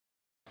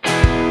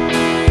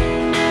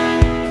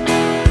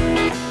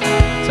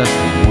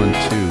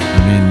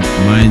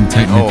mine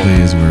technically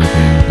is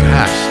working.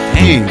 Gosh,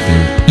 dang.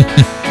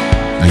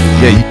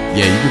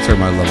 Yeah, you can turn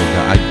my level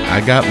down.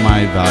 I got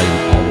my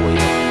volume all the way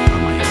up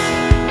on my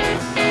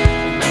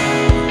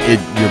headset.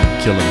 You're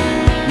killing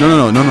me.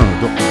 No. Don't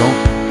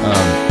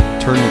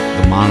turn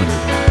the monitor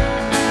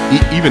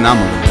down. Even I'm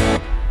a little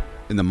up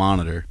in the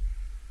monitor.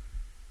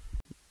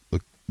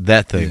 Look,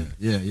 that thing.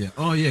 Yeah.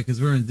 Oh, yeah,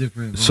 because we're in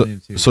different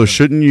volumes here. So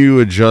shouldn't you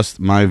adjust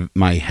my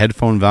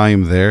headphone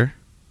volume there?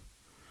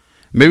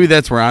 Maybe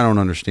that's where I don't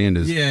understand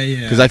is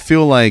because I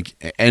feel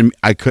like, and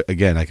I could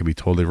be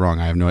totally wrong.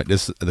 I have no idea.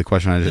 This is the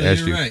question I just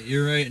asked you.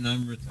 You're right, and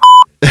I'm retarded.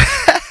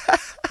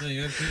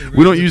 Right.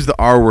 We don't use the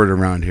R word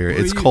around here.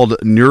 It's called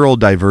neural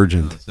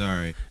divergent. Oh,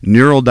 sorry.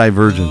 Neural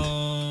divergent.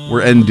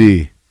 We're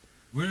ND.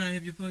 Where did I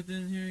have you plugged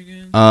in here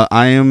again?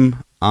 I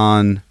am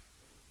on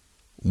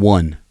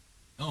 1.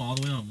 Oh, all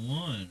the way on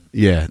 1.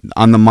 Yeah,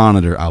 on the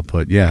monitor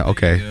output. Yeah,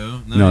 okay.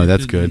 No,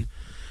 that's good.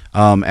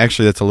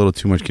 Actually, that's a little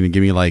too much. Can you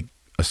give me like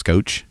a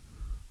scotch?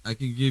 I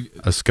can give you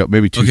a scope,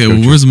 maybe 2. Okay,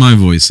 well, where's my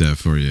voice at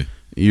for you?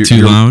 Too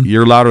loud?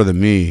 You're louder than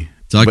me.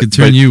 So I can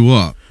turn you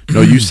up.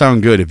 No, you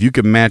sound good. If you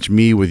could match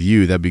me with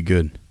you, that'd be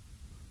good.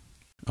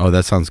 Oh,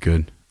 that sounds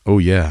good. Oh,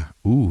 yeah.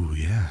 Ooh,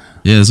 yeah.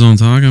 Yeah, that's what I'm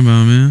talking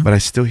about, man. But I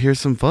still hear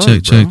some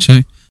fuzz, Check.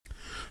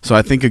 So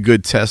I think a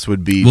good test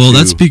would be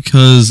that's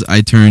because I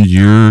turned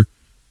your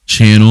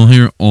channel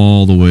here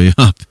all the way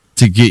up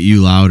to get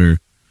you louder.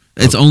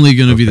 It's only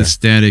going to be the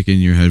static in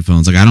your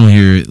headphones. Like, I don't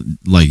hear it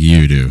like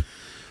you do.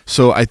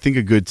 So I think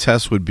a good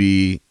test would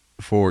be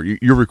for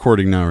you're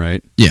recording now,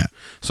 right? Yeah.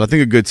 So I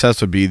think a good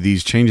test would be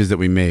these changes that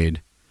we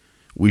made.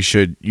 You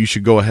should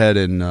go ahead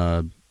and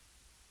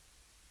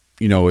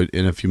in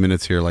a few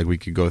minutes here, like we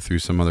could go through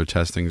some other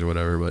testings or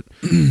whatever. But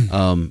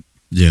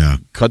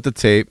cut the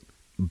tape,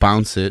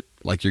 bounce it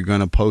like you're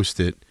gonna post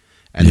it,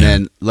 and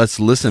then let's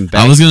listen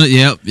back. I was gonna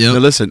No,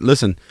 listen.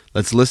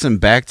 Let's listen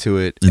back to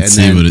it and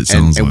see what it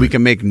sounds like. And we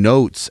can make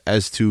notes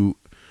as to.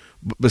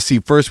 But see,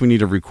 first we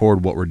need to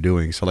record what we're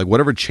doing. So like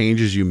whatever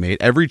changes you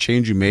made, every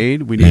change you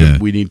made, we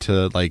need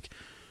to like,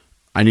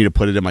 I need to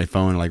put it in my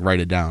phone and like write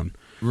it down.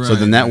 Right, so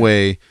then that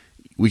way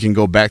we can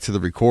go back to the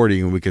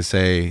recording and we can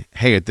say,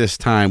 hey, at this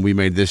time we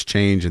made this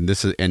change and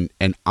this is and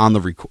on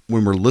the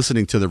when we're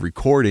listening to the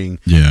recording,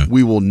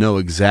 we will know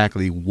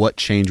exactly what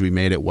change we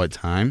made at what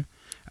time,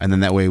 and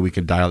then that way we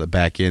can dial it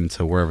back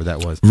into wherever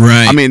that was.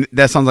 Right. I mean,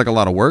 that sounds like a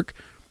lot of work,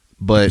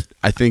 but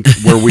I think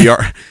where we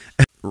are.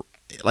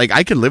 Like,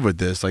 I could live with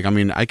this. Like, I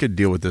mean, I could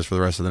deal with this for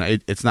the rest of the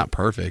night. It's not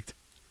perfect.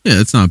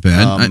 Yeah, it's not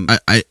bad.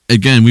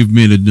 Again, we've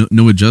made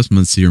no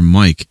adjustments to your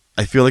mic.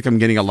 I feel like I'm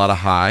getting a lot of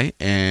high,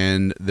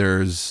 and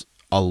there's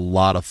a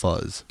lot of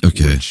fuzz.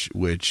 Okay.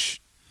 Which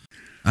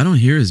I don't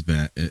hear as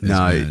bad.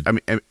 I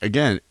mean,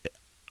 again,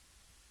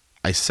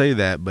 I say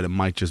that, but it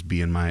might just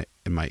be in my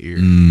ear.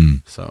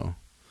 So.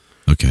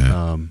 Okay.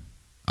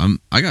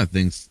 I got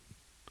things.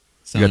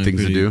 You got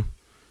things to do?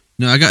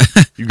 No, I got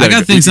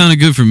things sounding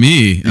good for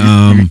me.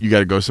 You got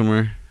to go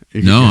somewhere?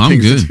 No, I'm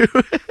good.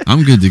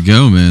 I'm good to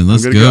go, man.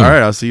 Let's go. All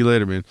right, I'll see you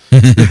later, man.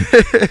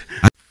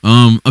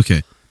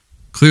 Okay.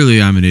 Clearly,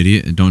 I'm an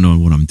idiot and don't know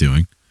what I'm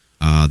doing.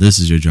 This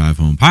is your Drive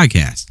Home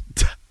podcast.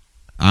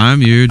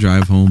 I'm your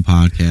Drive Home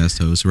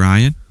podcast host,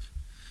 Ryan.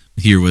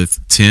 Here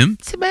with Tim.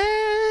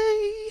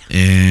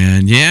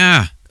 And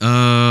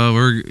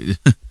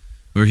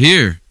we're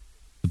here.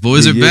 The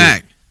boys are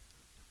back.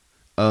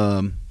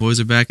 Boys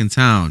are back in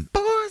town.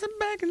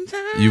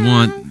 You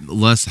want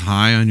less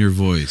high on your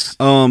voice?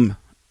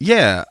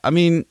 Yeah. I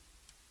mean,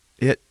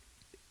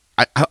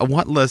 I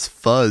want less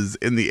fuzz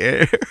in the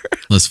air.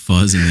 Less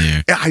fuzz in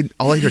the air.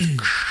 All I hear.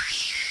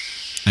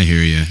 I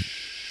hear you.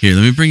 Here,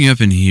 let me bring you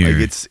up in here.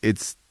 Like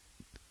it's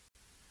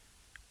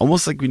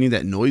almost like we need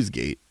that noise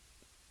gate.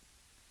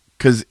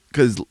 Cause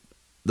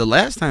the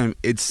last time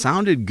it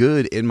sounded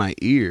good in my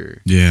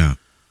ear. Yeah.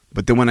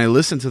 But then when I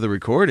listened to the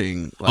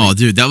recording, oh,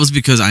 dude, that was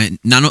because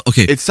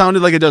okay. It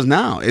sounded like it does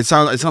now. It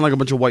sounded like a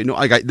bunch of white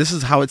noise. Like this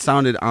is how it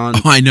sounded on.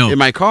 Oh, I know. In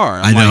my car.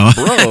 I'm like,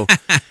 bro.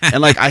 And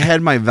like I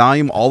had my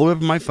volume all the way up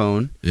on my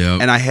phone. Yeah.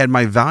 And I had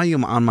my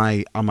volume on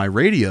my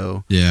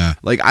radio. Yeah.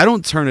 Like I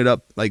don't turn it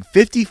up like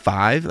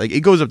 55. Like it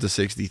goes up to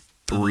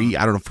 63.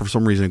 I don't know, for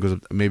some reason it goes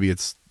up. Maybe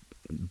it's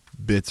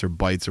bits or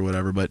bytes or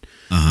whatever. But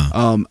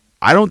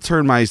I don't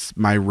turn my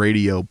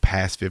radio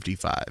past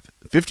 55.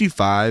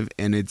 55,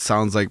 and it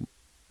sounds like.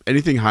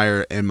 Anything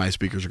higher and my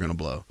speakers are going to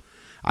blow.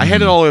 I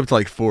had it all the way up to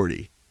like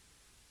 40,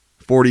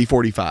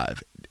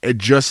 45,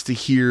 just to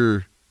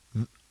hear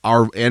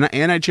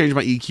and I changed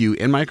my EQ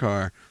in my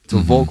car to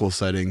vocal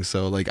settings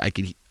so like I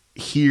could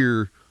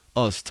hear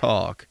us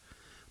talk,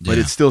 but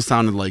it still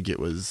sounded like it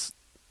was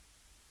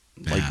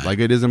like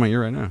it is in my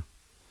ear right now.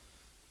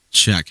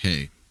 Check.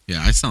 Hey,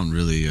 yeah, I sound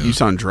really. You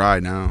sound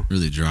dry now.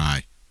 Really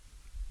dry.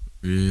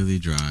 Really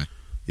dry.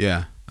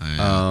 Yeah.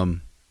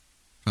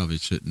 Probably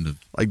shouldn't have.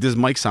 Like this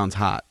mic sounds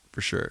hot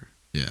for sure.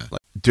 Yeah. Like,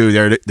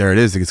 dude, there it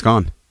is. It's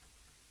gone.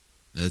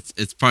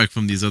 It's probably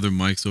from these other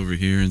mics over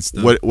here and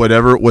stuff.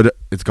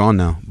 It's gone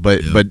now.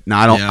 But Yep. but no,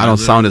 I don't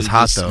sound as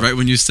hot though. Right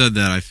when you said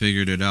that, I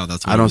figured it out.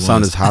 That's what I don't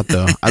sound as hot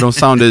though. I don't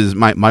sound as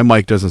my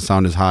mic doesn't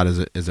sound as hot as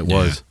it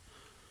was.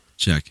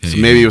 Check. Hey, So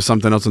maybe it was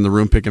something else in the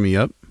room picking me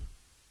up.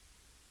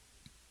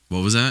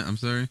 What was that? I'm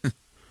sorry.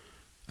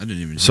 I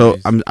didn't even. So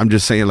I'm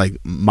just saying, like,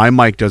 my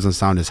mic doesn't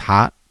sound as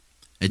hot.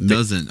 It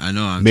doesn't. I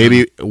know.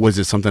 Was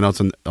it something else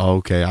in? Oh,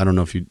 okay. I don't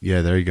know if you.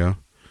 Yeah, there you go.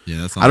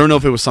 Yeah, that's. I don't know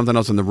if it was something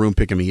else in the room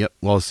picking me up.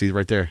 Well, see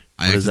right there.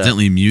 I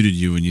accidentally muted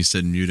you when you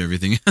said mute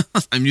everything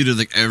else. I muted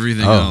like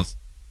everything else.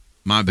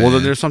 My bad. Well,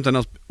 then there's something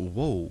else.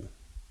 Whoa.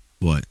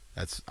 What?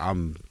 That's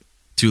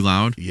too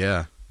loud.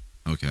 Yeah.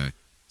 Okay.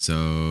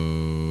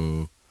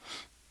 So.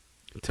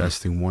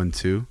 Testing 1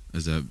 2.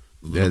 Is that?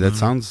 Yeah, that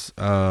sounds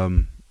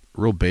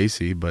real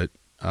bassy, but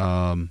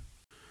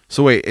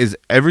so wait, is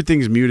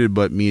everything's muted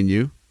but me and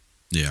you?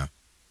 Yeah.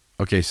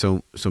 Okay,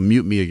 so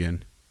mute me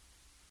again.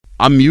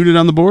 I'm muted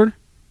on the board?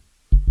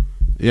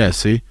 Yeah,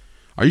 see?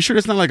 Are you sure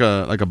it's not like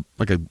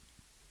a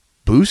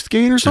boost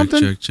gain or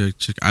something? Check.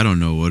 I don't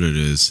know what it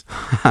is.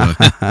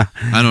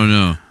 I don't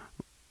know.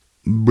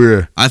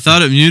 Bruh. I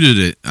thought it muted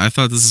it. I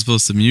thought this is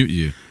supposed to mute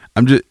you.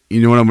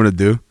 You know what I'm going to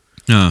do?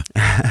 Huh.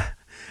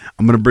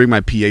 I'm going to bring my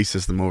PA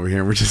system over here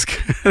and we're just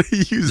going to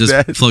use just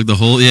that. Plug the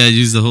whole,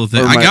 use the whole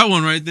thing. I got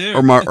one right there.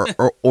 Or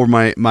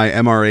my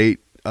MR8.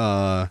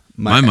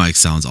 My mic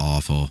sounds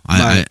awful.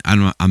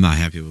 I'm not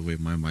happy with the way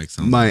my mic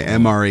sounds. My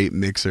MR8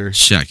 mixer.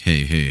 Check.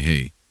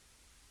 Hey.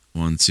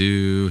 1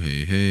 2.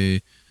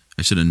 Hey.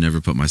 I should have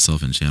never put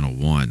myself in channel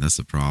 1. That's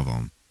the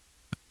problem.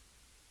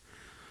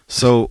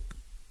 So.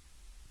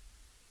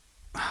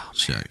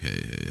 Check.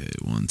 Hey.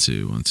 1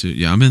 2.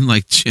 Yeah, I'm in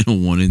like channel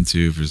 1 and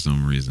 2 for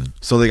some reason.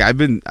 So like I've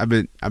been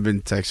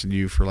texting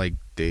you for like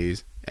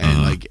days,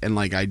 and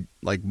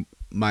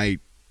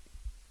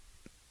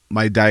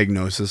my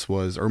diagnosis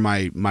was, or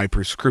my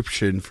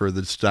prescription for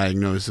this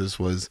diagnosis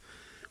was,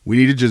 we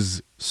need to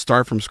just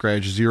start from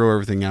scratch, zero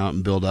everything out,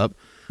 and build up.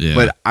 Yeah.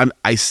 But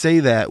I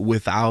say that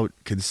without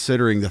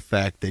considering the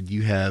fact that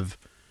you have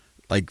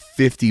like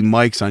 50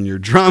 mics on your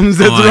drums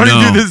that's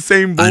running through the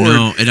same board. I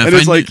know. And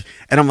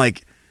I'm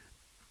like,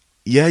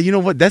 yeah, you know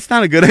what? That's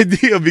not a good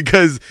idea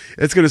because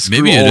it's going to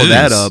screw all of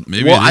that up.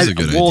 Maybe it is a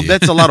good idea. Well,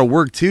 that's a lot of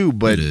work too.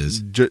 But it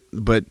is.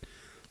 But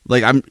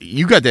like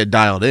you got that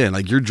dialed in.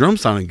 Like your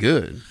drums sounding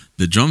good.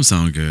 The drums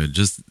sound good.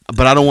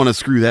 But I don't want to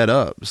screw that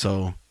up.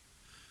 So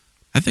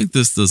I think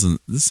this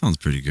sounds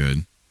pretty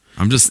good.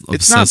 I'm just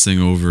obsessing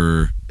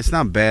over. It's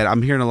not bad.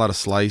 I'm hearing a lot of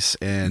slice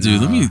and.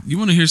 Dude, you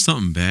want to hear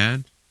something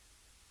bad?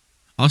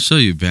 I'll show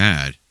you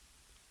bad.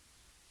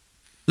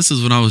 This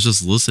is when I was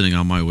just listening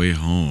on my way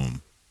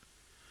home.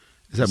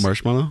 Is that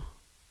Marshmallow?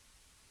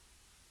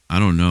 I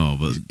don't know,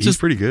 but he's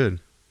pretty good.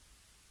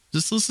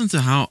 Just listen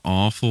to how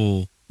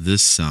awful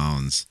this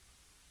sounds.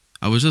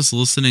 I was just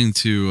listening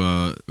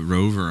to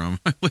Rover on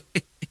my way.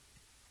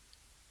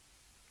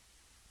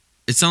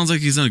 It sounds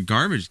like he's in a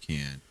garbage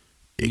can.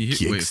 It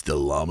kicks the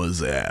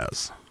llama's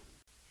ass.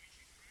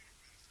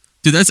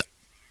 Dude, that's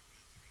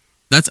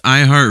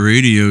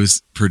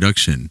iHeartRadio's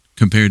production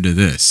compared to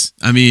this.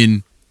 I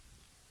mean,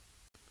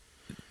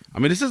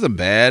 this isn't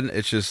bad.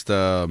 It's just,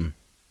 the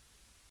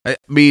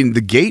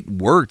gate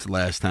worked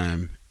last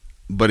time,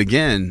 but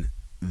again,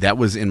 that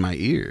was in my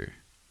ear.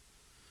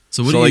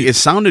 So it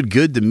sounded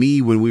good to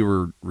me when we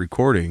were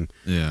recording.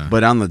 Yeah.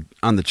 But on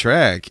the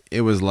track,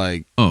 it was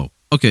like, oh,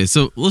 okay.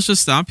 So let's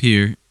just stop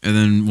here and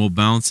then we'll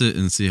bounce it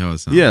and see how it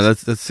sounds. Yeah,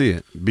 let's see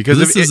it, because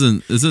this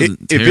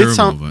isn't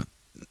terrible, but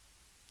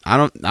I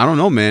don't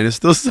know, man. It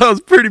still sounds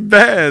pretty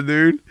bad,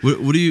 dude.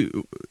 What do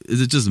you? Is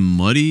it just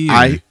muddy?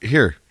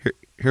 Here.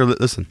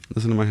 Listen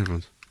to my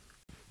headphones.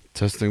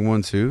 Testing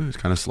 1 2. It's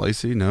kind of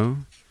slicey. No,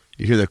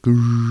 you hear that?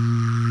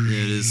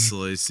 Yeah, it is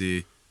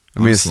slicey.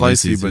 It's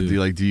slicey, but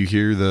do you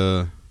hear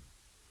the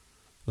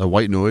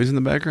white noise in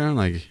the background?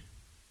 Like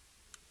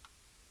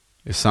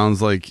it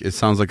sounds like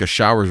a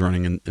shower's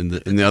running in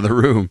the other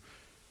room.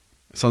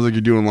 It sounds like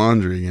you're doing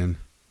laundry again.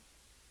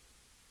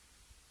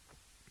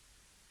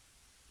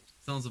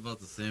 Sounds about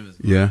the same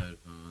as my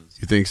headphones.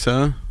 You think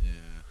so?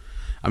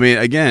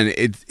 Yeah. Again,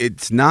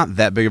 it's not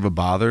that big of a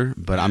bother,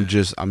 but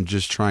yeah. I'm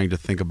just trying to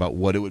think about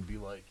what it would be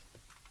like.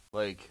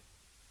 Like,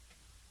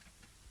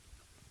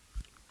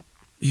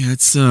 yeah,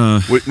 it's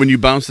when you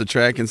bounce the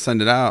track and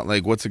send it out,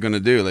 like, what's it gonna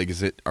do? Like,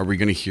 are we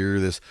gonna hear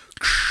this?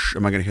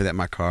 Am I gonna hear that in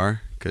my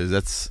car?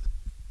 Because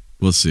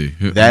we'll see.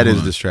 That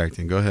is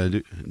distracting. Go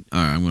ahead.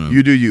 All right,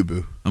 you do you,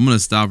 boo. I'm gonna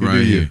stop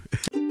right here.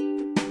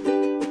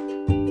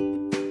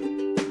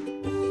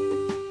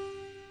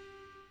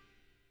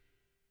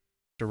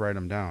 To write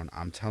them down.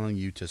 I'm telling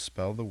you to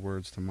spell the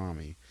words to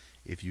mommy.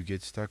 If you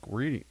get stuck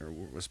reading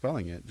or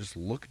spelling it, just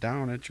look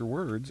down at your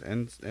words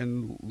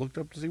and look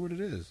up to see what it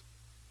is.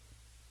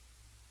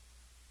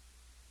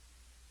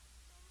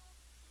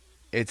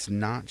 It's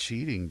not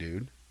cheating,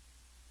 dude.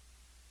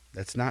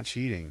 That's not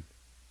cheating.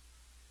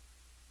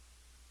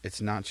 It's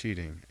not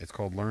cheating. It's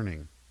called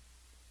learning.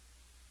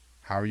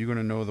 How are you going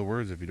to know the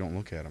words if you don't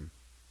look at them?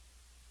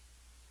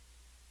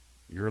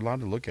 You're allowed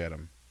to look at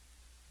them.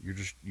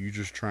 You're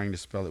just trying to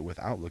spell it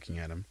without looking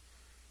at him.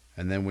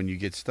 And then when you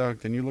get stuck,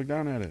 then you look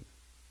down at it.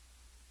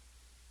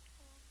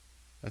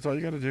 That's all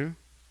you got to do.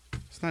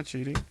 It's not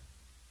cheating.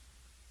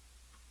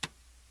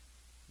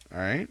 All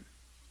right?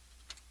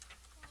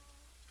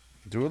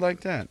 Do it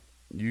like that.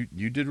 You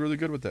did really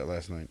good with that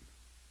last night.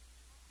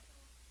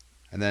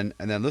 And then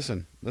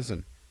listen.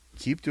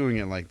 Keep doing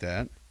it like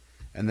that.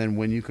 And then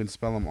when you can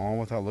spell them all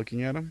without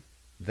looking at them,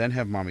 then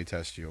have mommy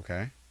test you,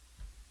 okay?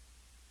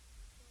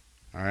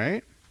 All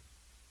right?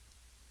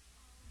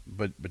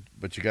 But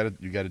you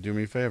gotta do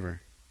me a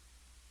favor.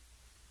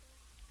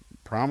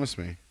 Promise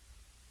me.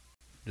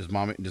 Does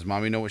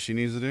mommy know what she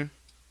needs to do?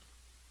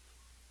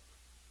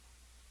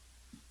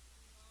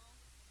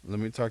 Let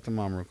me talk to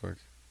mom real quick.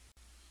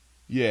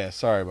 Yeah,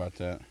 sorry about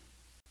that.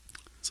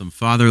 Some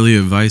fatherly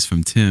advice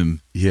from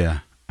Tim. Yeah.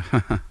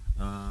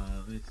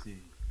 Let's see.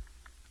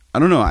 I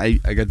don't know. I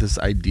got this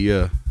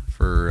idea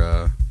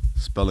for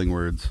spelling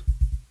words.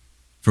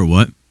 For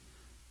what?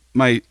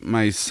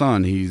 My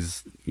son,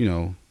 he's,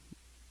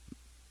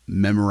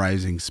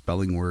 memorizing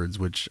spelling words,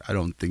 which I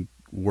don't think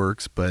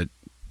works, but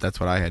that's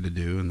what I had to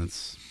do, and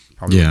that's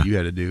probably what you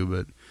had to do,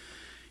 but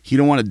he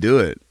don't want to do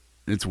it.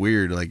 It's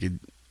weird. Like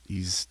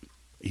he's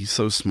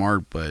so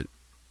smart, but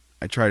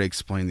I try to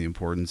explain the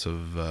importance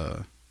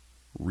of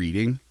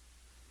reading.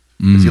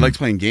 Because he likes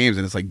playing games,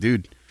 and it's like,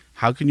 dude,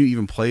 how can you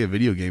even play a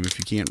video game if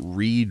you can't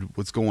read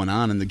what's going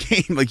on in the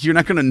game? Like, you're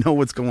not going to know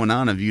what's going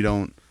on if you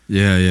don't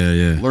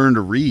learn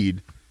to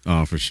read.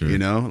 Oh, for sure.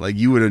 Like,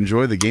 you would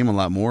enjoy the game a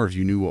lot more if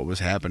you knew what was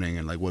happening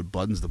and, like, what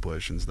buttons to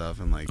push and stuff.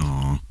 And, like,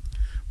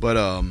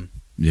 but,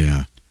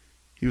 yeah.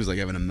 He was, like,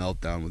 having a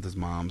meltdown with his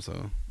mom,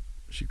 so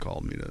she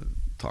called me to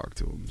talk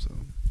to him, so.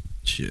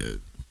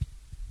 Shit.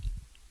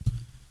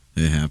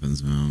 It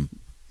happens, man.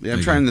 Yeah,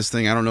 I'm trying this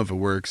thing. I don't know if it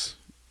works.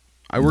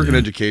 I work in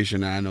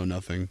education, and I know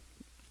nothing.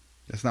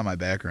 That's not my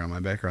background. My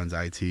background's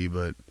IT,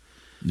 but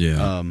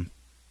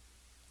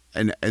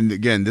and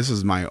again, this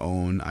is my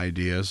own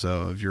idea.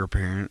 So if you're a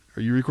parent,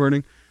 are you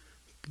recording?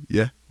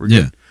 Yeah, we're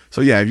good. Yeah. So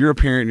yeah, if you're a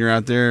parent and you're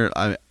out there,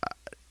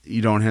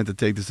 you don't have to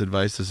take this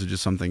advice. This is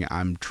just something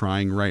I'm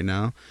trying right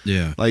now.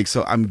 Yeah. Like,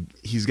 so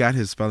he's got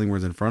his spelling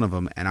words in front of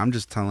him, and I'm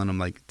just telling him,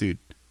 like, dude,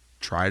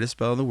 try to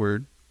spell the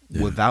word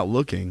without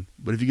looking.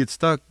 But if you get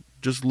stuck,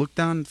 just look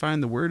down and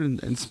find the word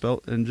and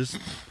spell and just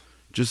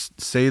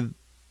say,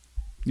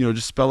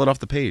 just spell it off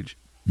the page.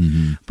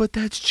 Mm-hmm. But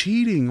that's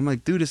cheating. I'm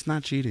like, dude, it's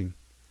not cheating.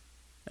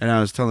 And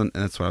that's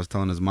what I was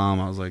telling his mom.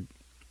 I was like,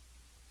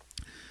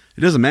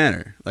 it doesn't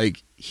matter.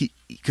 Like,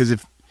 because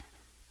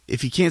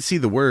if he can't see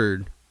the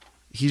word,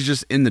 he's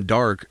just in the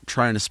dark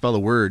trying to spell a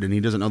word, and he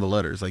doesn't know the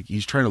letters. Like,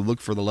 he's trying to look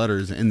for the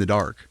letters in the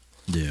dark.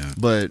 Yeah.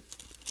 But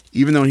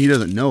even though he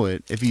doesn't know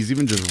it, if he's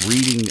even just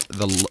reading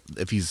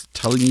if he's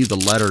telling you the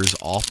letters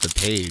off the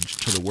page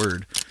to the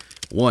word,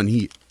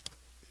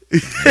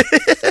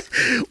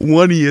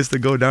 he has to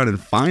go down and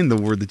find the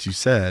word that you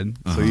said.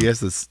 So he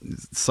has to,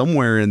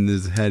 somewhere in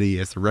his head, he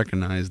has to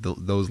recognize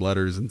those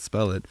letters and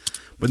spell it.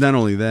 But not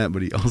only that,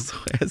 but he also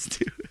has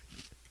to.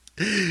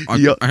 I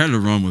had to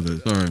run with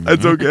it. Sorry, man.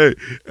 That's okay.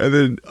 And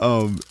then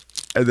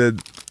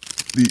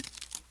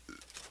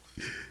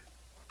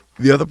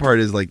the other part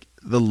is, like,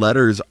 the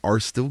letters are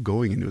still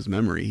going into his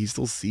memory. He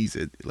still sees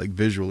it, like,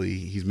 visually.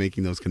 He's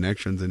making those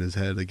connections in his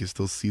head. Like, you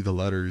still see the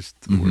letters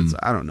to the words.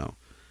 I don't know.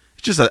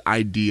 It's just an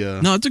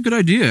idea. No, it's a good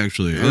idea,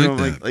 actually. I like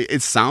that. Like,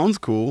 it sounds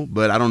cool,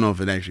 but I don't know if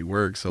it actually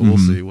works. So we'll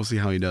see. We'll see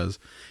how he does.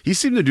 He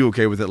seemed to do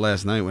okay with it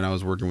last night when I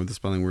was working with the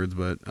spelling words.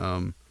 But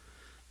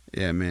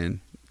yeah,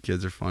 man,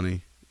 kids are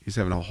funny. He's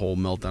having a whole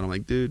meltdown. I'm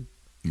like, dude,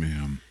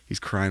 man, he's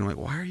crying. I'm like,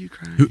 why are you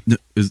crying?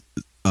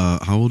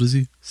 How old is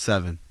he?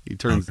 7. He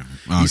turns. Okay.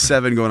 He's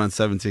 7, going on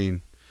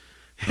 17.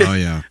 Oh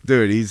yeah,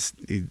 dude.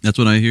 That's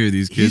what I hear.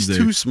 These kids. He's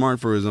too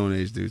smart for his own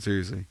age, dude.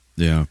 Seriously.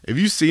 Yeah. If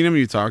you've seen him and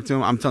you talk to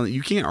him, I'm telling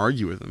you can't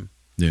argue with him.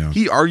 Yeah.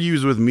 He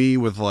argues with me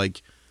with,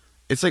 like,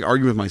 it's like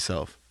arguing with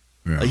myself.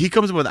 Yeah. Like, he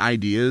comes up with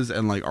ideas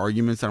and, like,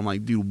 arguments, and I'm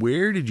like, dude,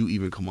 where did you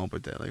even come up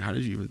with that? Like, how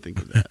did you even think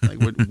of that? Like,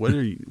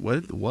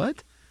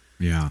 what?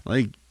 Yeah.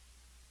 Like,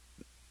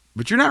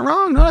 but you're not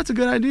wrong. No, that's a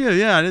good idea.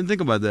 Yeah, I didn't think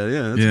about that.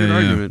 Yeah, that's a good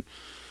argument.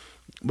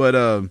 But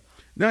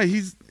no, I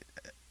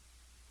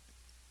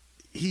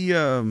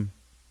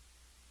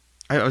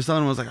was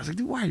telling him, I was like,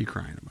 dude, why are you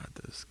crying about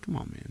this? Come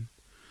on, man.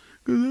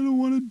 Because I don't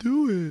want to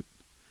do it.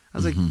 I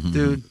was like,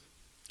 dude,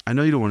 I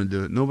know you don't want to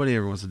do it. Nobody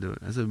ever wants to do it.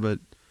 I said, but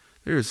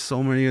there's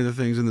so many other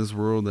things in this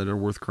world that are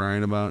worth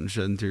crying about and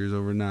shedding tears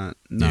over, not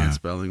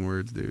spelling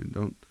words, dude.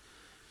 Don't.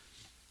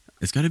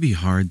 It's got to be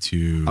hard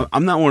to.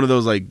 I'm not one of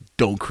those, like,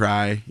 don't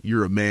cry,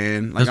 you're a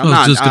man. Like, that's what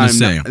I was just gonna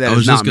say. I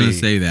was just gonna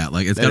say that.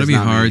 Like, it's got to be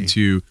hard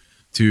to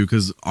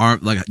because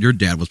your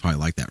dad was probably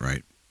like that,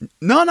 right?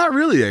 No, not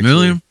really. Actually,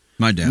 really.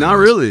 My dad. Not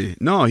really.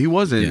 No, he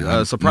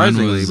wasn't.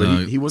 Surprisingly,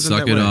 but he wasn't.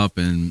 Suck it up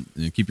and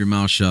keep your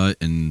mouth shut,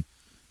 and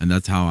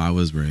that's how I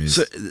was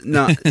raised.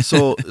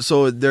 So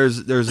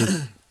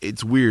there's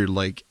it's weird.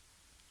 Like,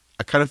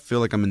 I kind of feel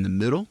like I'm in the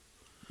middle.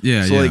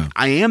 Yeah, so yeah. like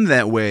I am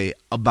that way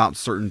about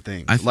certain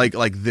things, I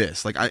like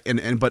this. Like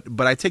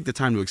but I take the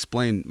time to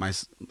explain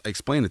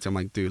it to him.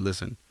 Like, dude,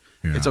 listen,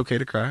 it's okay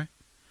to cry,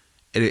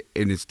 and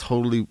it's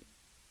totally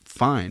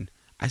fine.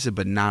 I said,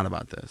 but not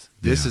about this.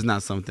 This is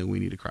not something we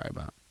need to cry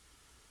about.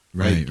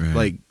 Right, right.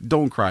 Like,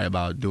 don't cry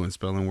about doing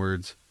spelling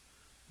words.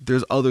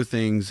 There's other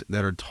things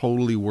that are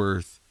totally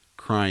worth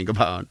crying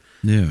about.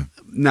 Yeah.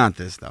 Not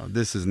this though.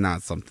 This is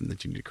not something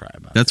that you need to cry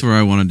about. That's where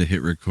I wanted to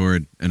hit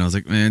record, and I was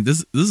like, man,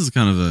 this is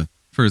kind of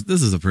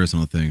this is a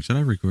personal thing. Should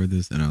I record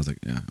this? And I was like,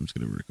 yeah, I'm just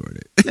gonna record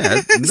it.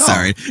 Yeah, no.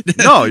 Sorry.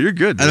 No, you're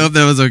good. Dude. I don't know if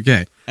that was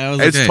okay.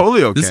 It's okay.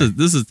 Totally okay.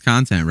 This is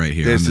content right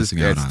here. I'm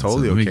missing out on.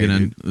 Totally so let me okay, get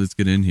in. Let's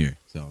get in here.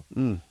 So,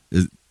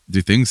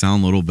 do things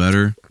sound a little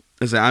better?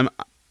 Listen,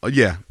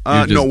 yeah.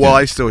 No, well,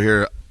 I still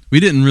hear. We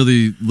didn't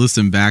really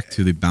listen back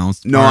to the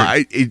bounce. No,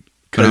 part,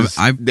 because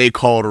they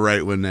called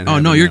right when that. Oh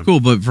no, you're cool,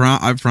 but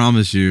I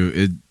promise you,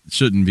 it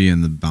shouldn't be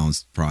in the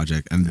bounce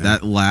project. And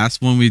that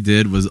last one we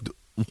did was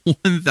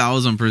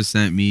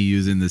 1,000% me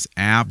using this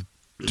app.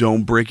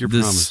 Don't break your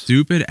promise. This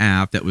stupid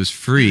app that was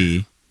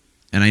free,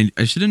 and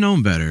I should have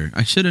known better.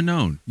 I should have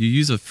known. You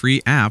use a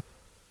free app.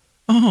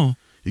 Oh.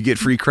 You get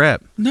free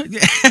crap. No,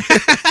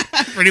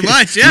 pretty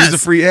much, yes. Use a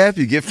free app,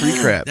 you get free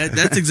crap.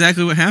 That's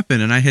exactly what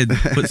happened. And I had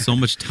put so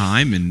much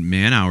time and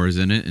man hours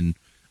in it, and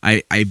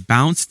I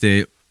bounced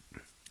it.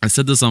 I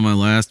said this on my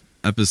last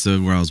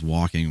episode where I was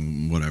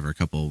walking, whatever, a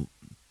couple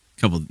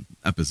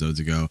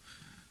episodes ago.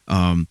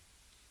 I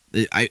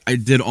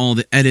did all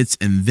the edits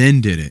and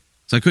then did it,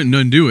 so I couldn't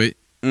undo it.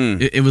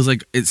 It was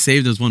like it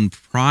saved as one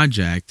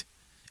project,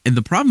 and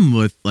the problem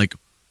with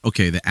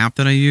the app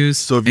that I use.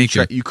 So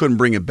if you couldn't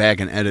bring it back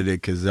and edit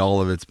it because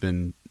all of it's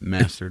been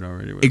mastered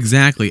already.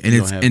 Exactly,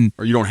 and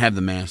or you don't have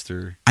the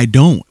master. I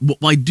don't. Well,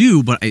 I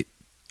do, but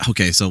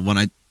so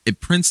when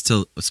it prints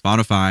to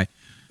Spotify,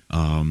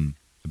 I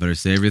better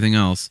say everything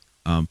else.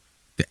 The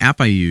app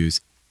I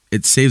use,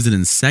 it saves it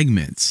in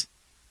segments.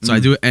 So I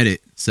do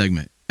edit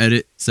segment.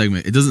 It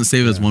doesn't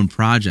save it as one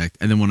project.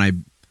 And then when I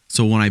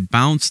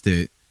bounced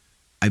it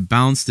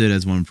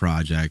as one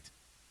project.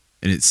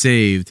 And it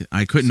saved.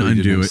 I couldn't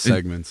undo it.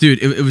 Segments.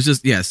 Dude, it was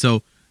just,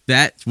 so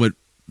that's what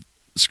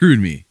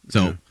screwed me.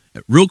 So,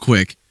 real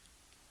quick,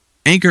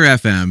 Anchor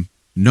FM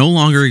no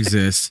longer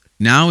exists.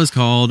 Now is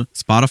called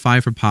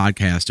Spotify for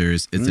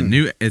Podcasters.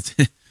 It's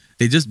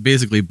they just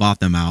basically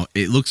bought them out.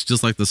 It looks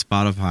just like the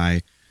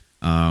Spotify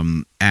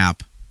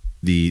app,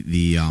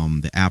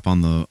 the app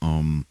on the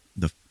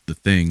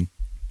thing,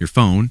 your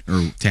phone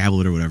or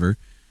tablet or whatever.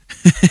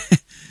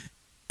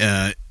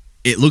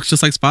 It looks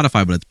just like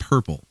Spotify, but it's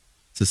purple.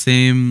 It's the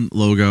same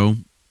logo,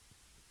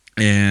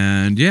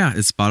 and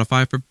it's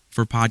Spotify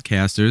for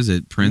podcasters.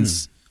 It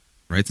prints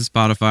right to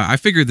Spotify. I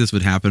figured this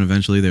would happen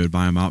eventually. They would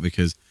buy them out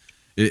because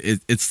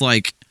it's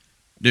like,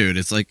 dude,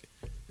 it's like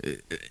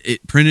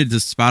it printed to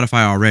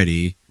Spotify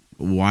already.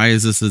 Why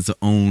is this its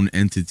own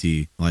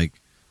entity? Like,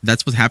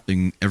 that's what's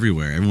happening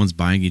everywhere. Everyone's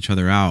buying each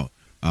other out.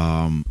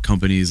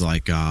 Companies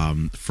like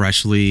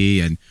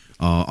Freshly and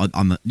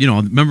on the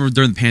remember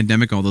during the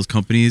pandemic, all those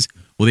companies.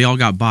 Well, they all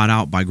got bought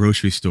out by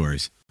grocery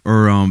stores.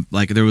 Or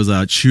there was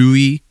a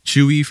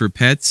Chewy for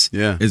pets.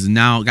 Yeah, is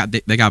now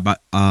they got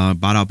bought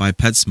out by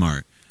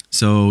PetSmart.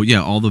 So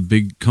all the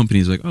big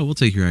companies are like, oh, we'll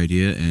take your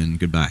idea and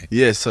goodbye.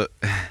 Yeah, so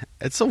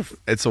it's so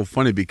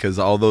funny because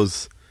all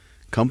those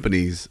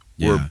companies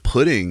were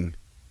putting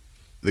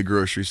the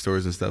grocery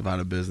stores and stuff out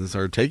of business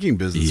or taking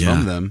business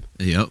from them.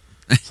 Yep.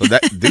 So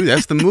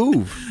that's the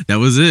move. That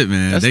was it,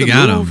 man. They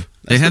got them.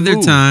 They had their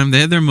time.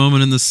 They had their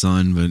moment in the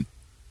sun, but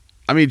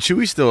I mean,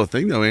 Chewy's still a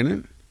thing though, ain't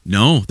it?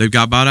 No, they've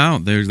got bought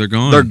out. They're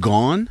gone. They're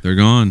gone? They're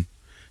gone.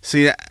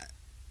 See,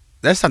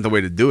 that's not the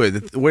way to do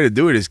it. The way to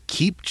do it is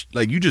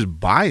you just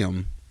buy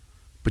them,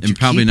 but you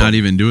probably not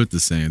even do it the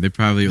same. They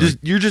probably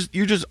you're just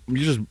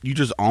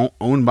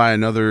owned by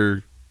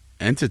another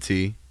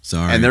entity.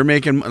 Sorry. And they're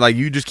making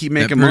you just keep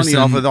making money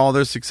off of all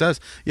their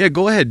success. Yeah,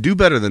 go ahead, do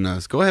better than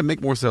us. Go ahead,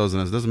 make more sales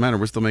than us. Doesn't matter.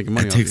 We're still making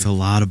money. It takes a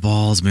lot of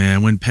balls,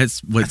 man. When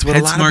that's what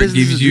PetSmart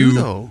gives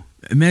you.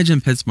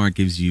 Imagine PetSmart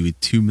gives you a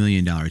 $2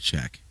 million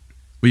check.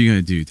 What are you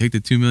going to do? Take the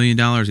 $2 million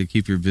and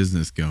keep your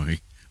business going?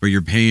 Or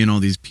you're paying all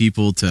these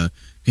people to,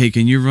 hey,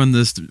 can you run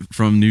this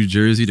from New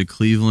Jersey to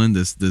Cleveland,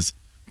 this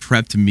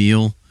prepped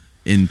meal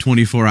in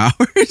 24 hours?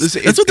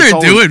 That's what they're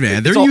doing,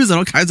 man. They're using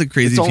all kinds of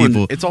crazy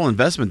people. It's all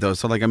investment, though.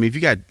 So, if you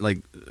got,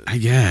 I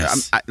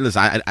guess.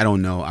 Listen, I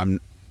don't know.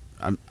 I'm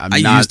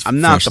not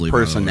the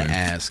person to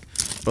ask.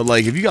 But,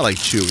 if you got,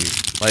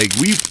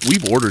 Chewy,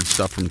 we've ordered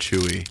stuff from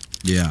Chewy.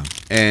 Yeah.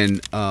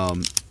 And,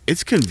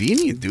 it's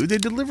convenient, dude. They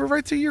deliver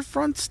right to your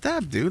front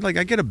step, dude. I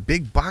get a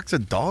big box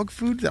of dog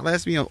food that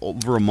lasts me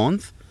over a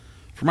month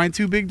for my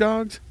 2 big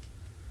dogs.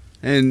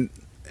 And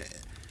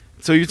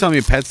so you're telling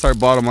me PetSmart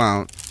bought them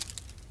out.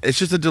 It's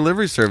just a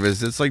delivery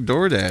service. It's like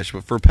DoorDash,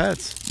 but for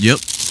pets. Yep.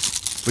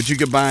 But you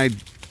could buy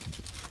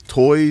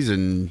toys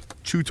and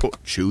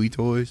Chewy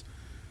toys,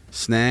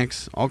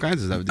 snacks, all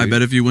kinds of stuff, dude. I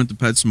bet if you went to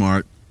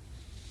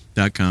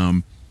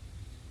PetSmart.com,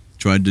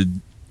 tried to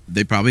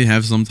they probably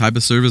have some type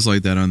of service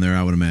like that on there,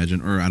 I would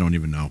imagine, or I don't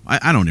even know.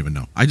 I don't even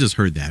know. I just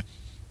heard that.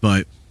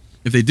 But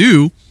if they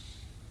do,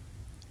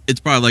 it's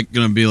probably like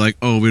going to be like,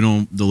 oh, we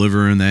don't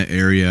deliver in that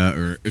area,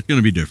 or it's going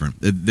to be different.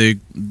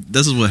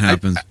 This is what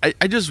happens.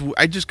 I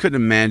just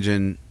couldn't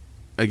imagine.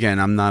 Again,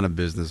 I'm not a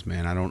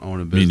businessman. I don't own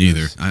a business. Me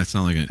neither. I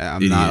sound like an I'm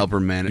idiot. not upper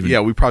management.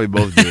 Yeah, we probably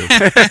both do.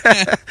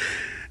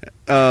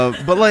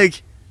 But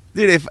like,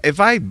 dude, if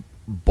I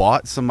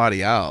bought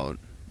somebody out,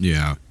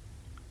 yeah,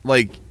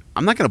 like,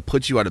 I'm not gonna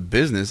put you out of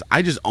business.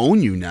 I just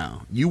own you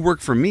now. You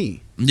work for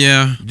me.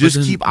 Yeah.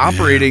 Just keep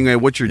operating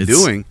at what you're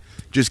doing.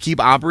 Just keep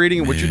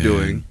operating at what you're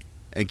doing,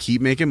 and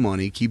keep making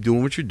money. Keep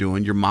doing what you're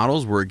doing. Your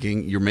model's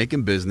working. You're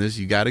making business.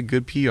 You got a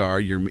good PR.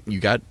 You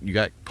got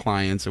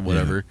clients or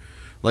whatever. Yeah.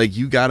 Like,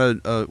 you got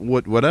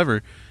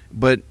whatever.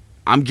 But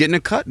I'm getting a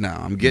cut now.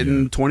 I'm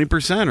getting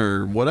 20%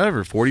 or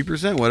whatever,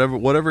 40%,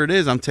 whatever it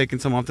is. I'm taking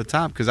some off the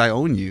top because I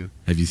own you.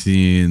 Have you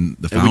seen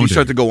the founder? And when you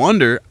start to go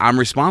under, I'm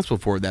responsible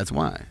for it. That's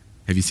why.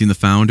 Have you seen the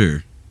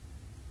founder?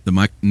 The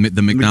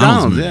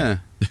McDonald's yeah.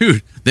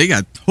 Dude, they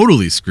got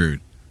totally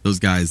screwed. Those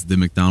guys, the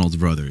McDonald's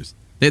brothers.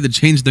 They had to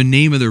change the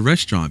name of their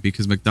restaurant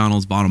because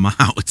McDonald's bought them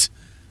out.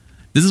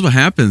 This is what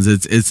happens.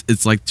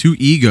 It's like two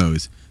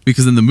egos.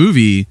 Because in the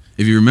movie,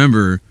 if you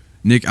remember,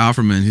 Nick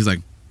Offerman, he's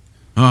like,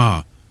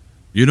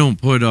 you don't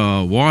put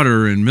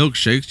water in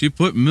milkshakes. You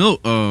put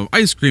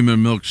ice cream in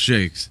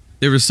milkshakes.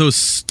 They were so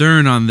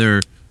stern on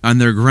their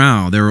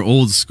ground. They were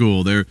old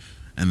school.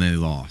 And they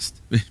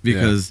lost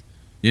because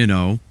I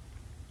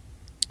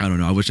don't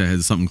know. I wish I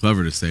had something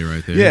clever to say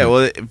right there. Yeah,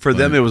 well, for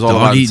them it was all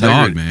about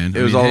integrity, man.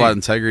 It was all about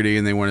integrity,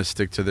 and they want to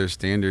stick to their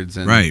standards.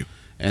 And, right.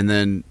 And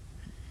then,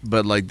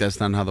 but like that's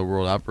not how the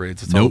world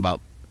operates. It's all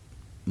about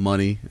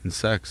money and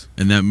sex.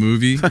 And that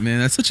movie, man,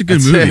 that's such a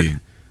good movie.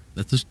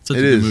 That's such a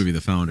good movie, The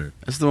Founder.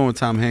 That's the one with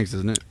Tom Hanks,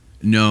 isn't it?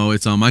 No,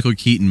 it's Michael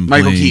Keaton.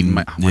 Why did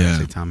I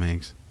say Tom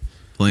Hanks?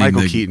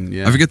 Michael Keaton,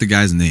 yeah. I forget the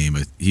guy's name,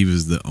 but he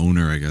was the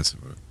owner, I guess.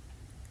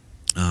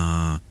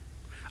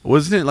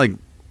 Wasn't it like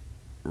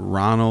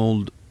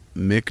Ronald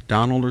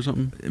McDonald or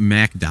something?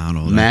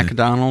 MacDonald.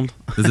 MacDonald?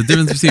 There's a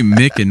difference between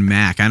Mick and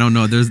Mac. I don't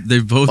know.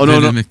 They've both been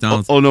in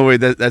McDonald's. Oh, no,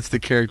 wait. That's the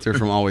character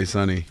from Always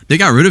Sunny. They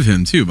got rid of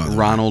him, too, by the way.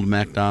 Ronald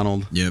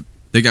McDonald. Yep.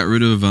 They got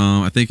rid of,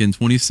 I think in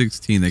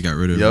 2016, they got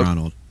rid of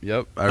Ronald.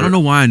 Yep. I don't know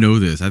why I know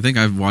this. I think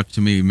I've watched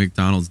too many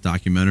McDonald's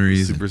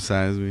documentaries. Super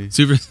Size Me.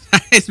 Super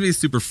Size Me,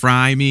 Super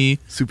Fry Me.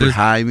 Super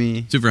High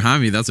Me. Super High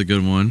Me, that's a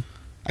good one.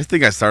 I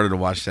think I started to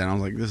watch that and I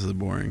was like, this is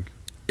boring.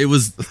 It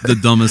was the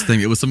dumbest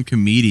thing. It was some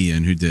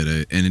comedian who did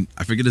it, and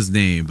I forget his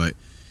name, but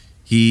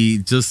he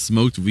just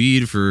smoked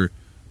weed for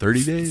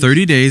 30 days?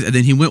 30 days, and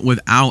then he went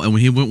without, and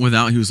when he went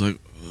without, he was like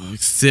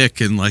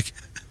sick, and like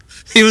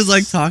he was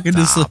like talking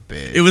to some.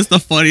 It was the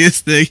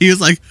funniest thing. He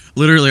was like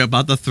literally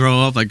about to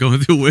throw up, like going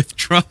through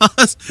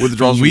withdrawals.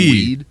 Withdrawals from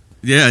weed?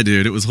 Yeah,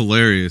 dude, it was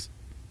hilarious.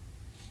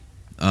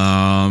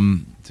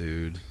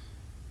 Dude.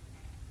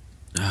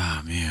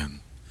 Ah,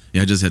 man.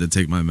 Yeah, I just had to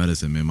take my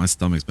medicine, man. My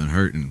stomach's been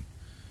hurting.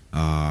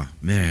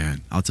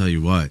 Man, I'll tell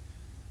you what.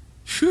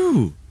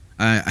 Phew.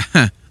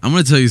 I'm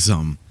going to tell you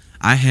something.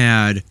 I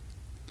had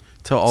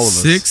tell all of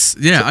us. 6.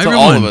 Yeah, tell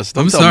all of us.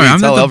 I'm sorry.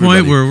 I'm at the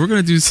point where we're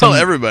going to do some.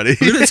 Tell everybody.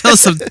 We're going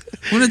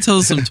to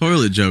tell some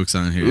toilet jokes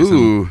on here.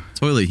 Ooh.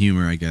 Toilet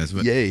humor, I guess.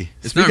 But yay.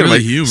 It's not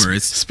really humor.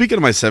 Speaking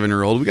of my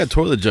 7-year-old, we got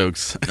toilet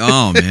jokes.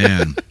 Oh,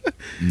 man.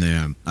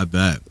 Man, I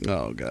bet.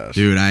 Oh, gosh.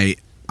 Dude, I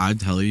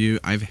tell you,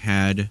 I've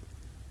had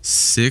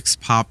 6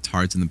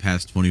 Pop-Tarts in the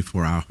past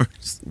 24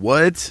 hours.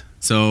 What?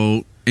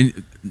 So,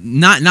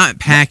 not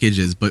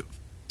packages, but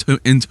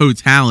in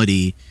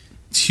totality,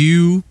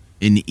 2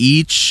 in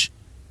each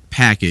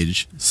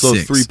package. So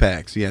 6. 3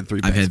 packs. You had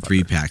 3 packs. I've had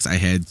 3 packs. I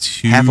had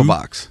 2. Half a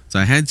box. So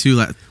I had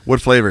 2. What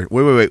flavor?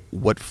 Wait.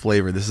 What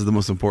flavor? This is the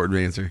most important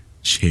answer.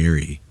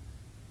 Cherry.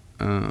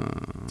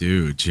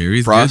 Dude,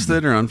 cherry's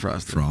frosted good. Or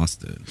unfrosted?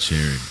 Frosted.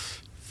 Cherry.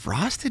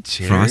 Frosted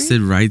cherry?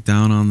 Frosted right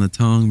down on the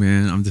tongue,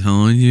 man. I'm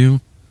telling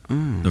you.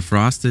 The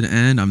frosted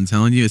end, I'm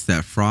telling you, it's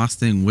that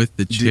frosting with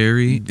the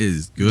cherry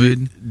is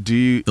good. Do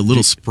you the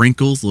little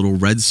sprinkles, little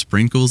red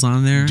sprinkles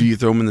on there? Do you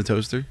throw them in the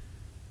toaster?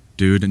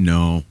 Dude,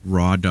 no.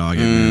 Raw dog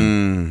it,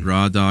 man.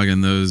 Raw dog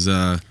and those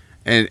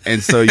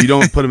And so you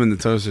don't put them in the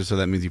toaster, so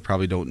that means you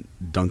probably don't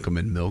dunk them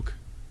in milk.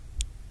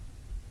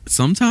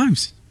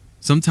 Sometimes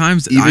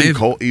even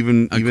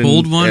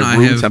cold one.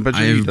 I have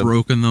broken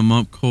broken them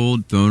up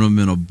cold, thrown them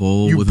in a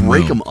bowl with milk. You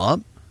break them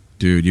up?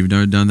 Dude, you've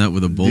never done that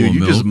with a bowl of milk?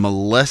 You just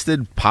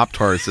molested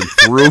Pop-Tarts and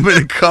threw them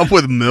in a cup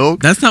with milk?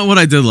 That's not what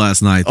I did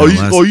last night.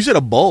 You said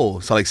a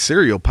bowl. So like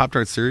cereal,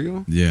 Pop-Tart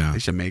cereal? Yeah. They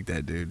should make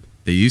that, dude.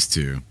 They used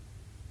to.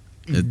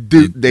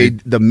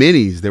 The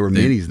minis. They were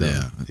minis,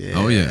 though. Yeah.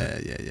 Oh, yeah.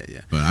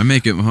 Yeah. But I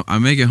make it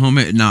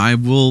homemade. Now, I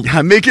will.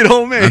 I make it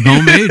homemade. I'm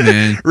homemade,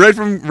 man. right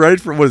from,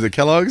 what is it,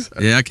 Kellogg's?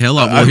 Yeah,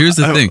 Kellogg's. Well, here's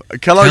the thing.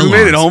 Kellogg's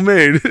made it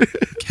homemade.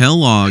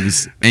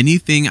 Kellogg's,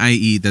 anything I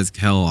eat that's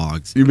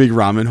Kellogg's. You make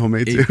ramen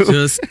homemade too?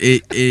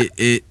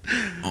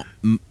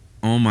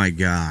 Oh my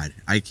God.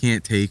 I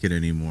can't take it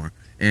anymore.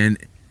 And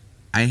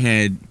I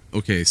had,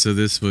 so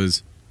this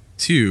was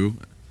 2.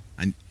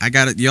 I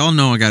got it. Y'all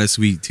know I got a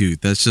sweet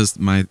tooth. That's just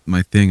my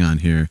thing on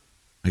here.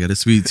 I got a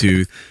sweet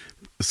tooth.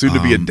 Soon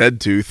to be a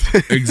dead tooth.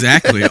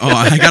 Exactly. Oh,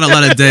 I got a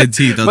lot of dead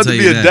teeth. I'll tell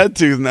you that. About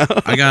to be a dead tooth now.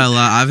 I got a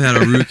lot. I've had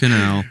a root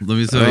canal. Let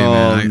me tell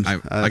you,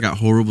 man. I got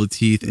horrible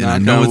teeth, and I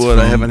know it's wood.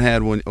 from, I haven't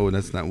had one. Oh,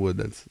 that's not wood.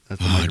 That's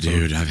oh,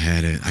 dude, I've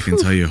had it. I can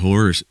tell you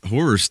horror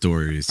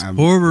stories.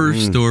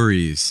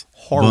 Stories.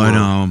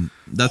 Horror.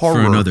 But that's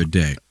for another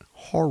day.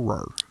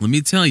 Horror. Let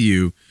me tell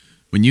you,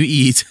 when you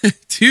eat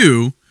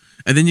 2,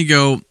 and then you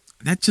go,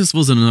 that just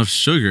wasn't enough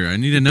sugar. I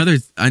need another.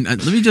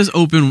 Let me just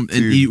open and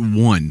eat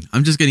 1.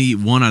 I'm just gonna eat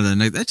 1 out of the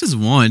night. That's just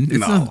 1.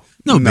 It's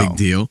no big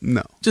deal.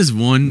 No, just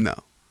 1. No,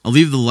 I'll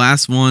leave the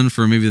last one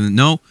for maybe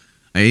I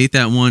ate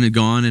that one and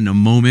gone in a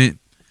moment.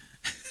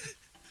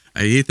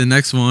 I ate the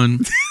next one.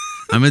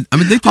 I'm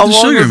addicted to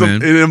sugar,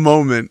 man. In a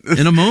moment.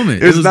 In a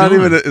moment. It's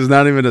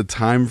not even a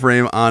time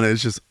frame on it.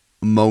 It's just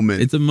a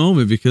moment. It's a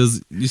moment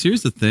because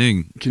here's the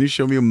thing. Can you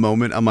show me a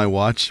moment on my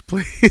watch,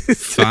 please?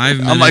 5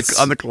 minutes. I'm like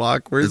on the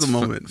clock. Where's the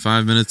moment?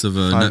 5 minutes of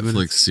a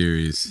Netflix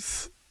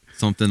series.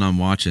 Something I'm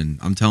watching.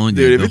 I'm telling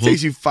you. Dude, if it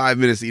takes you 5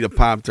 minutes to eat a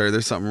Pop-Tart,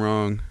 there's something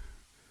wrong.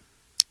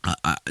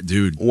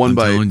 Dude, I'm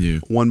bite. Telling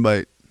you. 1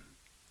 bite.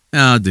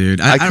 Oh,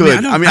 dude. I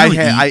could.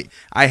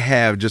 I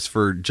have just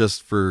for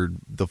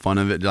the fun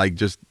of it. Like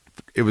just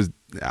it was.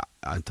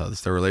 I thought this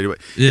still related, but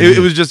it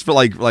was just for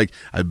like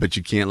I bet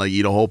you can't like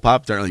eat a whole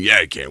Pop-Tart. Like, yeah,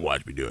 you can't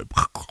watch me do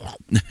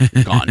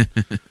it. Gone.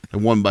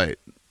 And 1 bite.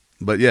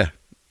 But yeah,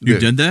 you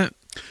did that.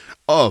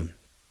 Oh,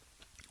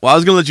 well, I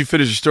was gonna let you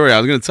finish your story. I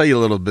was gonna tell you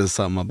a little bit of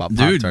something about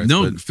Pop-Tarts. Dude,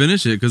 no,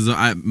 finish it because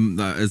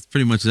it's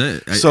pretty much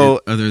it.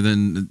 So other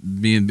than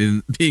being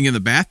in the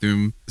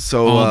bathroom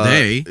all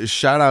day.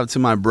 Shout out to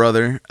my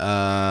brother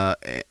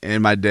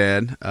and my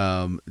dad.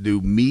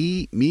 Dude,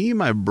 me and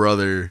my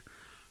brother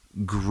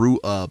grew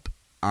up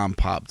on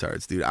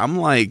Pop-Tarts, dude. I'm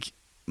like,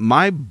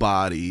 my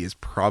body is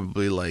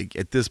probably like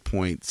at this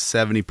point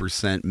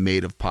 70%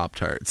 made of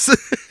Pop-Tarts.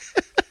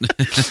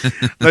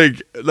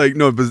 like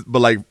no,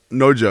 but like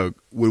no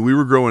joke. When we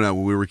were growing up,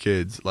 when we were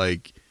kids,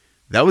 like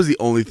that was the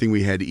only thing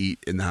we had to eat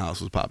in the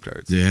house was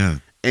Pop-Tarts. Yeah.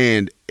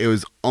 And it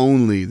was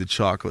only the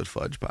chocolate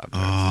fudge Pop-Tarts.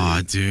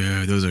 Oh,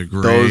 dude, those are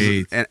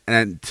great.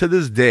 And to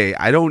this day,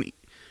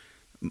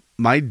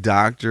 my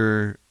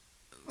doctor,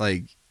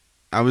 like,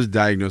 I was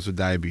diagnosed with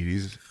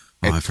diabetes.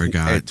 I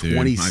forgot, at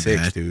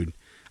 26, dude.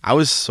 I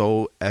was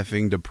so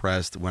effing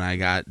depressed when I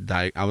got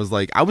I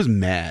was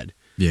mad.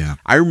 Yeah.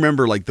 I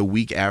remember like the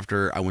week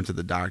after I went to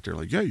the doctor,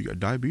 like, yeah, you got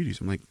diabetes.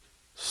 I'm like,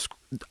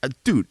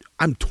 dude,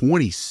 I'm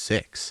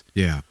 26.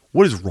 Yeah.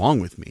 What is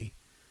wrong with me?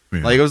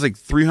 Yeah. Like, I was like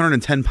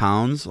 310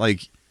 pounds.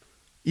 Like,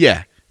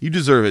 yeah, you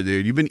deserve it,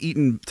 dude. You've been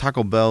eating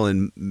Taco Bell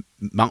and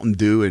Mountain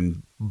Dew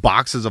and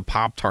boxes of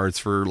Pop-Tarts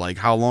for like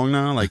how long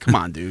now? Like, come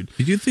on, dude.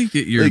 Did you think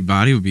that your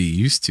body would be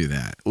used to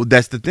that? Well,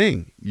 that's the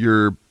thing.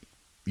 Your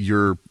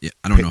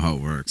I don't know how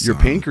it works. Your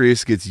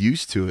pancreas gets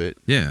used to it.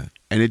 Yeah.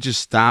 And it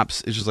just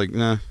stops. It's just like,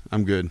 nah,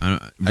 I'm good.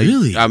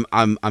 Really?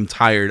 I'm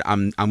tired.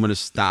 I'm gonna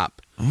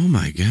stop. Oh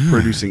my god.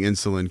 Producing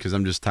insulin because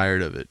I'm just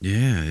tired of it.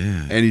 Yeah,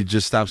 yeah. And it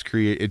just stops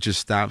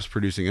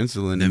producing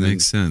insulin. That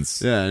makes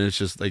sense. Yeah, and it's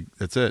just like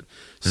that's it.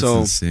 That's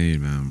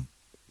insane, man.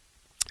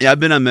 Yeah, I've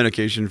been on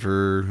medication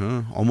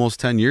for almost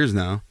 10 years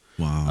now.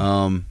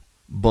 Wow.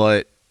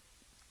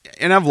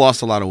 And I've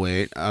lost a lot of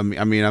weight. I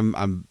mean,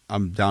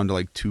 I'm down to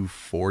like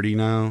 240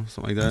 now,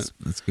 something like that.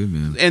 That's good,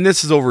 man. And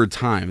this is over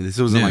time. This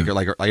wasn't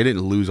like I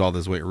didn't lose all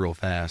this weight real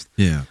fast.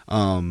 Yeah.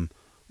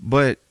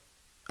 But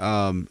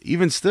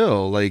even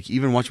still, like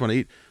even watch what I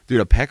eat, dude.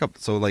 A pack up.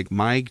 So like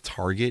my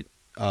target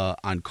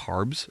on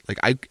carbs, like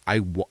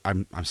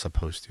I'm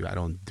supposed to. I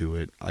don't do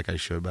it like I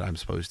should, but I'm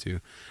supposed to.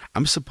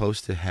 I'm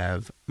supposed to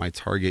have my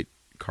target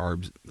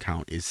carbs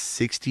count is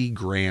 60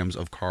 grams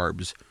of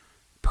carbs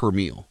per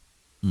meal.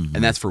 Mm-hmm.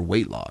 And that's for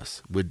weight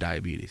loss with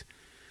diabetes.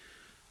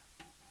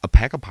 A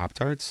pack of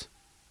Pop-Tarts,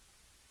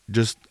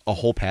 just a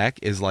whole pack,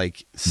 is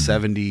like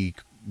 70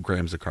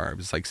 grams of carbs.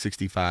 It's like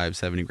 65,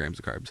 70 grams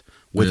of carbs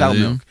without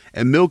milk.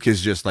 And milk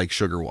is just like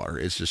sugar water.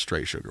 It's just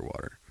straight sugar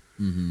water.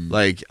 Mm-hmm.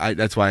 Like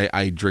that's why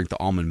I drink the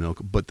almond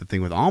milk. But the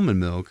thing with almond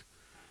milk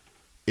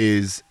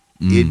is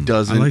it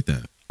doesn't. I like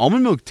that.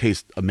 Almond milk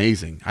tastes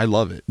amazing. I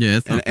love it.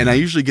 Yeah, and I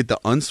usually get the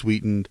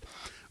unsweetened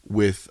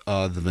with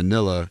the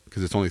vanilla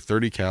because it's only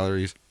 30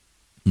 calories.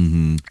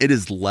 Mm-hmm. It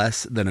is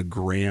less than a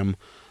gram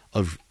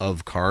of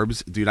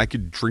carbs. Dude, I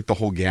could drink the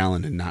whole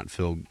gallon and not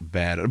feel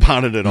bad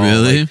about it at all.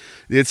 Really? Like,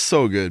 it's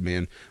so good,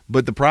 man.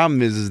 But the problem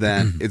is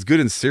that it's good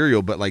in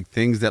cereal, but like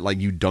things that like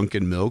you dunk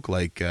in milk,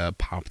 like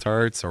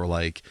Pop-Tarts or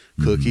like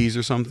cookies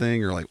or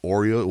something, or like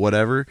Oreo,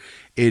 whatever,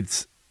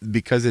 it's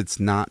because it's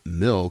not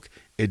milk,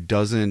 it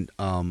doesn't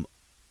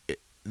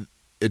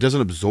it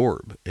doesn't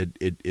absorb.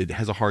 It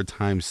has a hard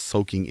time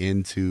soaking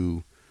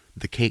into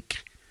the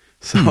cake.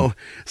 So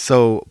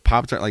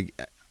Pop-Tart, like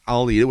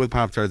I'll eat it with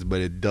Pop-Tarts,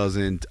 but it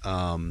doesn't.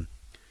 You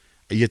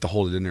have to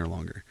hold it in there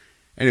longer.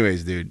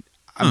 Anyways, dude,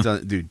 I'm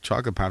done. Dude,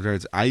 chocolate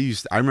Pop-Tarts. I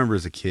remember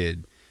as a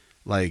kid,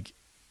 like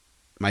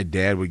my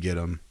dad would get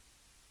them,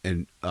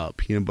 and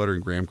peanut butter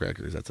and graham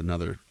crackers. That's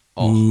another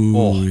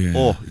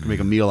You can make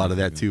a meal out of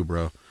that too,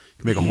 bro. You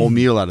can make a whole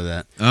meal out of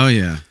that. Oh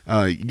yeah.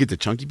 You get the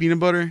chunky peanut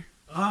butter.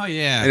 Oh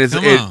yeah. And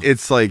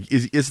it's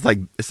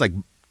like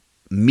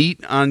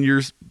meat on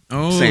your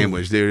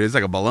sandwich, dude. It's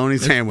like a bologna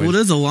sandwich. Well,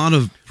 there's a lot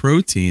of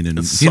protein in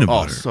peanut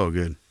butter. So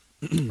good.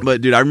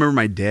 But dude, I remember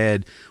my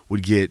dad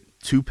would get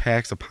 2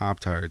 packs of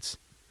Pop-Tarts.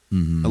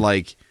 Mm-hmm.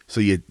 Like,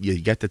 so you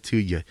get the 2,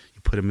 you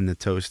put them in the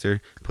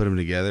toaster, put them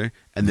together,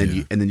 and then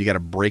you got to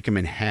break them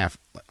in half,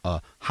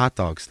 hot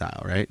dog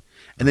style, right?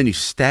 And then you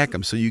stack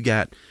them. So you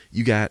got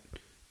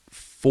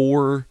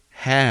 4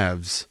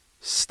 halves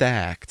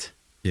stacked.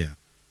 Yeah.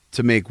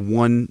 To make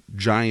one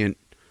giant,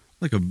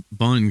 like a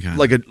bun kind.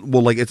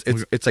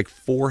 It's like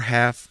 4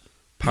 half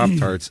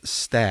Pop-Tarts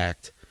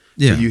stacked.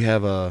 Yeah. So you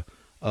have a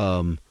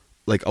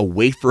like a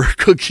wafer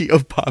cookie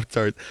of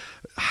Pop-Tarts,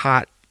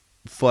 hot,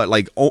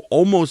 like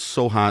almost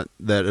so hot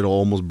that it'll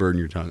almost burn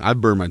your tongue. I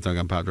burn my tongue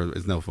on Pop-Tarts.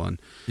 It's no fun.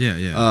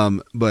 Yeah.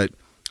 But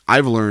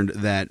I've learned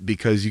that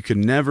because you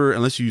can never,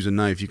 unless you use a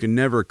knife, you can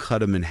never cut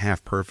them in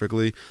half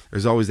perfectly.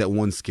 There's always that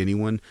one skinny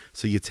one.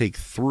 So you take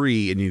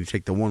 3 and you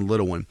take the one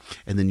little one,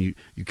 and then you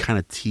kind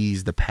of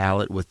tease the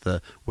palate with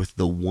the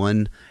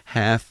one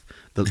half.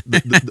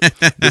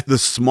 The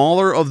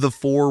smaller of the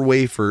 4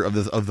 wafer of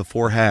the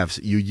 4 halves,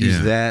 you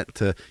use that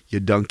to, you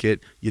dunk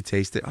it, you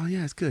taste it. Oh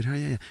yeah, it's good. Oh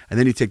yeah. And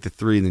then you take the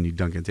 3 and then you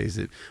dunk and taste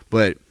it.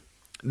 But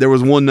there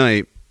was one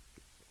night,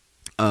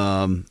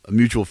 a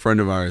mutual friend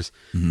of ours,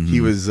 he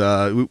was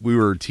we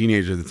were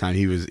teenagers at the time.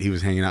 He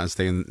was hanging out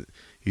and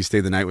he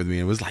stayed the night with me.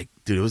 And it was like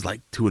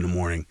 2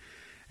 a.m,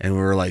 and we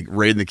were like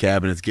raiding the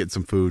cabinets, getting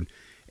some food.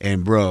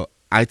 And bro,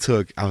 I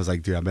was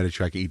like, dude, I bet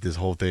I can eat this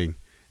whole thing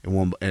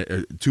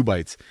in 2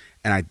 bites.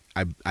 And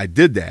I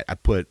did that.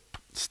 I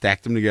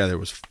stacked them together.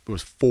 It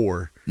was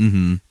 4,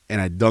 and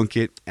I dunk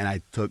it, and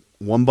I took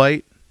 1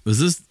 bite.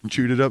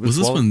 Chewed it up? Was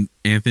this when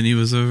Anthony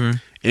was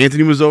over?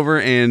 Anthony was over,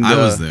 and I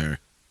was there.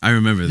 I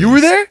remember this. You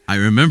were there? I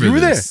remember you were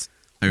this.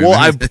 There. Well,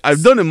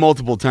 I've done it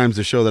multiple times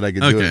to show that I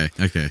could do it.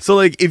 Okay. So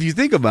like, if you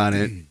think about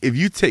it, if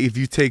you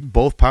take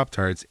both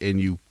Pop-Tarts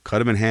and you cut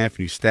them in half and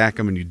you stack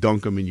them and you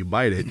dunk them and you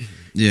bite it,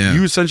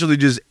 you essentially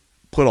just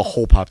put a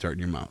whole Pop-Tart in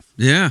your mouth.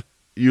 Yeah.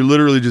 You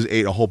literally just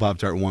ate a whole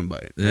Pop-Tart in 1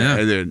 bite. Yeah.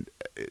 And then,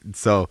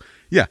 so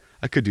yeah,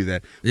 I could do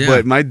that. Yeah.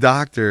 But my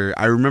doctor,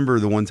 I remember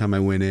the one time I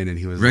went in and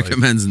he was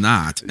recommends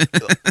not.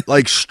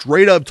 like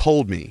straight up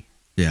told me.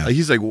 Yeah. Like,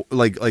 he's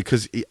like,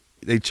 because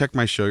they checked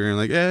my sugar and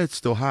like, it's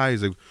still high.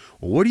 He's like,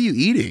 well, what are you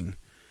eating?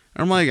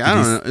 And I'm like, I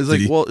don't know.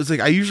 It's like,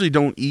 I usually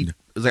don't eat.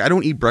 It's like, I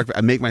don't eat breakfast.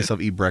 I make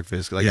myself eat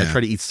breakfast. Like, I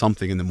try to eat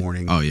something in the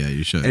morning. Oh yeah,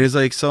 you should. And it's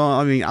like, so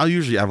I mean, I'll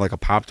usually have like a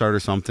Pop-Tart or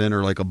something,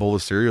 or like a bowl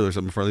of cereal or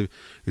something before I leave.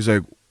 He's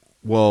like,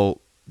 well,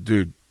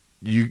 dude,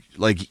 he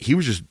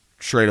was just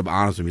straight up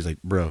honest with me. He's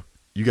like, bro,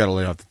 you gotta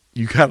lay off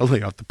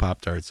the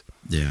Pop-Tarts.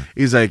 Yeah.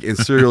 He's like, and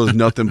cereal is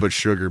nothing but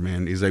sugar,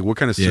 man. He's like, what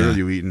kind of cereal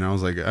you eating? And I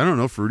was like, I don't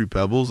know, Fruity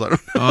Pebbles. I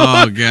don't know.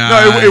 Oh god.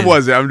 No, it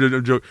wasn't.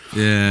 I'm joking.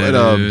 Yeah,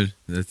 but, dude.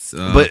 That's.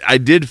 But I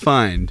did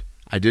find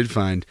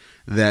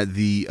that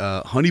the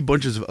Honey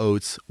Bunches of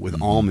Oats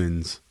with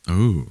almonds.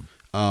 Oh.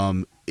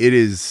 It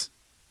is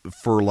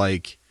for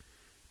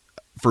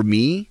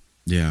me.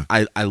 Yeah.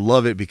 I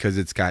love it because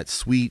it's got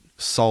sweet,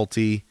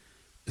 salty.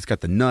 It's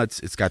got the nuts.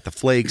 It's got the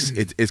flakes.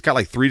 It's got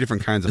like 3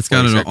 different kinds of. It's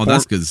got flakes.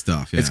 that's good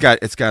stuff. Yeah.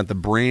 It's got the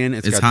bran.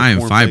 It's got high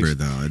the in fiber flakes.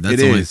 though.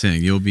 That's the only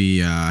thing. You'll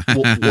be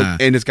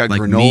and it's got like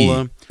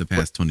granola. Me the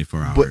past 24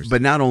 hours.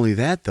 But not only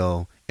that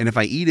though. And if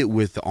I eat it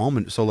with the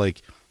almond, so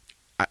like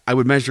I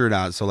would measure it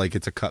out. So like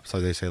it's a cup. So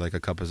they say like a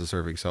cup is a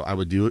serving. So I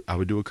would do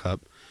a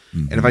cup.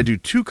 And if I do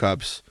 2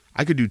 cups,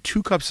 I could do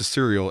 2 cups of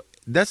cereal.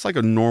 That's like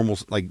a normal,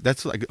 like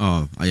that's like.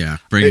 Oh yeah,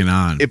 bring it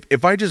on.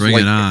 If I just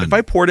if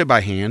I poured it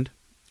by hand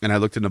and I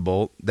looked in the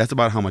bowl, that's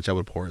about how much I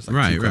would pour. It's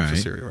like 2 cups of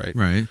cereal, right?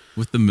 Right,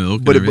 with the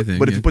milk. But and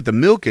everything, if you put the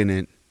milk in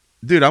it,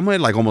 dude, I'm at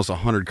like almost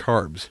 100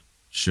 carbs.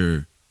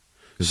 Sure.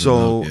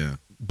 So,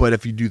 but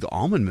if you do the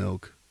almond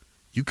milk,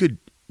 you could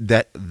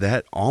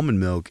that almond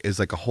milk is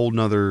like a whole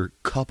nother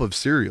cup of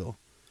cereal.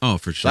 Oh,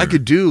 for sure. So I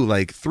could do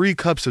like 3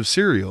 cups of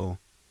cereal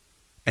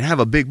and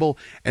have a big bowl,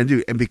 and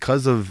dude, and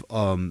because of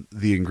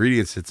the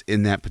ingredients that's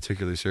in that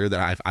particular cereal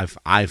that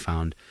I've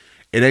found,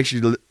 it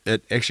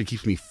actually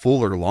keeps me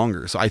fuller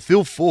longer. So I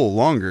feel full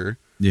longer.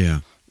 Yeah.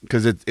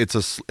 Because it's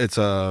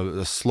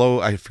a slow,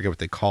 I forget what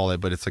they call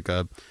it, but it's like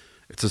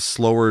it's a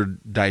slower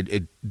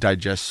it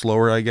digests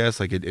slower, I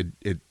guess. Like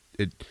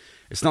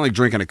it's not like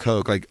drinking a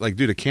Coke. Like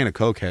dude, a can of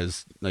Coke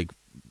has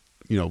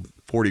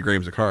 40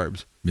 grams of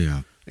carbs.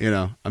 Yeah.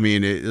 I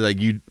mean,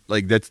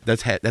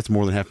 that's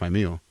more than half my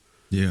meal.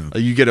 Yeah. Like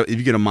if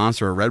you get a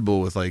Monster or a Red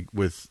Bull with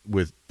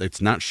it's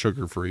not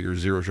sugar free or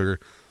 0 sugar,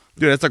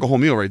 dude, that's like a whole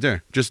meal right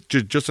there. Just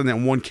in that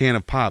one can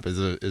of pop is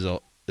a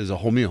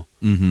whole meal.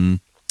 Mm-hmm.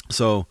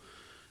 So,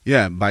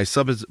 yeah, by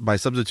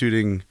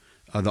substituting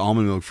the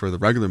almond milk for the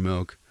regular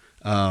milk,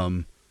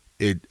 and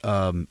it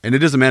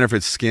doesn't matter if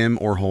it's skim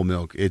or whole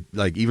milk. It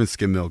even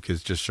skim milk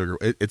is just sugar.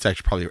 It's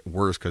actually probably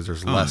worse because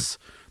there's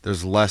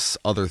less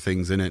other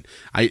things in it.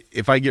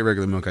 If I get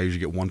regular milk, I usually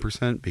get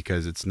 1%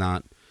 because it's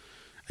not.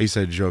 I used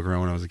to joke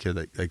around when I was a kid,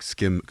 like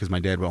skim, because my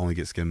dad would only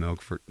get skim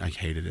milk I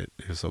hated it.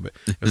 It was so bad.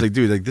 I was like,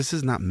 dude, like this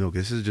is not milk.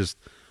 This is just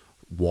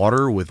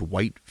water with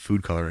white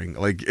food coloring.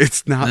 Like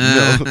it's not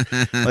milk.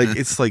 Like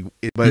it's like,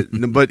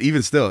 but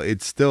even still,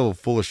 it's still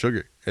full of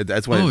sugar.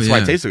 That's why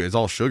it tastes good. It's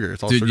all sugar.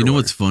 It's all dude. Sugar You know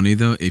water. what's funny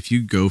though? If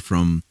you go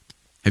from,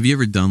 have you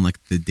ever done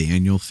like the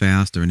Daniel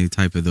fast or any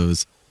type of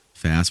those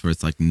fasts where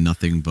it's like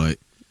nothing but?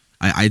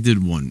 I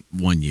did one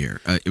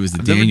year. It was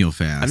the Daniel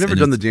fast. I've never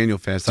done the Daniel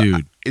fast,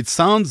 dude. It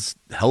sounds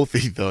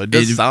healthy though. It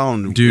does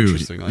sound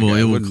interesting. Like, well,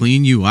 it will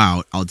clean you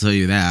out. I'll tell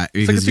you that,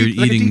 because you're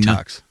eating.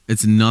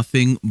 It's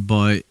nothing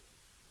but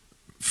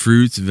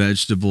fruits,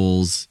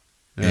 vegetables,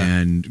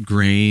 and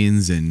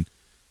grains, and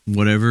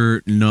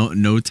whatever.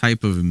 No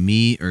type of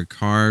meat or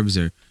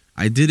carbs. Or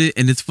I did it,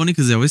 and it's funny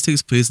because it always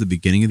takes place at the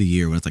beginning of the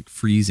year when it's like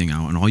freezing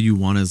out, and all you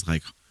want is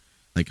like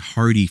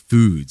hearty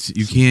foods.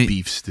 You can't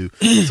beef stew.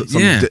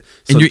 And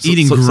you're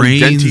eating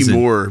grains.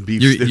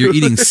 You're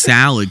eating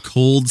salad,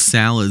 cold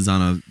salads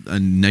on a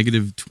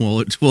negative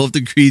 12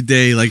 degree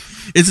day. Like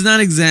it's not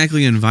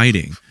exactly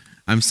inviting.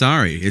 I'm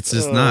sorry, it's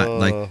just not.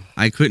 Like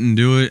I couldn't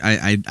do it.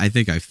 I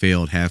think I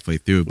failed halfway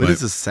through. When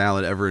is a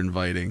salad ever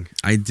inviting?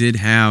 I did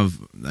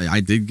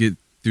get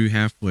through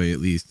halfway at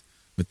least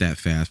with that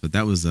fast, but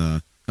that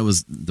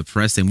was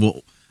depressing.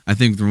 Well, I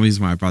think the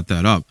reason why I brought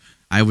that up,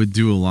 I would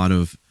do a lot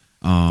of.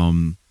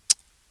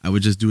 I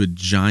would just do a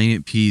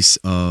giant piece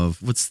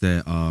of what's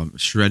that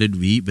shredded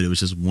wheat, but it was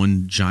just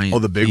one giant. Oh,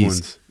 the big piece,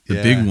 ones, the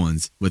big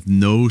ones with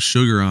no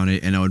sugar on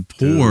it, and I would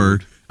pour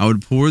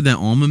that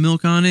almond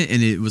milk on it,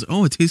 and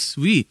it tastes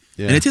sweet,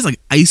 and it tastes like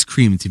ice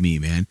cream to me,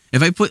 man.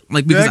 If I put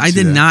because I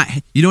did not,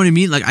 you know what I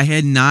mean? Like I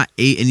had not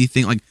ate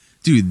anything like.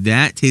 Dude,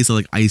 that tasted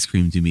like ice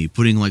cream to me.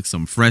 Putting like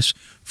some fresh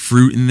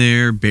fruit in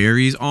there,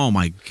 berries. Oh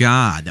my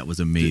god, that was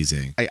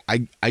amazing.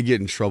 Dude, I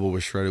get in trouble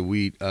with shredded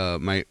wheat.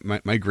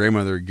 My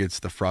grandmother gets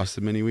the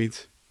frosted mini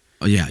wheats.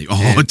 Oh yeah.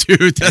 Oh,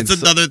 dude,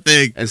 that's another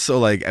thing. And so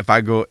like if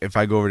I go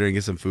over there and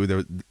get some food,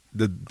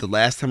 the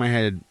last time I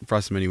had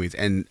frosted mini wheats,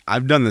 and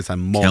I've done this on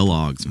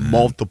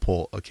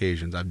multiple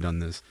occasions. I've done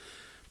this,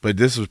 but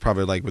this was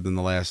probably like within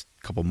the last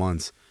couple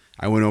months.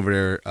 I went over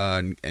there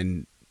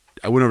and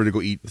I went over to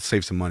go eat,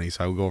 save some money.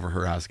 So I would go over to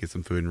her house, get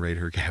some food, and raid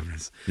her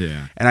cabinets.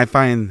 Yeah. And I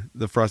find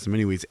the frosted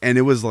mini wheats, and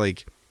it was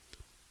like,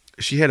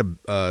 she had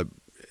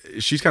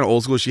she's kind of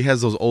old school. She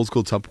has those old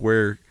school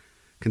Tupperware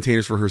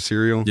containers for her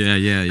cereal.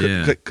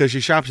 Yeah. Because she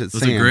shops at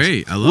Sam's. Those are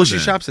great. I love that. She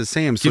shops at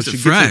Sam's. Keeps it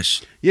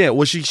fresh.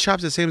 She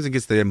shops at Sam's and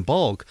gets them in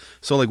bulk.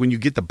 So like when you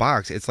get the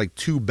box, it's like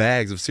 2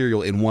 bags of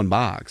cereal in one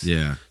box.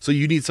 Yeah. So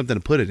you need something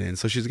to put it in.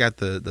 So she's got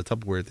the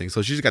Tupperware thing.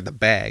 So she's got the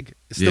bag.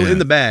 It's still in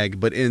the bag,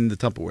 but in the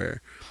Tupperware.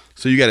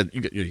 So you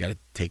gotta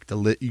take the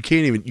lid. You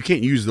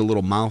can't use the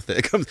little mouth that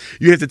it comes.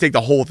 You have to take the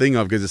whole thing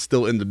off because it's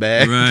still in the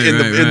bag. Right. In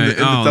the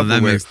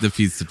Tupperware. That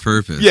defeats the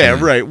purpose. Yeah,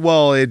 right.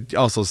 Well, it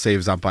also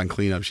saves up on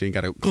cleanup. She ain't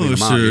got to clean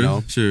them out. You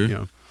know. Sure. You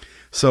know.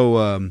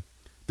 So,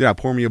 I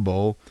pour me a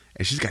bowl,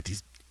 and she's got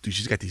these. Dude,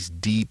 she's got these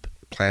deep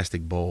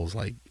plastic bowls.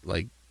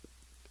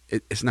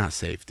 It's not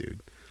safe,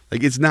 dude.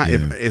 Like it's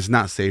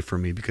not safe for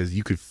me because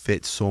you could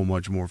fit so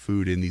much more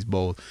food in these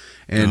bowls.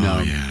 And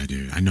yeah,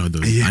 dude, I know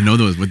those. Yeah. I know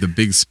those with the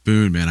big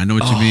spoon, man. I know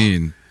what you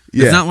mean.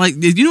 Yeah. It's not like,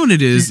 you know what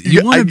it is.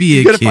 You want to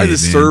be a kid. You gotta find the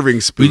serving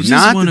spoon,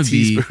 not the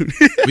teaspoon.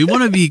 We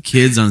want to be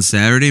kids on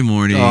Saturday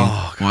morning,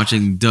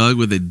 watching Doug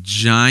with a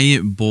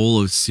giant bowl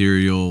of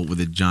cereal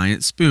with a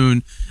giant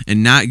spoon,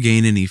 and not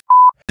gain any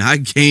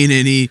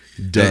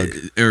Doug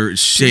or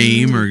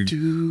shame or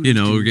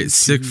or get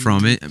sick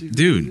from it,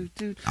 dude.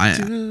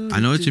 I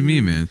know what you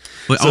mean, man.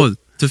 But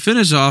to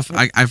finish off,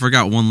 I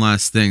forgot one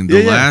last thing.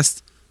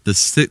 The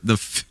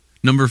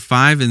number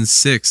 5 and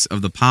 6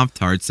 of the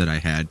Pop-Tarts that I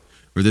had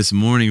were this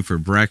morning for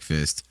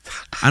breakfast.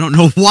 I don't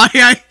know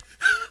why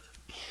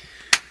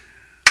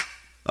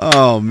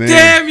Oh man!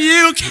 Damn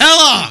you,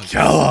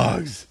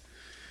 Kellogg's!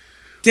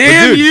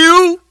 Damn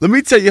you! Let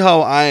me tell you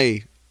how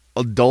I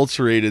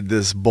adulterated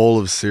this bowl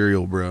of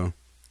cereal, bro.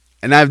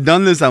 And I've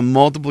done this on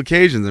multiple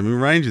occasions. Let me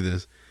remind you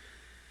this.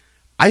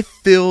 I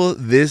fill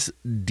this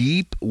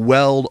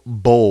deep-welled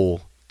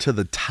bowl to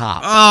the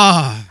top.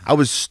 I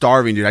was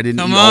starving, dude. I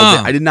didn't eat all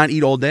day. I did not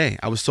eat all day.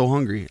 I was so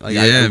hungry.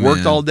 I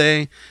worked all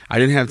day. I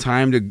didn't have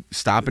time to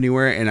stop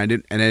anywhere, and I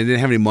didn't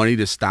have any money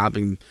to stop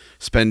and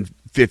spend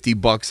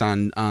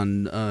 $50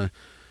 on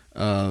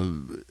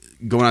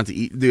going out to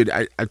eat, dude.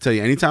 I tell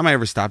you, anytime I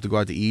ever stopped to go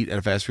out to eat at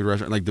a fast food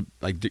restaurant,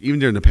 even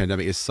during the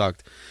pandemic, it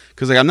sucked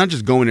because I'm not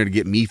just going there to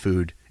get me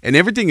food, and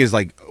everything is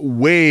like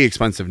way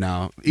expensive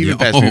now. Even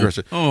fast food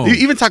restaurants,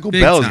 even Taco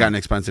Bell has gotten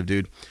expensive,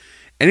 dude.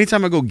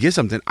 Anytime I go get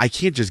something, I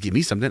can't just get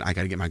me something. I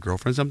got to get my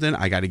girlfriend something.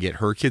 I got to get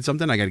her kid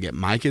something. I got to get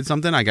my kid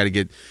something. I got to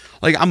get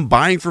I'm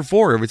buying for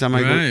 4 every time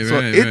I go.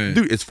 So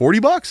dude, it's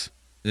 $40,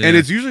 and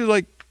it's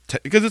usually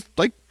because it's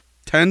like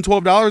 $10,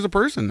 $12 a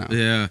person now.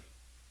 Yeah,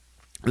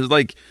 it's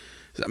like.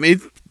 I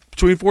mean,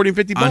 between $40 and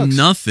 $50 on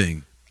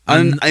nothing.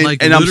 And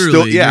I'm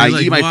still, I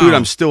eat my food.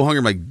 I'm still hungry.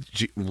 I'm like,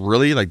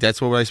 really? Like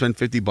that's what I spend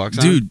 $50 on?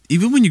 Dude,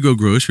 even when you go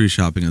grocery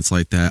shopping, it's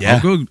like that.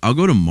 Yeah. I'll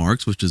go to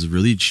Mark's, which is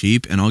really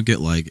cheap, and I'll get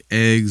like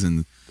eggs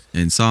and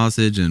and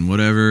sausage and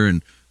whatever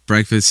and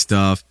breakfast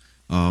stuff,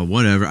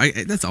 whatever.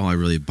 That's all I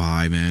really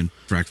buy, man.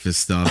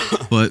 Breakfast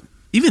stuff. But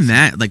even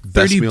that, like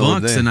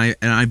 $30,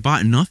 and I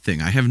bought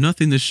nothing. I have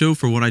nothing to show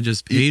for what I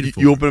just paid for.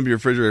 You open up your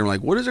refrigerator and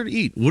like, what is there to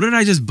eat? What did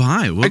I just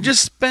buy? I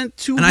just spent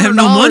 $200. And I have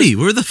no money.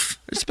 I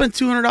spent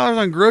 $200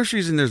 on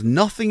groceries and there's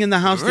nothing in the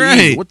house to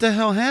eat. What the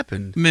hell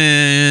happened?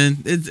 Man,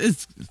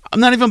 it's.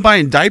 I'm not even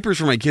buying diapers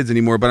for my kids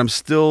anymore, but I'm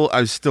still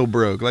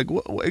broke. Like,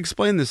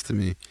 explain this to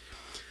me.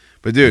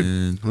 But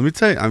dude, let me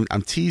tell you,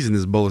 I'm teasing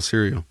this bowl of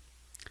cereal.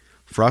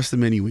 Frosted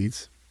Mini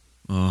Wheats.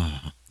 Oh.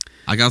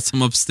 I got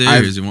some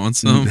upstairs. You want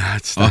some?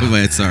 Oh,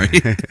 wait, sorry.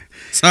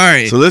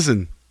 Sorry. So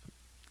listen,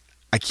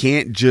 I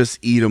can't just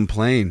eat them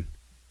plain.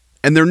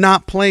 And they're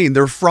not plain.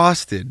 They're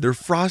frosted. They're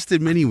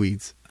frosted Mini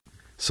Wheats.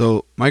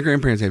 So my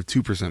grandparents have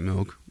 2%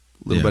 milk,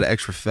 a little bit of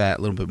extra fat,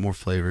 a little bit more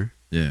flavor.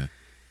 Yeah.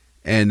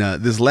 And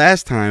this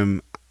last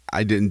time,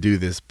 I didn't do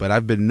this, but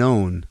I've been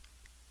known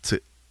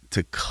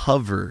to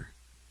cover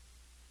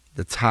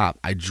the top.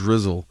 I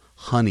drizzle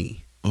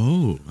honey.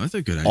 Oh, that's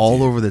a good idea.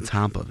 All over the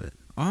top of it.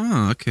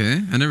 Oh,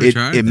 okay. I never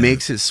tried it. It that.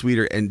 makes it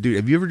sweeter. And dude,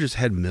 have you ever just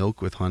had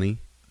milk with honey?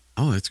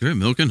 Oh, that's great.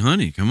 Milk and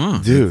honey. Come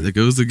on. Dude. It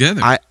goes together.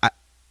 I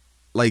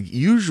like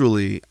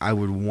usually I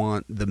would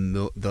want the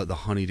milk, the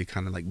honey to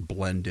kind of like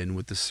blend in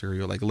with the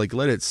cereal. Like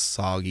let it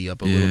soggy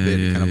up a little bit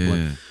and kind of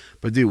blend.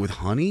 But dude, with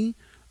honey,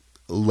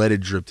 let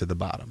it drip to the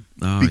bottom.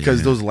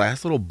 Because those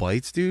last little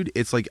bites, dude,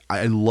 it's like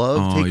I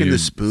love taking the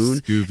spoon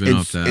scooping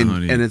up that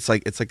honey. And it's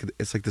like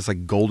this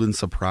like golden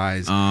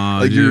surprise. Oh,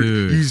 like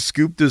dude. you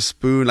scoop the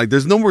spoon, like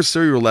there's no more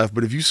cereal left,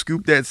 but if you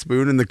scoop that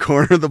spoon in the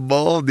corner of the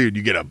bowl, dude,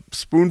 you get a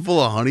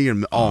spoonful of honey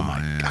and oh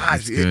my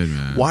gosh, good,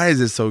 man. Why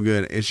is it so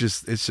good? It's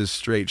just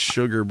straight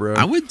sugar, bro.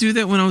 I would do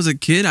that when I was a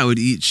kid. I would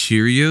eat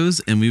Cheerios,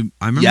 and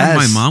I remember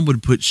my mom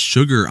would put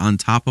sugar on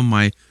top of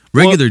my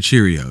regular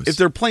Cheerios. If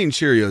they're plain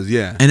Cheerios,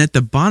 yeah. And at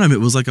the bottom,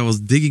 it was like I was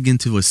digging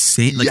into a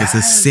sand, like it's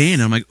a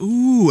sand. I'm like,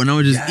 ooh, and I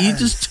would just eat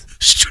just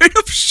straight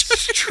up sugar.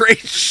 Straight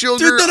sugar.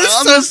 Dude, that is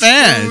on so the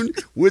bad. Spoon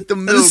with the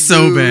milk. That is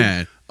so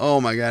bad.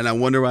 Oh my god! And I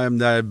wonder why I'm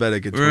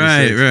diabetic at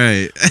 26.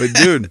 Right. But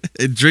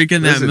dude,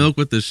 drinking that milk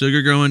with the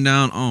sugar going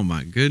down. Oh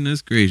my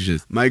goodness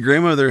gracious! My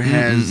grandmother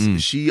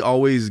has. She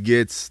always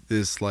gets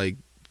this like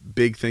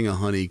big thing of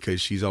honey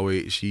because she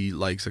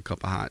likes a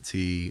cup of hot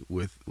tea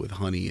with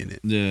honey in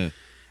it. Yeah.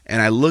 And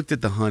I looked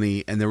at the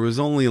honey, and there was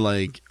only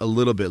like a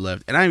little bit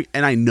left. And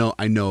I know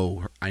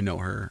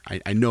her.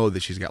 I know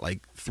that she's got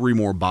like 3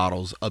 more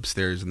bottles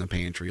upstairs in the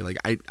pantry. Like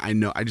I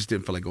know. I just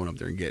didn't feel like going up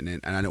there and getting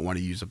it, and I didn't want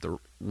to use up the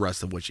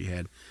rest of what she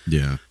had.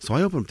 Yeah. So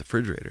I opened up the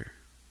refrigerator.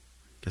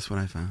 Guess what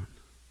I found?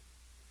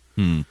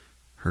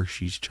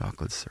 Hershey's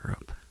chocolate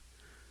syrup.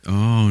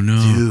 Oh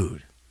no,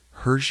 dude!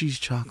 Hershey's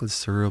chocolate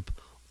syrup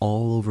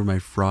all over my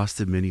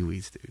Frosted Mini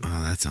Wheats, dude.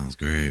 Oh, that sounds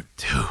great,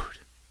 dude.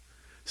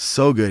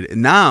 So good.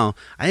 And now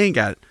I ain't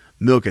got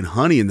milk and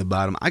honey in the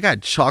bottom. I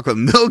got chocolate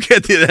milk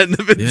at the end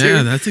of it. Yeah,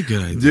 dude. That's a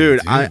good idea,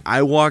 dude.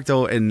 I walked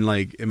out and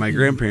like, and my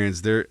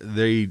grandparents,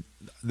 they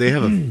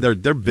have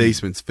their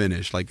basement's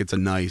finished. Like it's a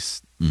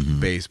nice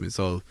basement.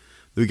 So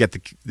they got the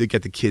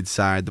kids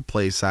side, the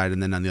play side,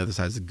 and then on the other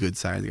side is the good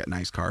side. They got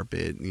nice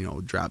carpet,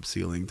 drop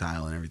ceiling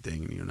tile and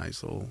everything.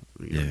 Nice little,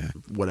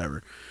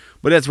 whatever.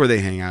 But that's where they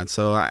hang out.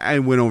 So I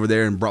went over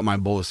there and brought my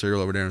bowl of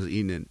cereal over there and was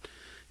eating it.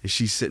 And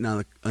she's sitting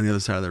on the other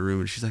side of the room,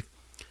 and she's like,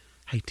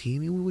 "Hey,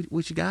 Timmy,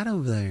 what you got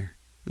over there?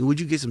 Would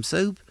you get some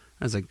soup?"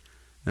 I was like,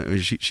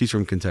 "She's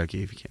from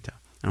Kentucky, if you can't tell."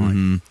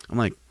 I'm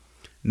like,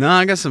 "No,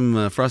 I got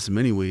some Frosted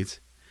Mini Wheats,"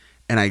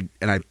 and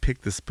I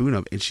picked the spoon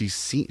up, and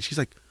she's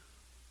like,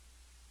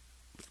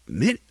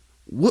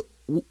 "What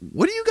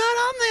do you got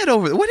on that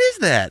over there? What is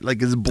that?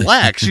 Like it's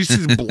black." She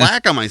sees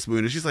black on my spoon,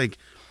 and she's like,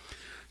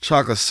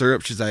 "Chocolate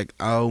syrup." She's like,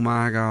 "Oh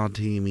my God,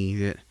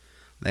 Timmy,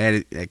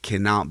 that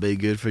cannot be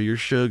good for your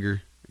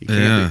sugar."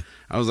 I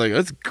was like,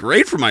 that's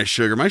great for my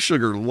sugar. My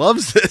sugar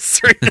loves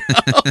this right now.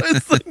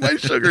 It's like my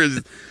sugar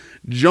is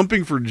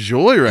jumping for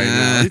joy right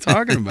now. What are you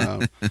talking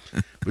about?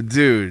 But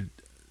dude,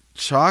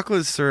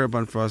 chocolate syrup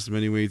on Frosted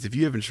Mini Wheats. If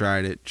you haven't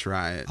tried it,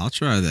 try it. I'll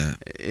try that.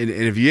 And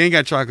if you ain't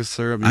got chocolate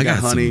syrup, you got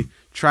honey.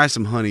 Try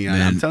some honey on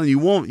it. I'm telling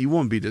you, you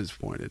won't be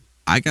disappointed.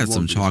 I got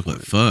some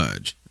chocolate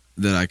fudge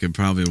that I could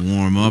probably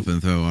warm up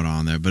and throw it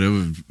on there, but it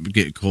would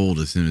get cold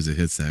as soon as it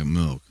hits that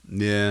milk.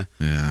 Yeah.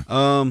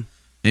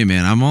 Hey,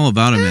 man, I'm all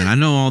about it, man. I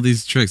know all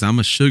these tricks. I'm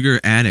a sugar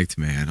addict,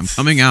 man. I'm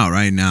coming out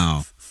right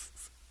now.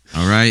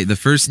 All right? The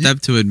first step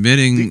to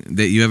admitting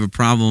that you have a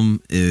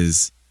problem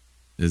is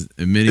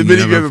admitting you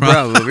have a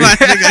problem.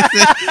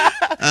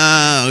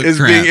 Is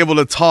being able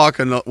to talk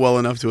well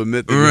enough to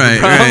admit that you have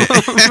a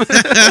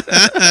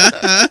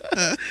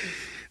problem. Right.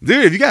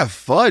 Dude, if you got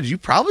fudge, you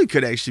probably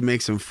could actually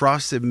make some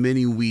Frosted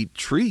Mini Wheat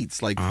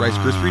treats, like Rice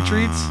Krispie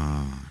treats.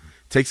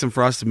 Take some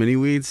Frosted Mini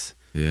Wheats,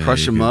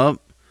 crush them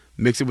up.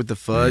 Mix it with the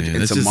fudge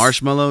and some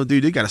marshmallow.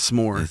 Dude, they got a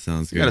s'more. That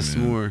sounds good, you got a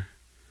s'more.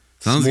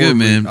 Sounds good,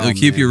 man. It'll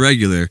keep you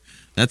regular.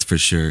 That's for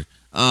sure.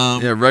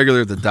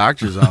 Regular at the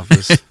doctor's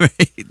office.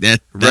 Right.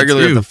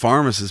 Regular at the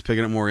pharmacist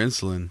picking up more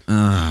insulin.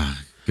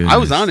 I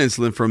was on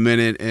insulin for a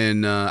minute,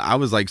 and I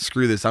was like,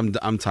 "Screw this!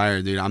 I'm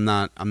tired, dude. I'm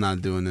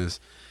not doing this."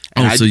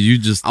 And I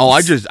just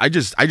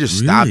really?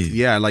 stopped.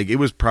 Yeah, like it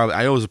was probably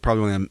I was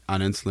probably on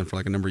insulin for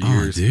like a number of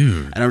years,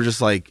 dude. and I was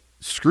just like,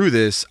 "Screw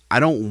this! I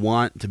don't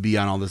want to be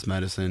on all this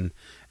medicine."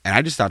 And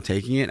I just stopped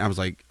taking it. And I was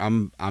like,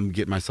 I'm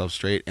getting myself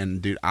straight.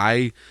 And dude,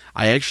 I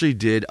actually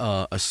did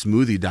a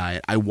smoothie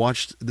diet. I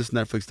watched this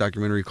Netflix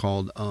documentary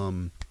called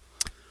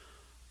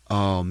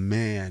oh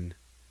man,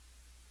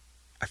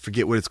 I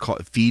forget what it's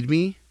called. Feed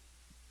Me.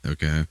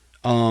 Okay.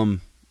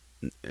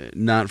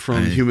 Not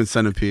from Human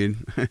Centipede.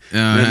 Feed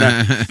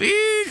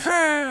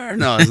her.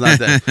 No, it's not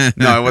that.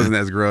 No, it wasn't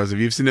as gross. If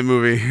you've seen that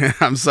movie,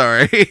 I'm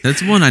sorry.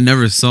 That's one I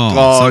never saw.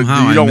 Oh,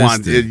 somehow you don't I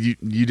want it.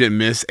 You didn't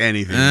miss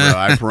anything, bro.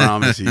 I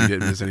promise you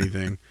didn't miss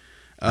anything.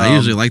 I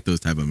usually like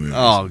those type of movies.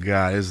 Oh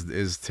god,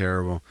 it's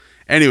terrible.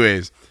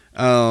 Anyways,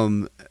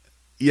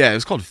 yeah, it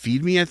was called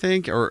Feed Me, I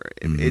think, or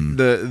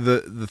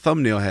the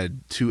thumbnail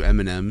had 2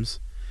 M&Ms,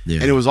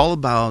 and it was all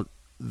about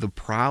the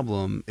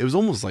problem. It was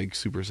almost like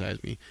Super Size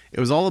Me.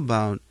 It was all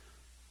about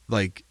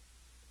like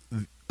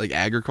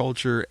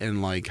agriculture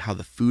and like how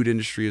the food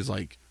industry is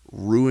like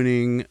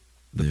ruining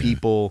the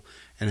people,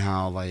 and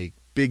how like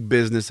big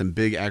business and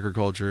big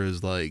agriculture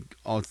is like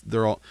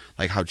they're all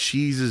like how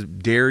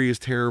dairy is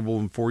terrible,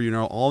 and for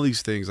all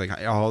these things, like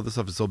all this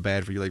stuff is so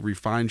bad for you, like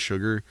refined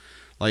sugar,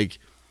 like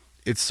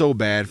it's so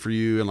bad for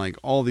you, and like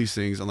all these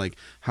things, and like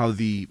how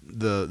the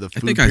food I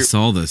think I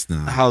saw this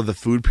now. How the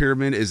food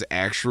pyramid is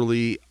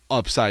actually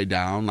upside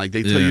down. Like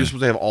they tell you you're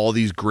supposed to have all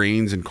these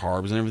grains and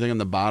carbs and everything on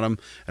the bottom,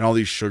 and all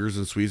these sugars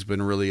and sweets, but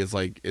really it's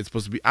like it's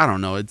supposed to be, I don't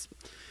know, it's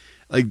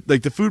like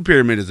the food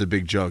pyramid is a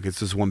big joke.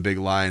 It's just one big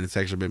lie, and it's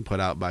actually been put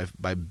out by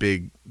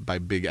big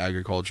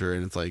agriculture,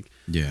 and it's like,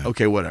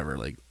 okay, whatever,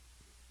 like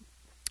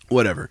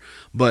whatever.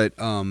 But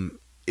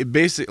it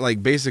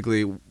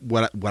basically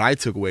what I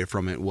took away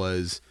from it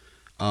was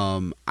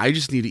I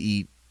just need to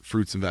eat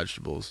fruits and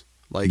vegetables.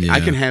 Like I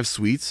can have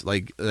sweets,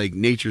 like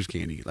nature's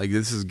candy. Like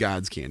this is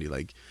God's candy.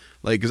 Like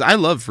because I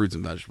love fruits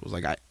and vegetables.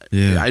 Like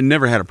I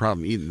never had a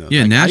problem eating those.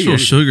 Yeah, like, natural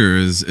sugar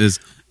is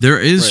there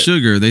is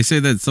sugar. They say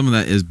that some of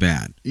that is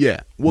bad. Yeah,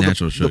 well,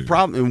 natural sugar. The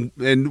problem,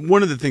 and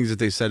one of the things that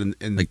they said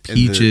in like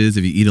peaches,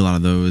 if you eat a lot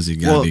of those, you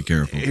gotta be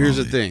careful. Here's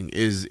the thing: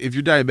 is if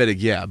you're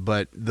diabetic,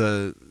 but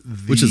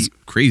which is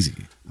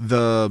crazy.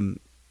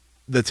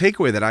 The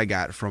takeaway that I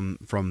got from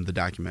the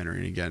documentary,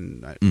 and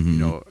again,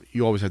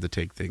 you always have to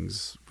take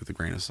things with a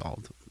grain of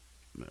salt.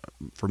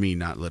 For me,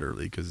 not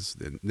literally, because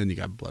then you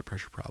got blood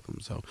pressure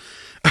problems. So,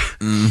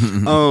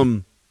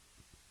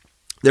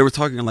 they were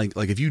talking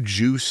like if you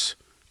juice,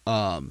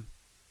 I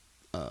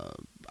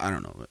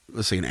don't know,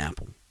 let's say an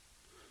apple.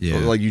 Yeah.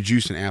 Like you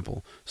juice an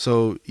apple.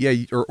 So yeah,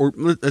 or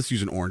let's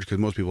use an orange, because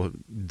most people,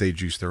 they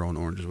juice their own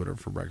oranges, whatever,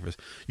 for breakfast.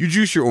 You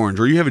juice your orange,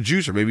 or you have a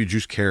juicer, maybe you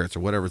juice carrots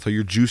or whatever. So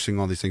you're juicing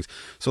all these things.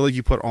 So like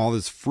you put all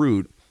this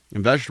fruit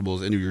and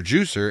vegetables into your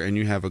juicer, and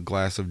you have a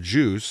glass of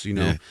juice,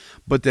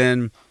 But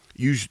then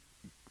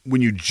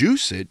when you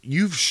juice it,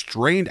 you've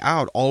strained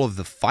out all of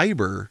the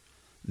fiber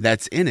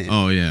that's in it.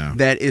 Oh yeah.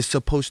 That is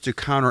supposed to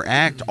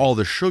counteract all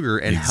the sugar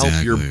and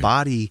help your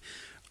body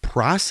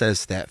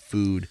process that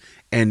food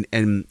and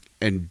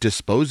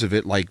dispose of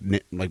it like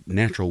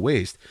natural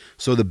waste.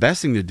 So the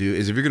best thing to do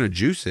is, if you're going to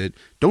juice it,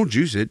 don't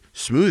juice it,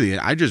 smoothie it.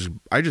 I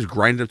just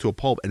grind it up to a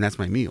pulp, and that's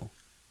my meal.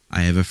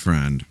 I have a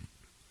friend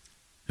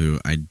who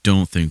I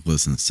don't think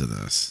listens to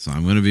this, so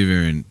I'm going to be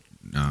very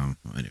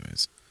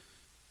anyways,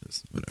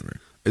 whatever.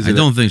 I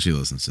don't think she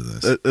listens to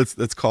this.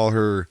 Let's call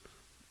her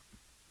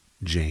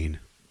Jane.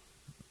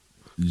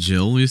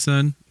 Jill, you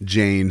said?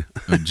 Jane.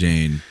 Oh,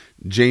 Jane.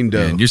 Jane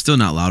Doe. Yeah, you're still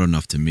not loud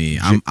enough to me.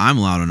 I'm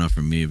loud enough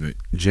for me, but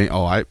Jane.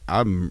 Oh,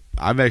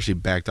 I've actually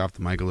backed off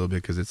the mic a little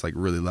bit because it's like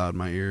really loud in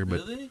my ear.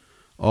 But really?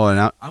 Oh, and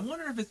I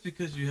wonder if it's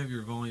because you have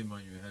your volume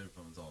on your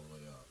headphones all the way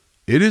up.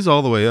 It is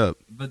all the way up.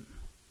 But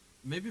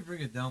maybe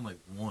bring it down like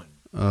 1.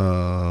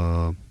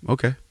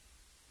 Okay.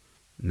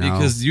 No.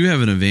 Because you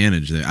have an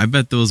advantage there. I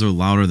bet those are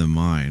louder than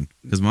mine.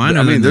 Because mine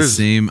are in the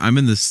same. I'm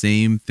in the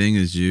same thing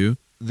as you.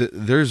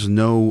 There's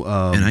no.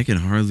 And I can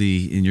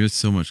hardly. And you're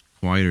so much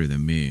quieter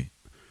than me.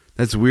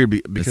 That's weird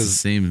because it's the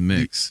same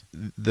mix.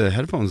 The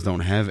headphones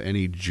don't have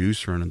any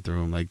juice running through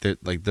them. Like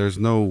there's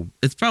no.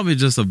 It's probably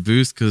just a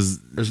boost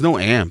because there's no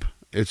amp.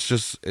 It's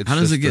just. How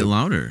does it get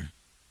louder?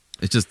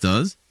 It just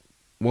does.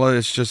 Well,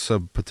 it's just a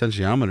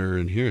potentiometer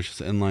in here. It's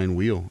just an inline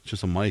wheel. It's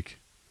just a mic.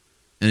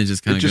 And it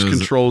just kind of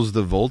controls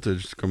the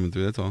voltage coming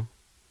through. That's all.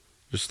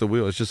 Just the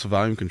wheel. It's just a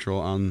volume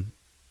control on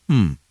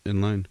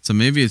inline. So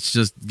maybe it's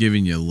just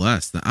giving you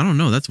less. I don't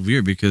know. That's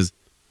weird because,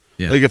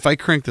 like if I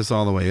crank this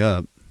all the way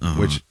up,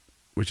 which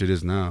it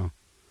is now,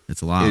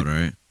 it's loud,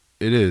 right?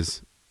 It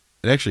is.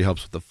 It actually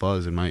helps with the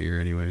fuzz in my ear,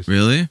 anyways.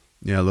 Really?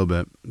 Yeah, a little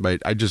bit.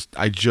 But I just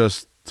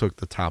took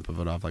the top of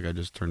it off. Like I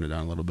just turned it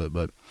down a little bit.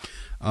 But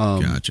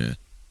gotcha.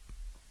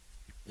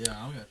 Yeah,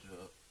 I'll got you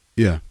up.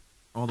 Yeah.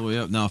 All the way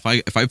up. Now,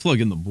 if I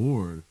plug in the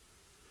board,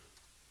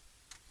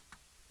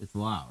 it's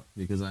loud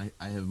because I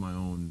have my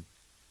own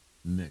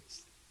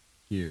mix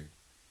here.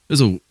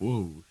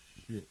 Whoa,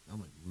 shit.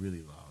 I'm like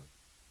really loud.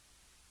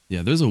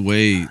 Yeah, there's a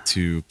way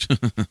to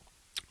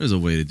there's a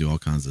way to do all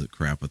kinds of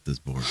crap with this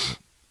board.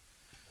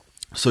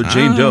 So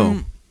Jane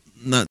Doe.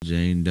 Not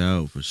Jane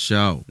Doe for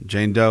sure.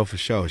 Jane Doe for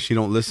sure. She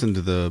don't listen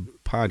to the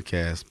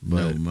podcast,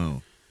 but no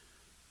mo.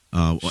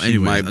 Well,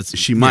 anyway,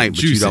 she might,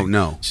 but you don't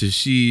know.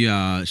 She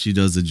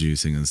does the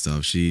juicing and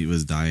stuff. She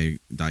was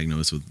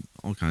diagnosed with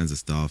all kinds of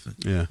stuff. And,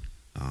 yeah.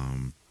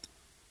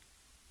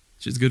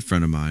 She's a good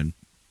friend of mine.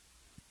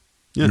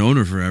 Yeah. Known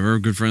her forever.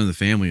 Good friend of the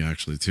family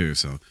actually too.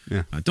 So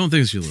yeah. I don't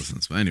think she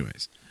listens. But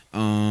anyways,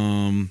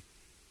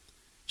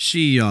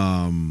 she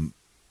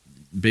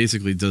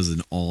basically does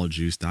an all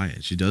juice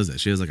diet. She does that.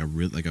 She has like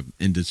a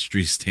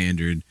industry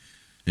standard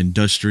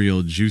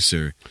industrial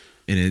juicer.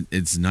 And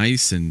it's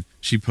nice, and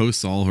she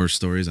posts all her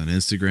stories on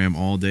Instagram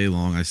all day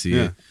long. I see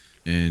it,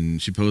 and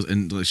she posts,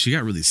 and like, she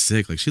got really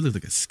sick. Like she looked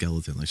like a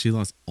skeleton. Like she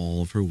lost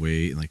all of her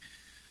weight,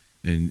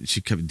 and she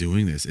kept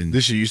doing this. And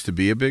did she used to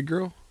be a big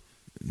girl?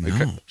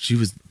 No,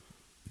 she's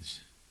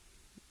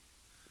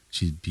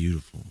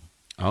beautiful.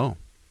 Oh,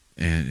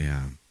 and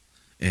yeah,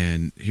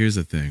 and here's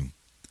the thing.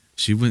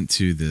 She went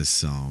to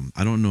this.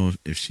 I don't know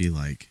if she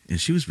and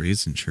she was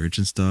raised in church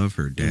and stuff.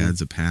 Her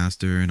dad's a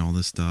pastor and all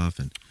this stuff,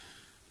 and.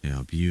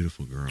 Yeah,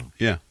 beautiful girl.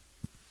 Yeah.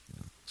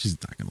 She's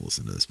not gonna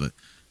listen to this, but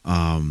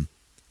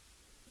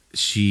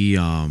she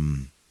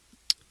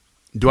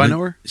do I know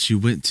her? She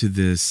went to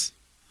this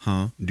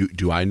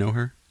Do I know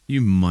her? You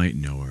might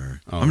know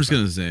her. I'm just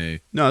gonna say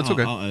no, it's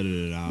okay. I'll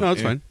edit it out. No,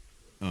 it's fine.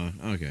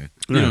 Okay.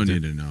 You don't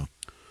need to know.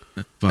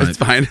 But it's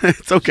fine.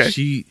 It's okay.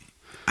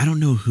 I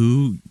don't know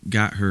who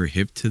got her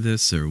hip to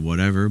this or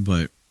whatever,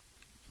 but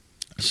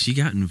she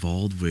got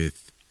involved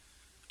with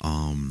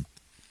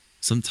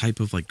some type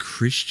of like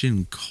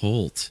Christian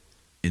cult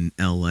in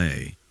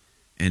LA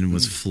and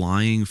was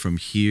flying from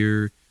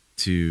here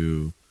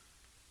to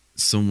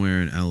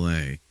somewhere in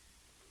LA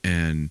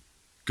and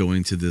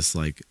going to this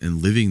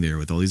and living there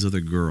with all these other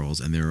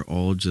girls, and they were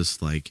all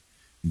just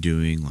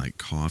doing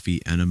coffee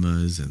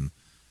enemas and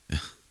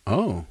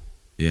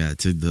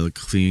to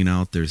clean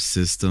out their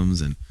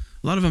systems, and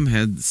a lot of them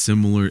had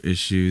similar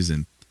issues,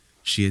 and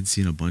she had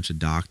seen a bunch of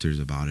doctors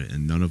about it,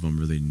 and none of them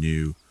really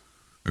knew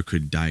or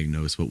could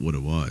diagnose what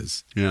it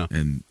was. Yeah.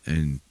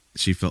 And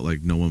she felt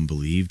like no one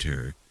believed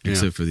her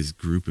except for this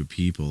group of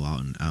people out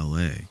in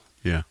LA.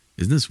 Yeah.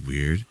 Isn't this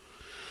weird?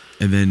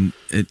 And then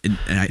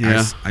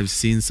I've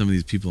seen some of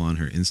these people on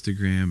her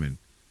Instagram, and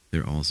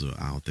they're also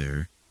out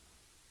there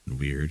and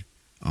weird.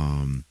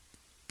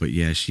 But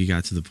yeah, she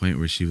got to the point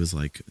where she was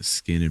like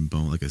skin and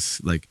bone,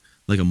 like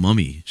a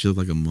mummy. She looked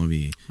like a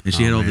mummy, and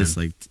she had all this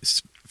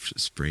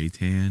spray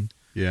tan.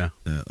 Yeah.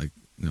 That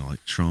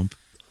like Trump.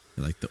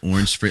 Like the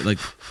orange spray,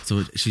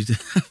 so she's.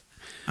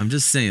 I'm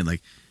just saying,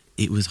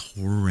 it was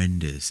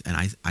horrendous. And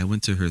I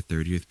went to her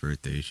 30th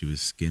birthday. She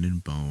was skin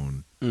and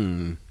bone.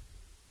 And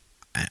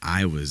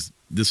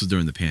this was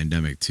during the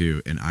pandemic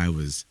too, and I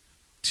was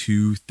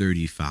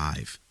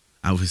 235.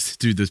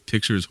 Dude, this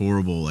picture is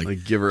horrible.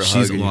 Give her a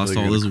she's hug lost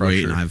all this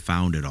weight, and I've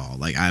found it all.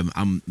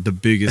 I'm the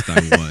biggest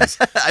I was.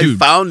 Dude,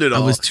 I found it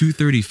all. I was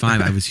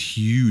 235. I was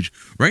huge.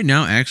 Right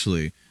now,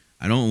 actually,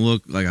 I don't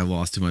look like I've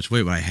lost too much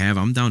weight, but I have.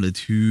 I'm down to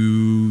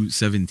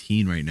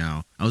 217 right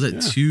now. I was at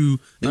Nice.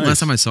 Last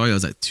time I saw you, I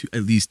was at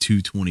least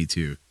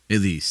 222. At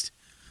least.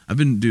 I've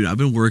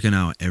been working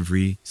out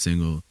every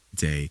single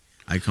day.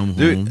 I come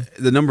home. Dude,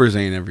 the numbers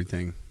ain't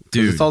everything.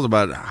 Dude, it's all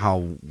about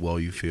how well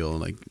you feel.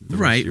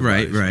 Right.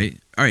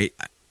 All right.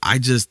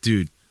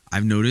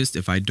 I've noticed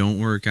if I don't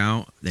work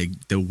out,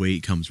 the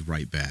weight comes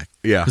right back.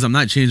 Yeah. Because I'm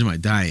not changing my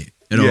diet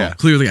at all.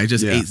 Clearly, I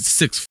just ate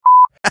 6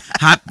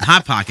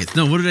 hot pockets.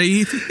 No, what did I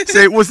eat?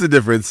 Say, what's the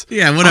difference?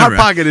 Yeah, whatever.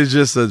 Hot pocket is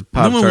just a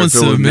Pop-Tart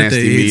filled with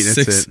nasty meat.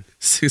 That's it.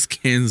 6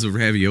 cans of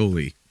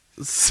ravioli.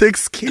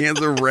 6 cans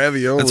of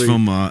ravioli.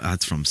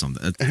 That's from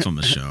something. That's from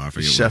a show. I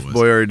forget Chef what it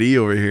was. Boyardee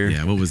over here.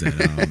 Yeah, what was that?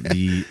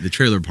 The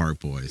Trailer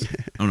Park Boys.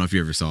 I don't know if you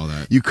ever saw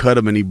that. You cut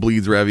him and he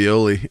bleeds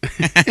ravioli.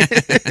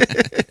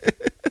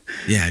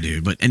 Yeah,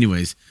 dude. But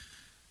anyways,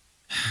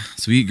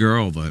 sweet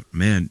girl. But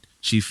man,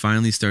 she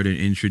finally started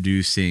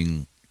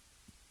introducing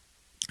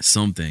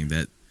something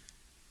that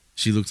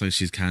she looks like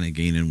she's kind of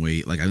gaining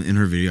weight. In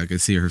her video, I could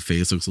see her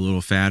face looks a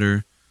little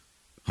fatter.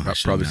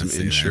 Probably some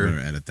Ensure. I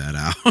better edit that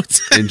out.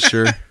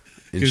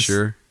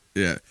 Ensure.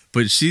 Yeah,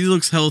 but she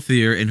looks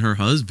healthier, and her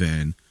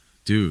husband,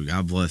 dude,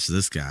 God bless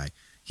this guy.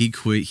 He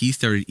quit. He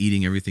started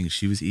eating everything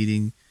she was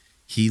eating.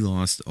 He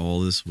lost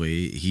all this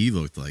weight. He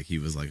looked like he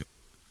was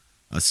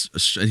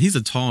and he's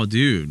a tall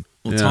dude.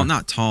 Well,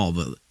 not tall,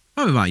 but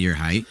probably about your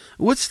height.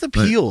 What's the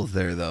appeal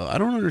there, though? I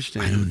don't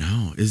understand. I don't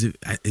know. Is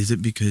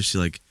it because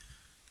she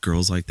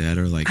girls like that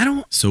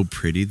are so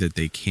pretty that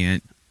they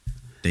can't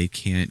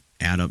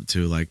add up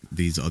to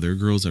these other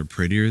girls are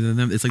prettier than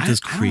them? It's this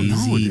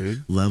crazy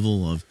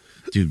level of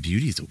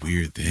beauty is a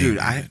weird thing.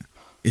 Dude,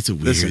 it's a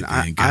weird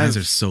thing. Guys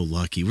are so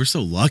lucky. We're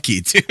so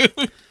lucky,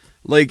 dude.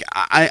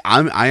 I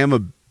am a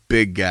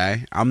big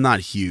guy. I'm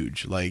not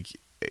huge.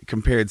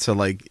 Compared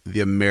to the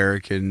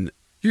American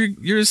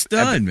You're a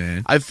stud,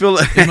 man. I feel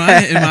like in my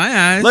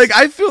eyes, like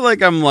I feel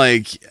like I'm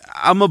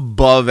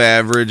above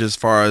average as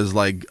far as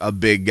like a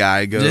big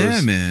guy goes.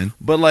 Yeah, man.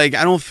 But like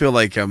I don't feel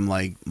like I'm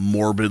like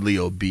morbidly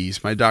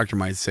obese. My doctor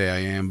might say I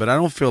am, but I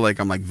don't feel like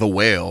I'm like The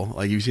Whale.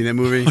 Like you've seen that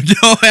movie?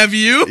 No, have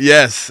you?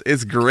 Yes,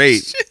 it's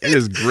great. Shit. It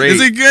is great.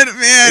 Is it good,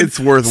 man? It's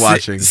worth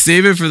watching.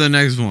 Save it for the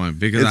next one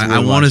because I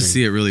want to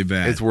see it really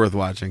bad. It's worth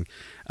watching.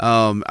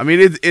 I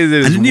mean, it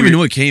is. I didn't even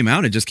know it came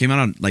out. It just came out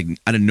on like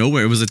out of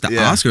nowhere. It was at the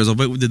Oscars. I was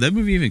like, did that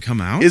movie even come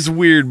out? It's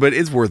weird, but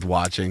it's worth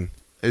watching.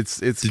 It's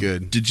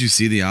good. Did you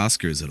see the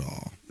Oscars at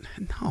all?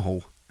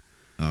 No.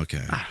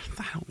 Okay. I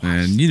don't watch.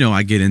 And you know,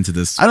 I get into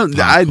this. I don't.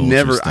 I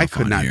never. I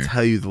could not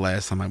tell you the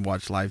last time I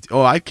watched live.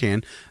 Oh, I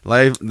can.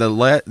 Live.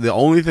 The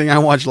only thing I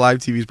watch live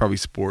TV is probably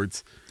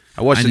sports.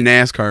 I watched the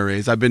NASCAR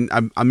race.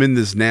 I'm in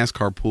this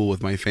NASCAR pool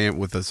with my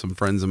with some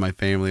friends of my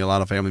family, a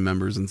lot of family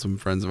members, and some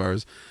friends of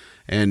ours.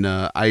 And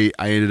I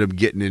ended up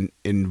getting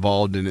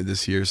involved in it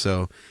this year,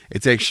 so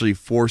it's actually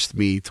forced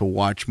me to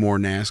watch more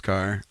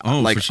NASCAR.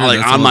 For sure.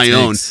 Like on my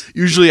own.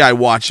 Usually I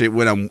watch it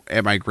when I'm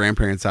at my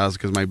grandparents' house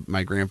because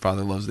my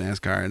grandfather loves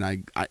NASCAR, and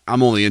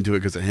I'm only into it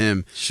because of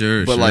him.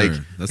 Sure, but like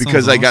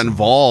because I got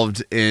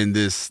involved in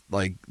this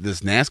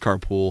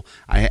NASCAR pool,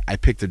 I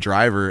picked a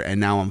driver, and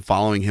now I'm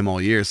following him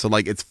all year. So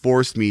like it's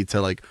forced me to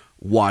like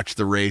watch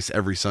the race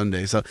every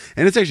Sunday. So,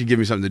 and it's actually giving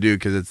me something to do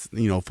because it's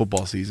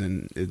football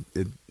season.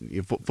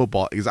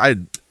 Football because I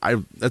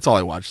that's all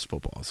I watch is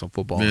football. So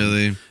football,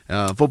 really,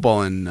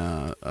 football and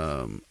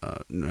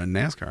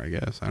NASCAR. I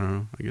guess I don't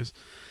know. I guess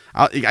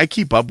I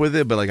keep up with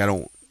it, but like I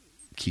don't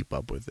keep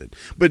up with it.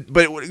 But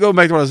going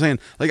back to what I was saying,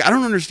 like I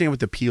don't understand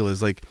what the appeal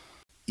is. Like,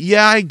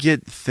 yeah, I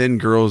get thin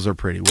girls are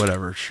pretty,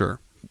 whatever,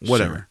 sure,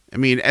 whatever. Sure. I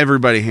mean,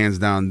 everybody hands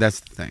down. That's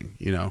the thing,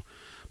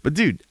 But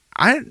dude,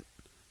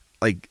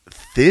 like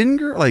thin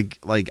girl, like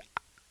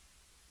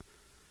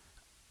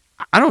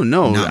I don't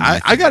know.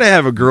 I gotta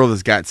have a girl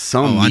that's got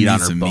some meat on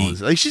her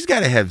bones. Meat. Like she's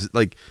gotta have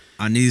like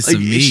I need some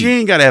meat. She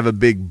ain't gotta have a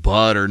big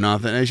butt or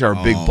nothing. Or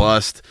a big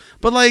bust.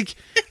 But like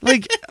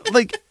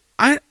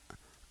I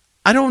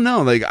don't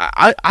know. Like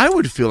I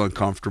would feel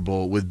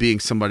uncomfortable with being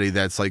somebody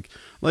that's like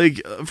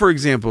for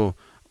example,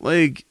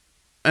 like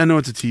I know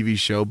it's a TV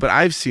show, but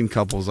I've seen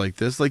couples like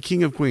this, like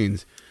King of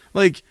Queens,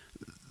 like.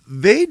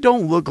 They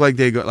don't look like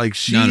they go like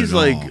she's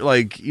like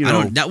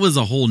that was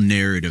a whole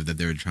narrative that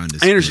they were trying to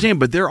I understand,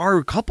 but there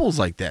are couples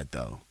like that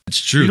though.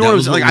 It's true. You know what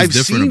was like I've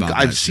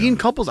seen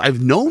couples,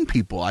 I've known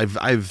people.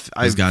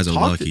 These guys are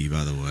lucky,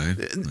 by the way.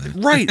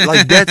 Right.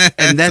 Like that's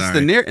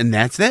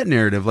that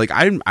narrative. Like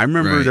I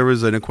remember there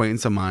was an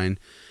acquaintance of mine.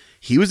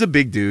 He was a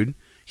big dude.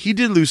 He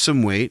did lose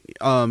some weight.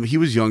 He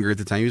was younger at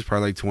the time. He was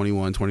probably like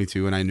 21,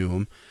 22, and I knew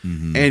him.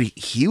 Mm-hmm. And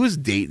he was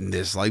dating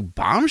this like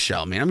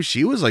bombshell, man. I mean,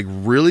 she was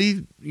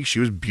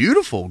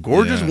beautiful,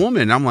 gorgeous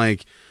woman. And I'm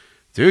like,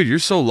 dude, you're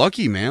so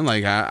lucky, man.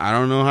 Like, I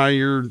don't know how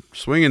you're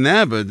swinging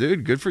that, but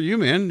dude, good for you,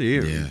 man.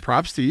 Yeah.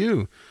 Props to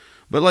you.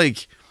 But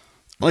like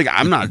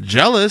I'm not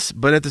jealous,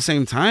 but at the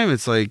same time,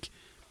 it's like,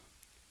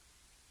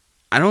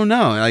 I don't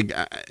know. Like,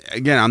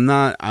 again, I'm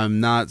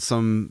not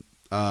some.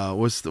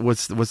 What's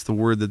the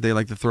word that they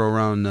like to throw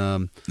around?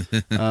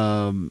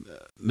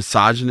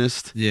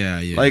 Misogynist.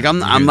 Yeah. Like I'm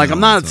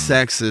not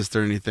sexist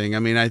or anything. I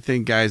mean, I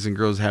think guys and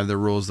girls have their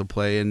roles to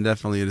play, and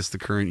definitely it is the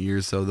current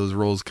year, so those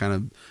roles kind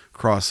of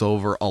cross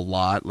over a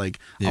lot. Like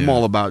I'm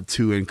all about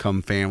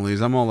 2-income families.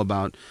 I'm all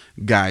about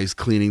guys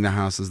cleaning the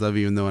house and stuff,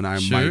 even though I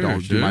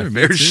don't do my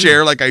fair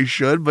share like I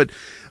should. But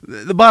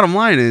the bottom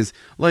line is,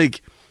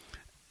 like,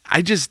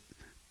 I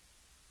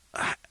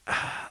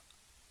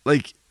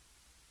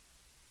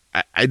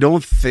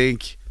don't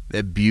think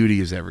that beauty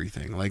is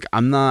everything. Like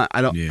I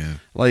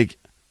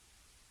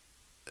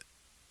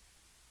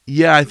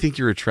think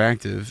you're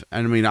attractive.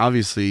 And I mean,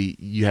 obviously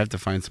you have to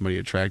find somebody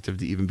attractive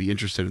to even be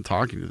interested in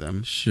talking to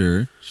them.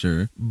 Sure.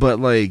 But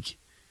like,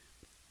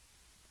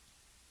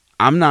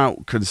 I'm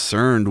not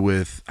concerned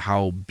with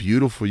how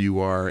beautiful you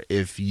are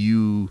if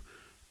you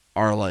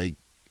are like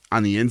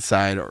on the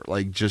inside or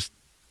like just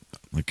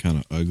like kind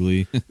of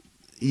ugly.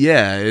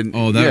 Yeah. And,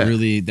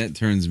 that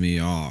turns me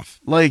off.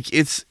 Like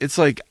it's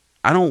like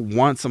I don't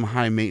want some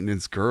high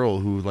maintenance girl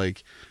who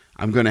like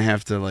I'm gonna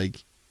have to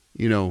like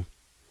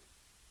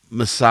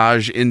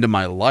massage into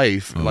my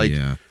life.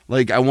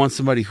 Like I want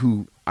somebody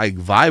who I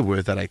vibe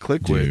with, that I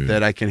click with,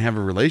 that I can have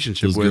a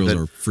relationship with. Those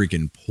girls are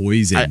freaking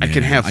poison. I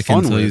can have fun with.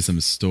 I can tell you some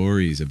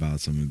stories about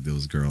some of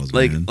those girls.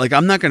 Man. Like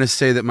I'm not gonna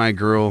say that my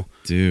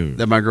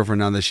girlfriend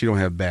now that she don't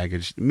have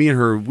baggage. Me and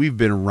her, we've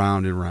been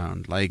round and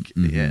round. Like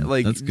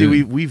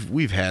dude,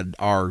 we've had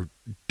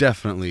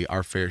definitely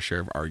our fair share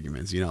of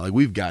arguments. Like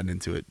we've gotten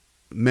into it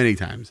many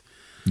times.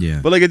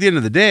 Yeah. But like at the end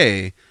of the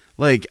day,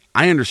 like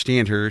I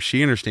understand her,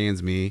 she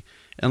understands me,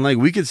 and like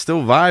we could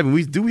still vibe,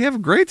 and we have a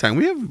great time.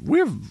 We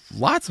have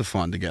lots of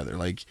fun together.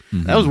 Like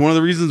that was one of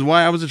the reasons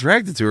why I was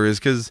attracted to her, is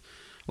because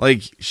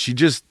like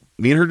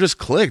me and her just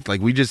clicked.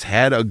 Like we just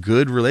had a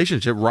good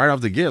relationship right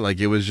off the get. Like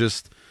it was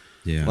just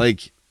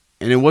like,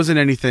 and it wasn't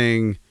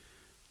anything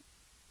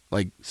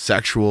like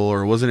sexual,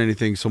 or it wasn't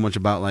anything so much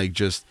about like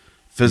just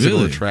physical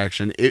Really?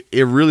 attraction.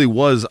 It really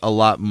was a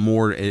lot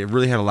more. It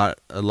really had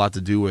a lot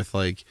to do with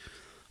like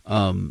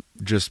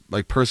just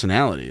like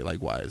personality,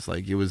 like wise.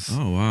 Like it was.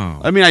 Oh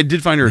wow. I mean, I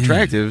did find her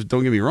attractive.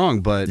 Don't get me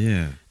wrong, but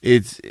Yeah.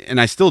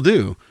 and I still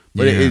do.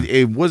 But Yeah.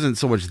 it wasn't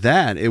so much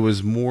that. It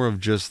was more of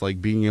just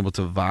like being able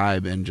to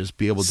vibe and just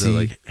be able to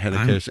like have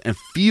a kiss and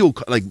feel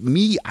like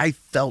me. I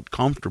felt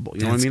comfortable.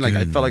 You know what I mean? Like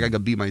I felt like I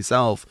could be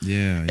myself.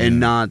 Yeah.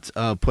 And not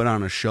put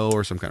on a show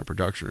or some kind of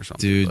production or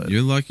something. Dude, but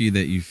you're lucky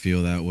that you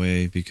feel that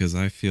way because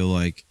I feel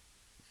like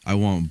I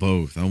want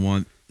both. I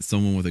want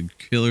someone with a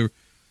killer.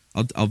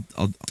 I'm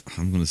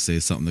gonna say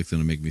something that's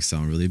gonna make me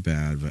sound really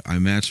bad, but I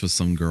matched with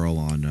some girl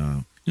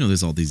on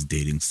there's all these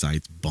dating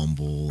sites,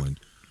 Bumble and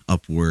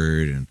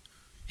Upward and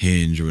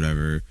Hinge or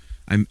whatever.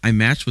 I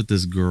matched with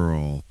this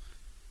girl,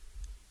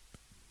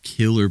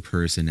 killer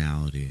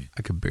personality.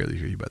 I could barely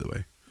hear you, by the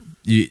way.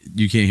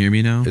 You can't hear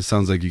me now? It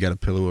sounds like you got a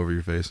pillow over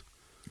your face.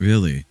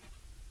 Really?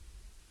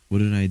 What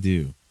did I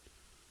do?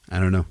 I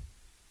don't know.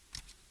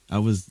 I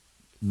was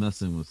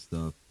messing with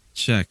stuff.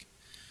 Check.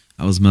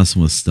 I was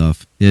messing with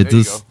stuff. Yeah, There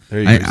you go. There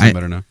you go. You sound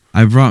better now.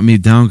 I brought me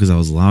down because I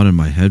was loud in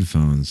my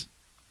headphones.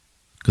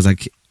 Because I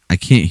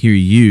can't hear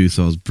you,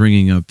 so I was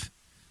bringing up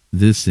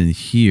this in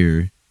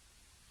here.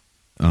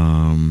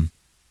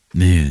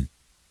 Man.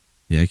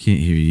 Yeah, I can't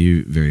hear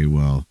you very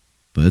well,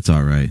 but it's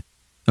all right.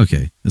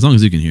 Okay, as long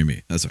as you can hear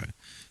me, that's all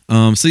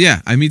right. So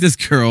yeah, I meet this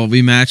girl.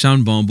 We match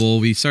on Bumble.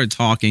 We start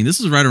talking. This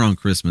was right around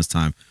Christmas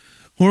time.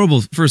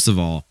 First of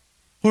all,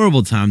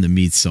 horrible time to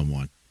meet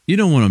someone. You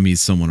don't want to meet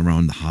someone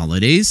around the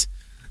holidays.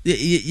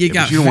 You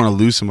don't want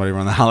to lose somebody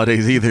around the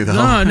holidays either,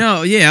 though.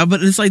 No, yeah,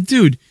 but it's like,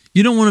 dude,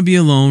 you don't want to be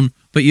alone,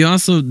 but you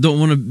also don't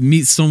want to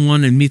meet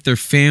someone and meet their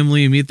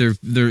family and meet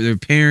their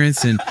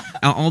parents and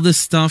all this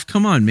stuff.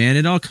 Come on, man.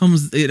 It all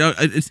comes.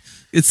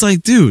 It's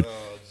like, dude,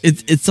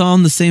 it's all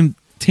in the same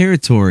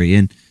territory,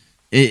 and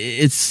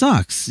it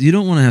sucks. You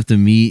don't want to have to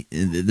meet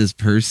this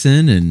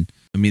person and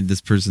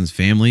this person's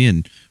family,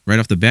 and right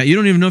off the bat, you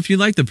don't even know if you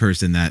like the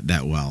person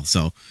that well.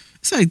 So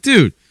it's like,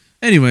 dude.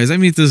 Anyways, I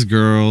meet this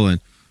girl,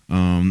 and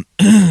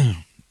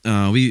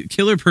we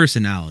killer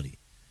personality,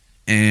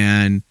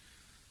 and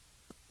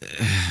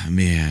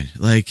man,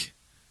 like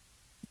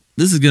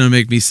this is gonna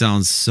make me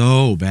sound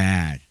so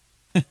bad.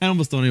 I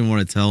almost don't even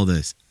want to tell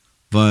this,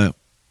 but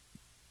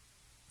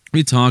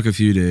we talk a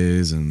few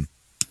days, and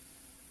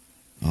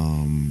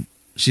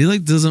she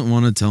like doesn't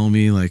want to tell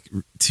me like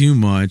too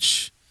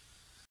much,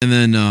 and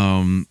then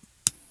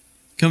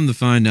come to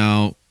find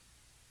out,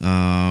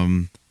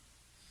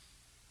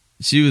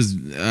 she was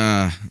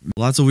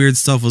lots of weird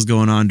stuff was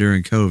going on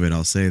during COVID.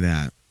 I'll say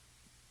that.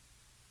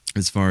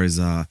 As far as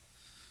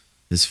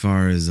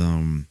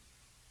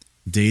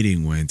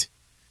dating went,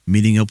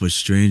 meeting up with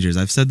strangers.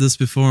 I've said this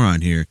before on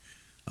here,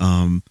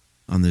 on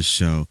this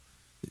show.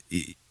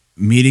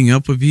 Meeting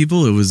up with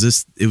people, it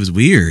was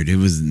weird. It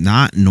was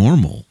not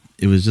normal.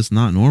 It was just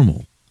not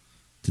normal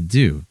to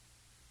do.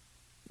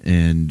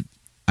 And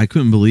I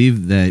couldn't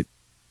believe that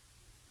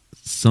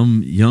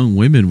some young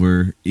women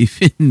were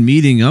even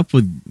meeting up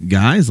with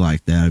guys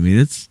like that. I mean,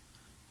 it's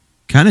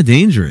kind of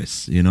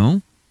dangerous, you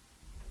know?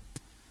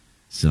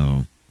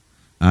 So,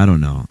 I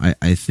don't know.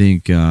 I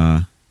think,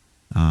 yeah.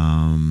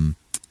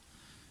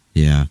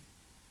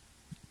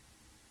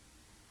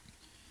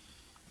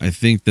 I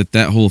think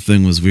that whole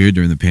thing was weird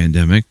during the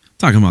pandemic.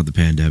 Talking about the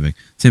pandemic.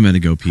 Tim had to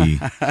go pee.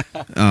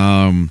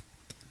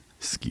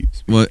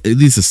 Excuse me. Well, at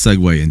least a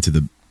segue into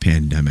the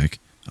pandemic.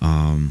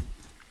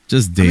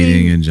 Just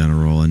dating in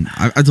general. And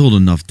I told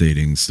enough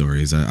dating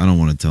stories. I don't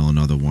want to tell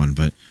another one,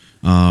 but...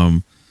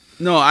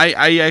 No,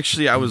 I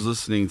actually was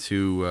listening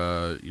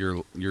to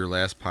your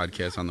last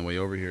podcast on the way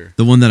over here.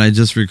 The one that I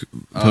just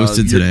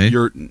posted today?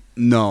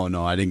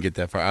 No, I didn't get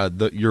that far.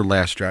 Your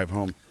last drive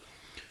home.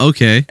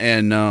 Okay.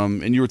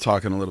 And you were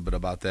talking a little bit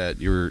about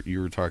that. You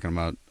were talking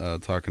about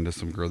talking to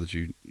some girl that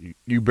you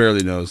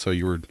barely know, so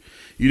you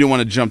didn't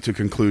want to jump to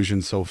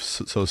conclusions so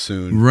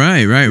soon.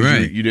 Right.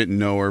 You didn't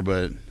know her,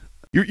 but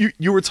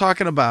you were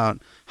talking about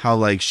how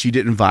like she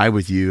didn't vibe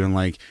with you and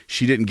like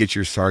she didn't get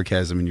your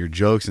sarcasm and your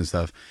jokes and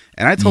stuff.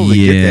 And I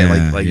totally get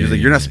that. Like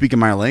you're not speaking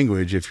my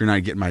language if you're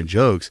not getting my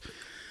jokes.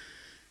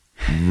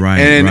 Right.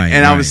 And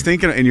I was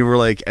thinking, and you were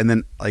like, and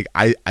then like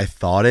I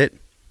thought it,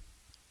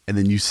 and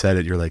then you said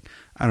it. You're like,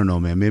 I don't know,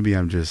 man. Maybe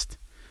I'm just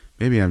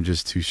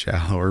too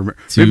shallow or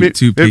too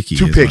picky.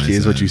 Too picky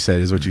is what you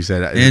said.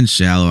 And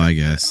shallow, I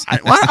guess. I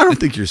don't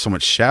think you're so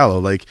much shallow.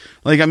 Like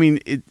I mean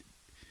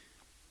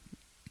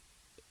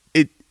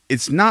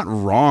it's not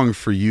wrong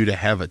for you to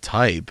have a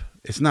type.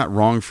 It's not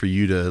wrong for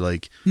you to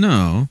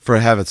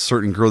have a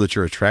certain girl that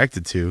you're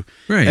attracted to.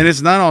 Right. And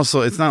it's not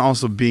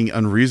also being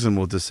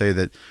unreasonable to say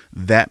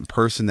that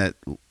person that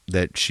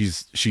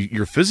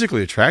you're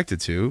physically attracted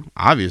to.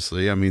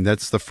 Obviously, I mean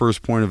that's the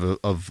first point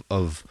of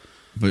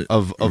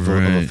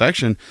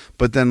affection.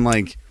 But then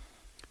like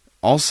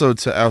also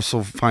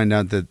find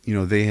out that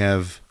they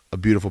have a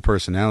beautiful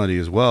personality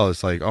as well.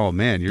 It's like, oh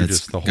man, you're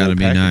just the whole package.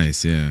 Gotta be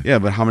nice, yeah. Yeah,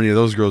 but how many of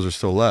those girls are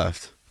still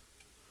left?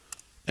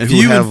 and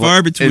few and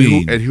far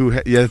between.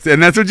 Yes,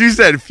 and that's what you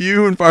said.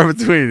 Few and far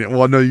between.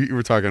 Well, no, you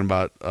were talking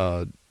about.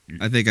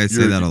 I think I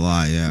say that a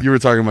lot. Yeah, you were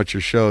talking about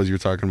your shows. You were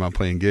talking about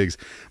playing gigs,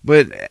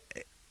 but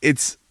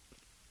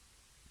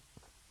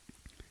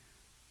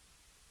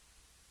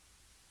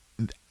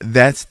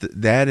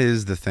that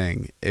is the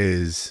thing.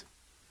 It's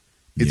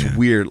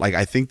weird. Like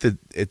I think that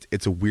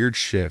it's a weird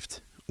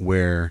shift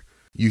where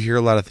you hear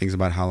a lot of things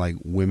about how like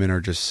women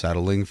are just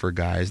settling for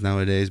guys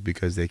nowadays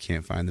because they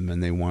can't find the men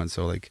they want.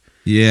 So like,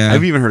 yeah,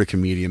 I've even heard a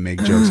comedian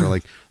make jokes or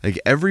like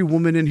every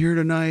woman in here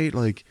tonight,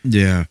 like,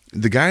 yeah,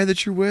 the guy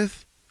that you're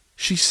with,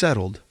 she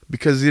settled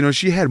because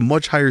she had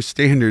much higher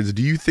standards.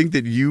 Do you think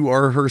that you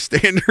are her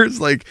standards?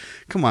 Like,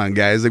 come on,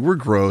 guys. Like, we're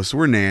gross,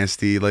 we're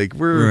nasty, like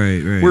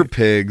we're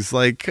pigs.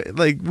 Like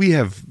we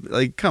have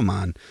come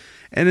on.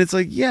 And it's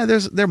like, yeah,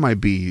 there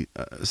might be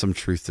some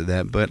truth to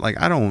that, but like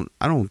I don't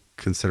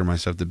consider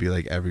myself to be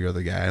like every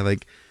other guy.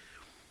 Like,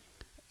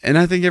 and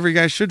I think every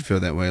guy should feel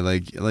that way.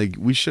 Like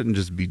we shouldn't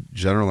just be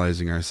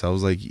generalizing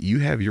ourselves. Like, you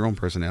have your own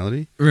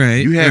personality,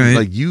 right? You have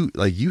right.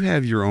 you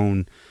have your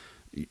own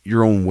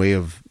way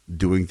of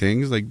doing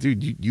things. Like,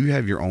 dude, you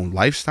have your own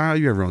lifestyle,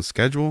 you have your own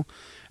schedule,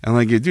 and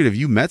like, dude, if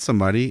you met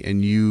somebody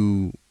and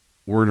you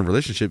were in a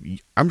relationship,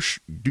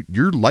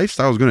 your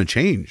lifestyle is going to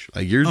change.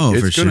 Like,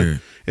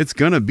 it's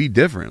going to be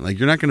different. Like,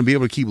 you're not going to be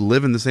able to keep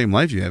living the same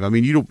life you have. I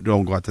mean, you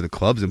don't go out to the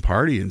clubs and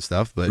party and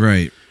stuff, but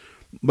right.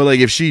 But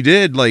like, if she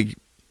did, like,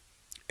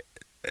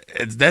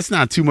 that's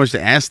not too much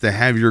to ask to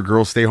have your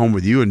girl stay home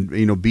with you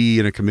and be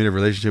in a committed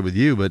relationship with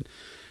you. But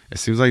it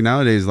seems like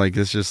nowadays, like,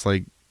 it's just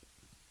like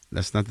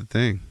that's not the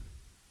thing.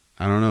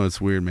 I don't know.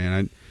 It's weird,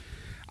 man.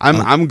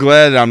 I'm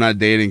glad I'm not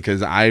dating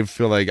because I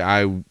feel like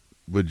I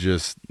would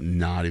just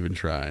not even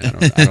try.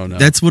 I don't know.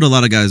 That's what a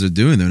lot of guys are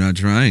doing. They're not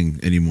trying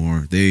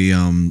anymore.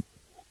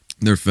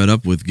 They're fed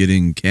up with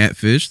getting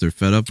catfish. They're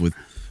fed up with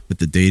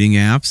the dating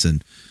apps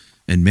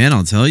and man,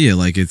 I'll tell you,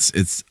 like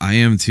it's I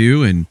am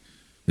too, and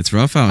it's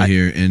rough out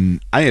here.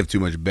 And I have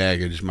too much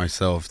baggage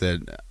myself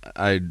that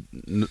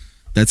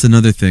that's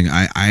another thing.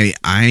 I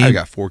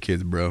got 4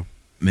 kids, bro.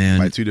 Man,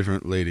 by 2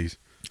 different ladies.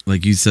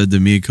 Like you said to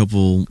me a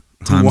couple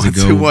times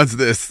ago. Who wants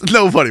this?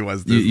 Nobody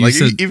wants this. You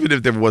said, even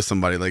if there was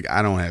somebody, like,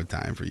 I don't have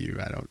time for you.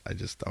 I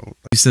just don't.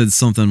 You said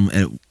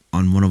something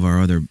on one of our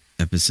other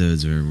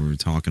episodes where we were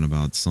talking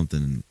about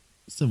something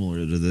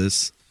similar to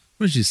this.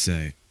 What did you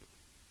say?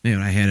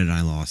 Man, I had it and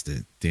I lost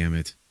it. Damn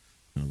it.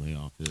 I'm gonna lay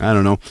off this. I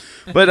don't know.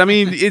 But I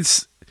mean,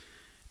 it's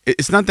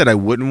not that I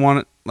wouldn't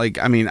want it. Like,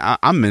 I mean,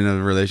 I'm in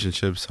a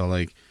relationship, so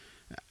like,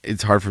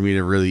 it's hard for me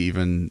to really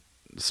even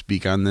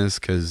speak on this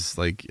because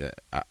like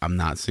I'm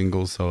not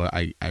single, so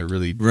I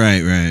really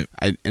right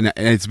and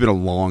it's been a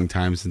long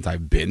time since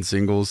I've been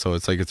single, so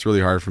it's like it's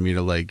really hard for me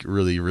to like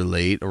really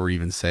relate or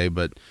even say,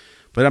 but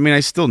I mean,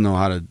 I still know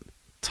how to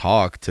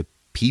talk to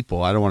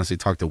people. I don't want to say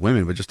talk to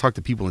women, but just talk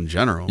to people in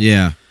general.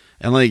 Yeah.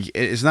 And like,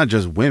 it's not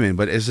just women,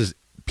 but it's just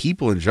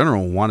people in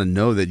general want to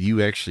know that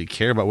you actually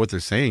care about what they're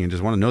saying and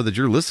just want to know that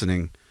you're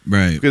listening.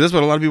 Right. Because that's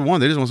what a lot of people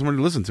want. They just want somebody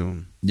to listen to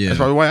them. Yeah. That's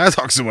probably why I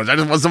talk so much. I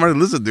just want somebody to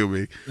listen to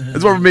me.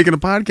 That's why we're making a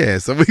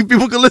podcast, so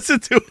people can listen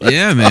to it.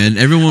 Yeah, man.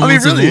 Everyone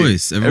wants a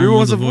voice. Everyone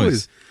wants a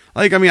voice.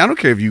 Like, I mean, I don't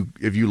care if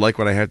you like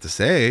what I have to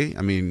say.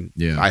 I mean,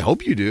 yeah. I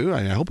hope you do.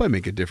 I hope I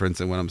make a difference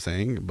in what I'm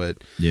saying.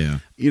 But yeah,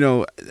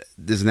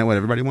 isn't that what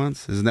everybody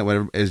wants? Isn't that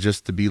what is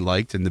just to be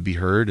liked and to be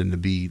heard and to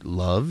be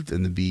loved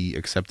and to be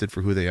accepted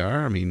for who they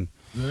are? I mean,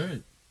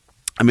 right.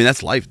 I mean,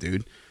 that's life,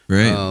 dude.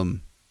 Right.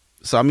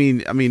 So I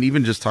mean,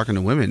 even just talking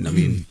to women. I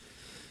mean,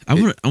 I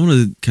want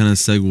to kind of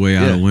segue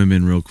out of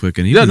women real quick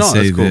and even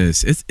say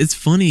this. It's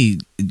funny,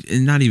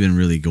 and not even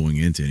really going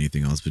into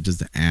anything else, but just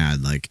to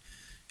add, like,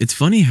 it's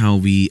funny how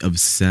we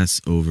obsess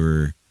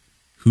over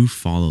who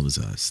follows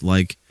us.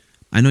 Like,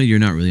 I know you're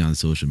not really on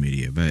social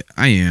media, but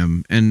I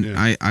am, and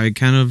I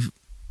kind of,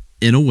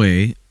 in a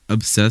way,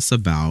 obsess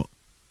about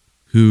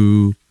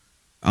who.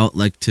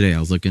 Like today, I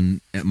was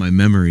looking at my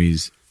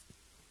memories.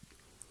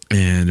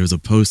 And there was a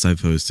post I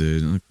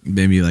posted,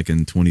 maybe like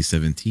in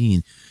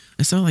 2017.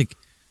 I saw like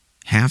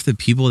half the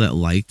people that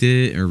liked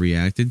it or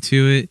reacted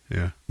to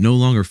it no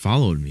longer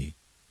followed me.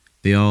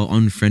 They all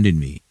unfriended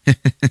me.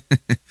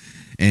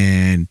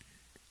 And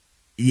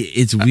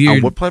it's weird.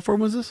 On what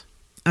platform was this?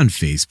 On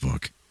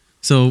Facebook.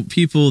 So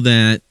people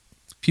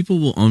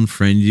will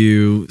unfriend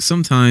you.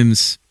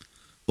 Sometimes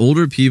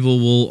older people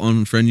will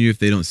unfriend you if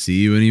they don't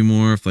see you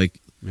anymore. If like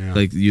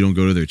you don't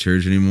go to their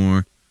church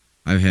anymore.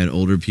 I've had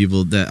older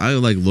people that I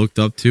like looked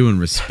up to and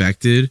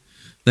respected,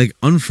 like,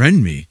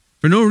 unfriend me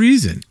for no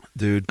reason,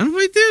 dude. I'm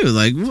like, dude,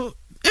 like, well,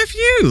 F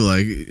you,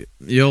 like,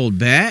 you old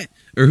bat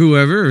or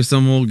whoever or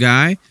some old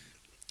guy.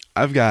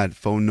 I've got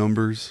phone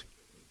numbers.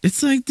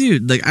 It's like,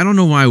 dude, like, I don't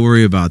know why I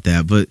worry about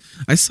that, but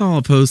I saw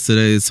a post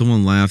today.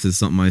 Someone laughed at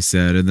something I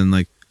said, and then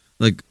like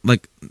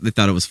they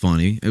thought it was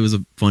funny. It was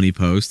a funny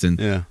post,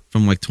 and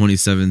from like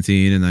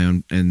 2017,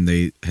 and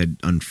they had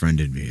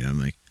unfriended me, and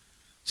I'm like.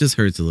 Just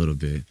hurts a little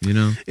bit,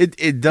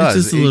 It does.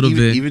 It's just a little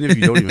bit. Even if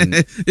you don't even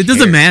it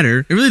doesn't matter.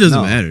 It really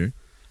doesn't matter.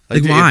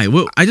 Like why?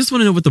 I just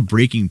want to know what the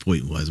breaking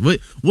point was.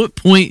 What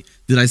point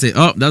Did I say?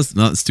 Oh,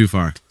 that's too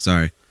far.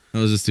 Sorry, that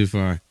was just too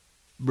far.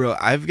 Bro,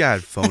 I've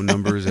got phone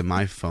numbers in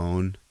my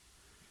phone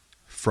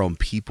from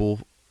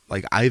people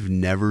like I've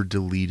never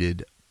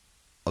deleted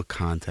a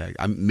contact.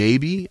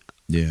 Maybe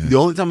the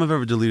only time I've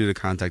ever deleted a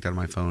contact out of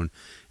my phone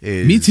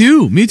is me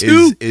too.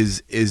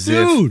 Is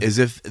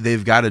if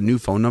they've got a new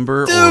phone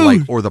number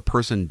or the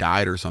person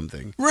died or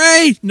something.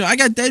 Right? No, I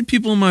got dead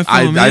people on my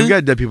phone. I've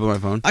got dead people on my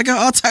phone. I got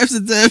all types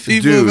of dead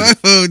people on my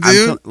phone,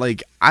 dude.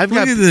 Look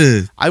at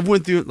this. I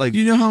went through like.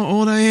 You know how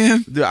old I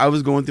am? Dude, I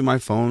was going through my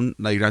phone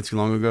like not too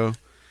long ago,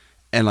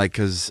 and like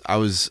because I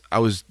was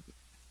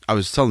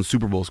selling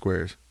Super Bowl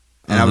squares,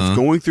 and I was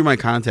going through my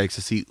contacts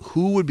to see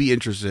who would be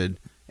interested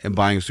in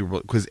buying a Super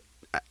Bowl because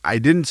I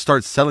didn't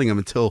start selling them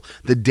until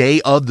the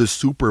day of the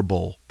Super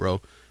Bowl,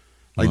 bro.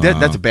 Like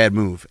that's a bad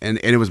move, and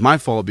it was my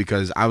fault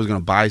because I was gonna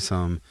buy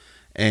some,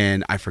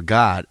 and I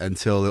forgot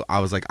until I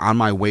was like on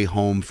my way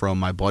home from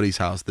my buddy's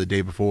house the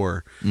day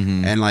before,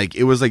 and like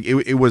it was like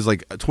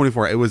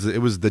 24. It was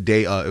the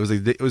day.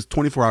 It was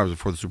 24 hours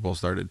before the Super Bowl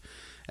started,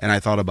 and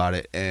I thought about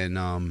it, and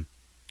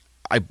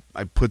I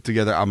put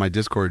together on my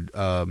Discord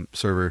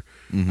server.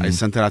 I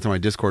sent that out to my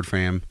Discord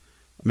fam.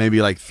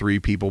 Maybe like 4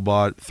 people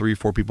bought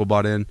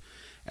in,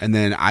 and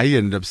then I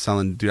ended up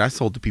selling. Dude, I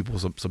sold to people,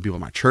 some people at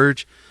my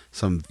church,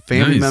 some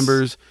family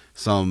members,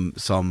 some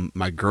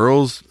my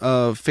girl's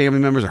family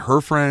members or her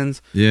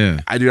friends.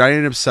 Yeah, I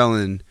ended up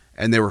selling,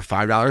 and they were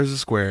 $5 a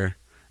square.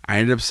 I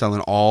ended up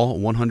selling all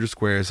 100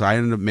 squares. So I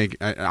ended up making.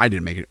 I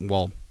didn't make it.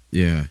 Well,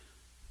 yeah,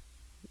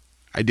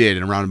 I did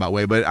in a roundabout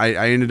way, but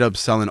I ended up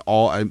selling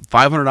all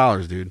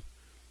 $500, dude.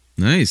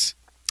 Nice.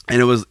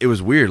 And it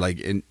was weird. Like,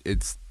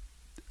 it's.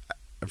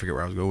 I forget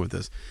where I was going with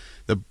this.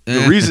 The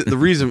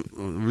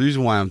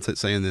reason why I'm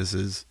saying this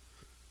is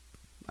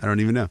I don't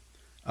even know.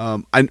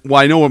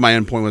 I know what my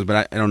end point was,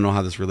 but I don't know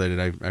how this related.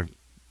 I've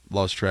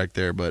lost track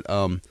there. But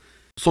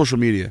social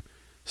media.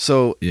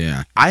 So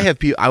yeah, I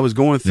was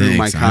going through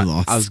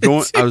I was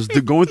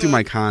going through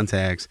my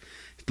contacts,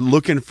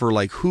 looking for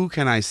like who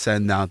can I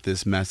send out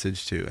this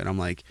message to, and I'm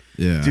like,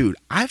 dude,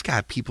 I've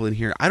got people in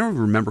here. I don't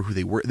remember who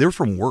they were. They're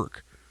from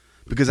work.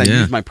 Because I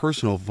use my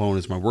personal phone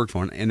as my work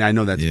phone, and I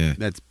know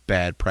that's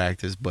bad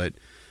practice, but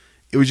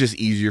it was just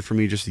easier for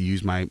me just to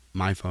use my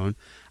phone.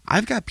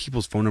 I've got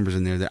people's phone numbers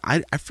in there that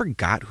I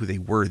forgot who they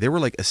were. They were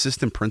like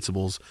assistant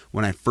principals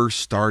when I first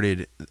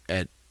started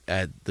at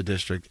the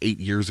district 8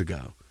 years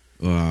ago.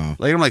 Wow.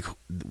 Like I'm like,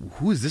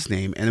 who is this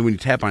name? And then when you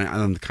tap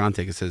on the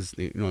contact, it says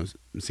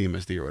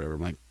CMSD or whatever.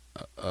 I'm like,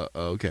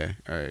 okay,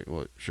 all right,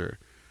 well, sure.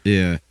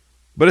 Yeah.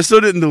 But I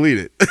still didn't delete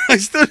it. I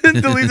still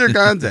didn't delete their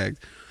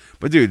contact.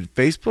 But dude,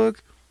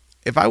 Facebook,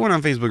 if I went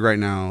on Facebook right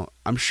now,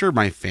 I'm sure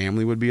my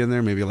family would be in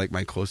there, maybe like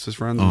my closest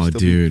friends. Oh,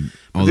 dude.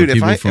 All the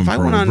people from if I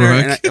went on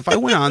there, if I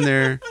went on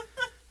there,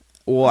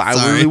 well, I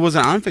really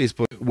wasn't on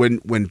Facebook. When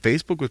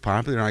Facebook was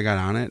popular and I got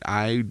on it,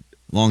 I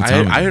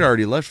had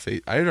already left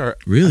Facebook.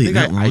 Really?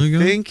 That long ago?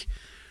 I think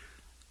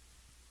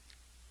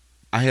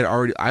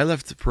I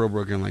left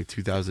Pearlbrook in like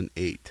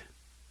 2008.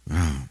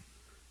 Wow.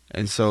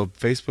 And so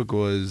Facebook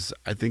was,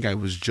 I think I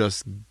was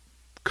just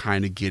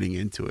kind of getting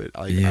into it.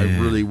 Like I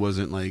really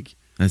wasn't like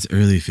that's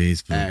early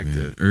Facebook, active.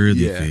 Man. Early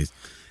Facebook.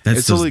 That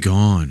stuff's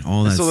gone.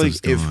 All that stuff's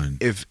gone.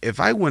 If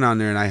I went on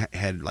there and I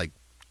had like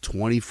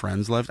 20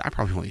 friends left, I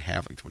probably only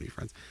have like 20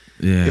 friends.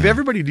 Yeah. If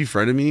everybody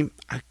defriended me,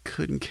 I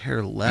couldn't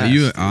care less. Are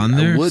you on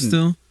there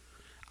still?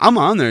 I'm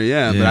on there,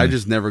 yeah, but I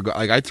just never go.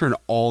 Like I turn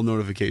all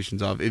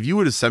notifications off. If you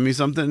would have sent me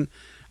something,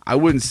 I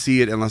wouldn't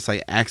see it unless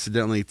I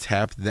accidentally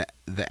tapped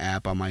the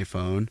app on my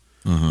phone.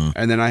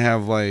 And then I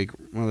have like,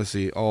 well, let's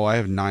see. Oh, I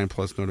have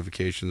 9+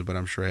 notifications, but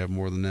I'm sure I have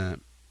more than that.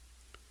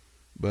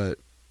 But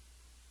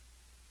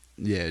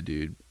yeah,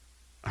 dude.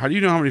 How do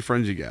you know how many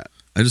friends you got?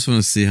 I just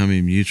want to see how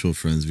many mutual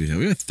friends we have.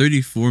 We have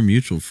 34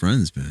 mutual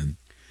friends, man.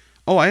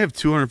 Oh, I have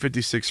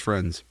 256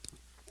 friends.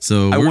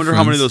 So I wonder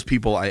how many of those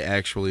people I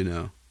actually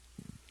know.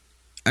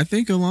 I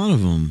think a lot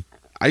of them.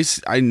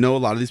 I know a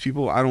lot of these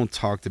people. I don't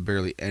talk to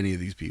barely any of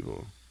these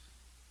people.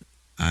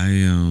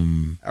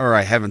 Or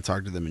I haven't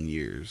talked to them in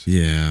years.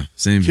 Yeah,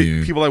 same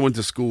here. People I went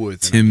to school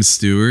with. Tim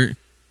Stewart.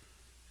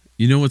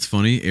 You know what's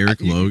funny?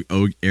 Eric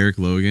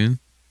Logan.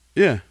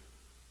 Yeah.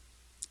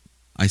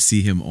 I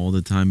see him all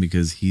the time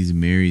because he's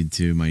married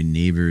to my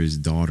neighbor's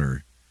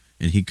daughter,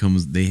 and he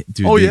comes. Dude,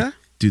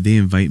 they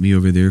invite me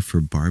over there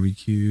for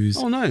barbecues.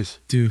 Oh, nice,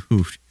 dude.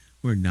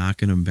 We're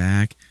knocking them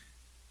back.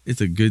 It's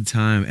a good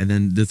time, and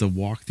then there's a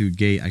walk-through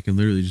gate. I can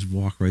literally just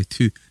walk right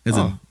to.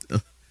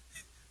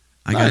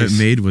 I got it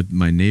made with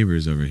my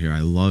neighbors over here. I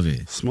love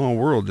it. Small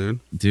world,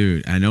 dude.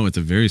 Dude, I know it's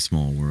a very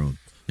small world.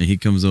 And he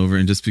comes over,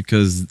 and just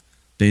because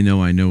they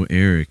know I know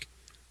Eric,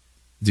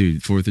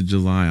 dude, 4th of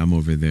July, I'm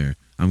over there.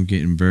 I'm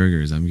getting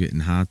burgers. I'm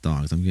getting hot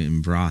dogs. I'm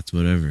getting brats,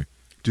 whatever.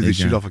 Do they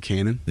shoot off a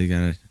cannon?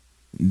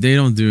 They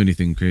don't do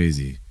anything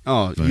crazy.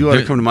 Oh, you ought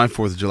to come to my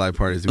 4th of July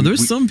parties.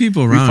 There's some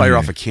people around. We fire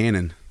off a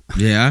cannon.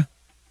 Yeah?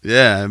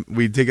 Yeah,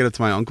 we take it up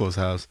to my uncle's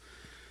house.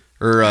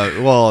 Or,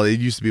 well, it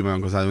used to be my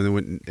uncle's house.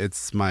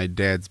 It's my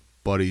dad's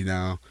buddy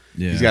now.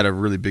 Yeah. He's got a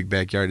really big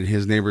backyard, and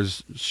his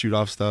neighbors shoot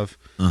off stuff.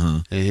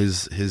 And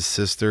his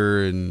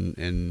sister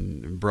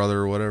and brother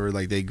or whatever,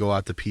 like they go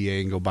out to PA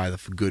and go buy the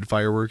good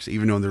fireworks,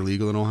 even though they're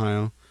legal in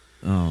Ohio.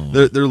 Oh,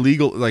 they're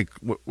legal. Like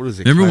what is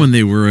it? Remember when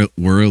they were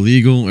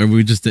illegal, or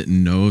we just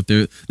didn't know if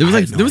they?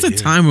 There was a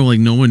time where like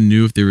no one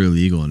knew if they were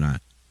illegal or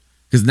not.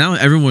 Because now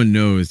everyone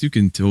knows you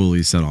can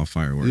totally set off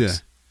fireworks. Yeah.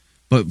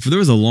 But there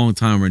was a long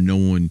time where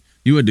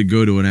you had to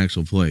go to an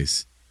actual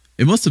place.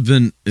 It must have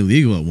been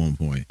illegal at one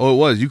point. Oh, it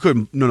was. You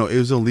couldn't. No, it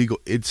was illegal.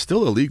 It's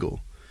still illegal.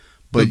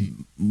 But it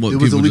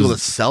was illegal to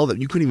sell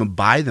them. You couldn't even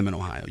buy them in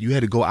Ohio. You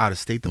had to go out of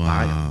state to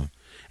buy them.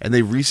 And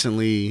they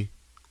recently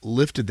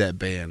lifted that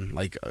ban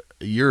like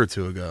a year or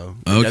two ago.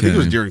 Okay. I think it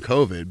was during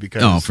COVID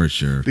because for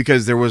sure,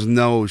 because there was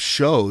no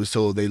shows,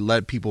 so they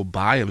let people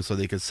buy them so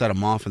they could set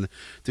them off. And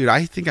dude,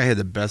 I think I had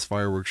the best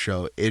fireworks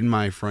show in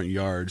my front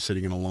yard,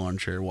 sitting in a lawn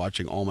chair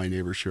watching all my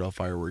neighbors shoot off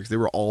fireworks. They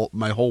were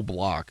my whole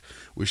block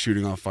was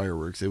shooting off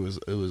fireworks. It was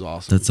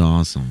awesome. That's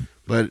awesome.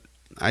 But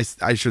I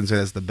shouldn't say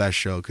that's the best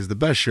show, because the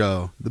best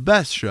show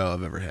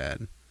I've ever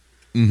had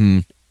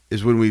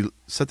is when we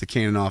set the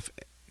cannon off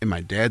in my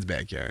dad's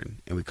backyard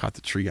and we caught the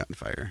tree on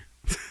fire.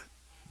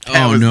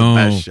 That was the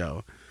best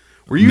show.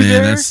 Were you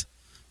there?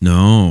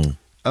 No.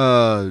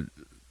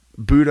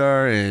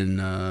 Budar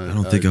and I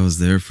don't think I was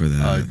there for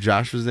that.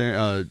 Josh was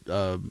there.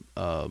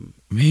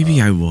 Maybe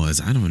I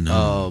was. I don't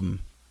know.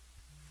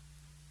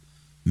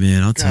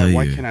 Man, I'll tell you.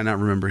 Why can I not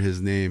remember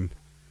his name?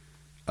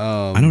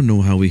 I don't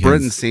know how we had Brett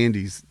and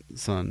Sandy's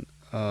son.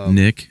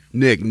 Nick.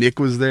 Nick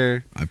was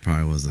there. I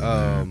probably wasn't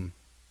there.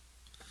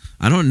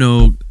 I don't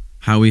know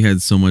how we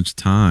had so much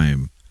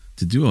time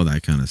to do all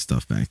that kind of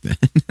stuff back then.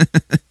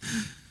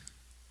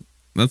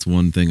 That's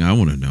one thing I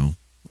want to know.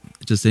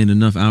 It just ain't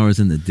enough hours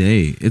in the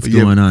day. It's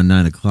going on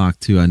 9 o'clock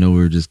too. I know we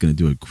were just going to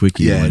do a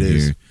quickie one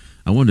here.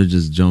 I want to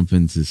just jump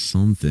into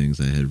some things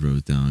I had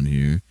wrote down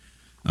here.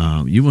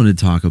 You want to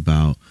talk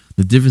about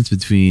the difference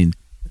between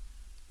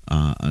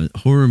a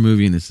horror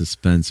movie and a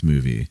suspense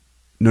movie.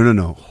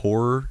 No.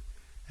 Horror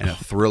and a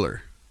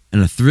thriller.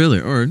 And a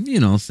thriller, or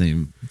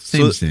same.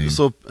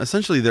 So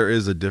essentially, there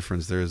is a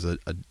difference. There is a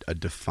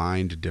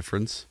defined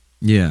difference.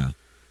 Yeah.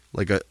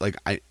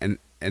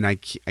 I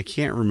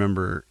can't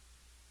remember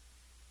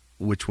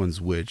which one's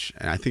which,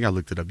 and I think I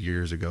looked it up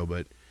years ago.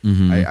 But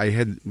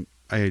I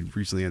had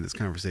recently had this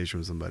conversation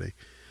with somebody.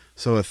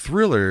 So a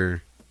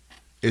thriller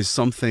is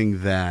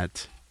something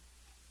that.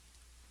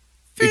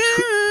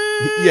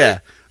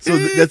 So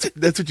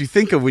that's what you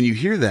think of when you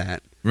hear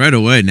that. Right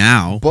away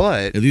now.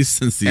 But at least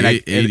since the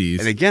 80s.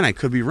 And again, I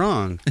could be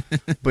wrong.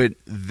 But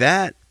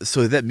that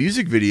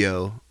music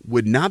video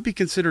would not be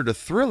considered a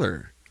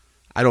thriller,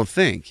 I don't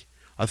think.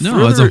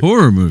 No, it's a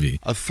horror movie.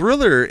 A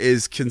thriller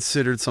is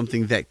considered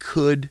something that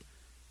could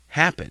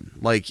happen.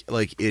 Like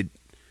Silence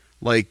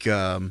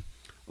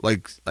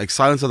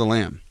of the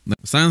Lamb.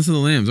 Silence of the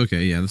Lambs,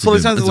 okay, yeah. So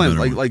Silence of the Lambs,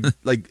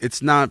 like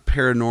it's not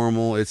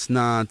paranormal, it's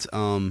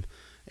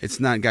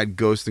not got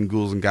ghosts and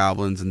ghouls and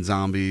goblins and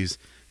zombies.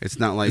 It's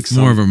not like it's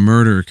more of a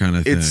murder kind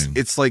of thing.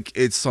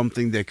 It's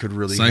something that could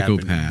really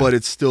psychopath happen, but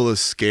it's still a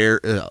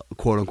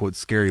quote unquote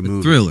scary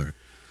movie. Thriller.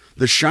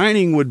 The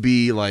Shining would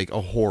be like a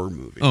horror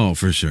movie. Oh,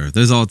 for sure.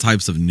 There's all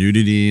types of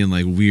nudity and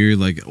like weird,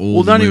 like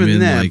old. Well, not women,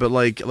 even that, like, but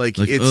like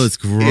it's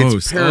gross.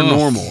 It's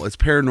paranormal. It's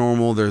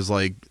paranormal. There's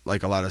like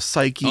a lot of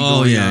psyche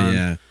going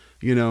on.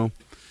 Yeah.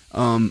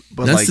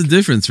 But that's the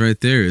difference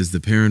right there. Is the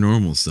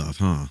paranormal stuff,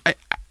 huh?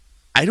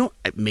 I don't.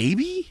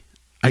 Maybe.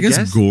 I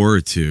guess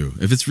gore too.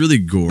 If it's really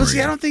gory. But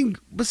see, I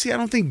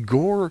don't think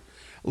gore.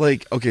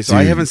 Like, okay, so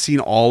I haven't seen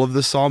all of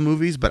the Saw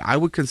movies, but I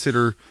would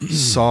consider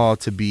Saw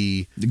to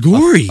be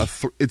gory.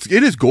 It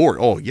is gory.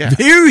 Oh yeah,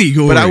 very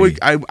gory. But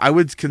I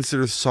would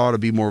consider Saw to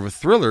be more of a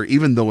thriller,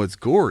 even though it's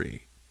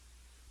gory.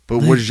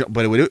 But what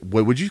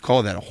would you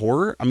call that? A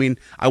horror? I mean,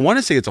 I want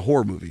to say it's a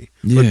horror movie,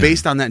 but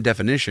based on that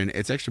definition,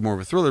 it's actually more of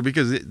a thriller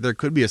because there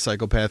could be a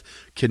psychopath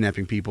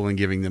kidnapping people and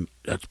giving them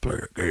let's play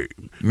a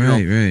game.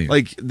 Right.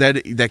 Like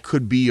that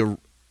could be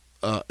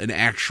an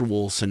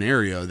actual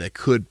scenario that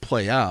could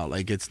play out.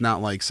 Like it's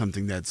not like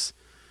something that's,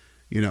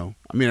 I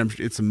mean,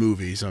 it's a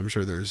movie, so I'm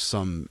sure there's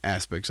some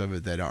aspects of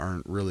it that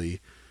aren't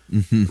really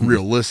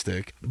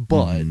realistic,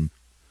 but.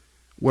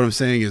 What I'm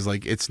saying is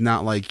like it's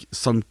not like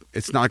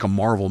a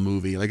Marvel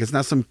movie. Like it's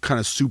not some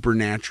kind of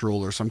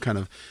supernatural or some kind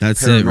of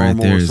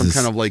paranormal or some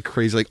kind of like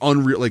crazy like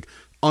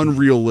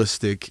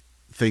unrealistic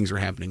things are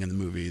happening in the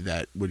movie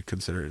that would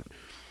consider it.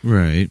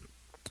 Right.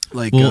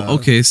 Like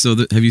okay, so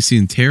have you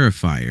seen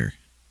Terrifier?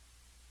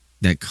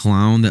 That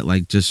clown that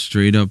like just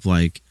straight up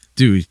like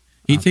dude,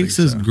 he takes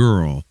this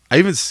girl. I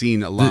haven't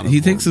seen a lot of he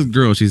takes this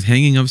girl, she's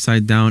hanging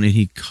upside down and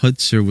he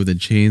cuts her with a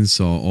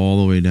chainsaw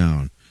all the way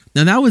down.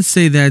 Now that would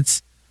say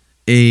that's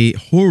a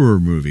horror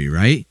movie,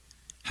 right?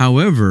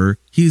 However,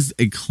 he's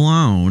a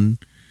clown,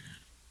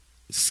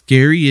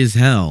 scary as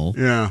hell.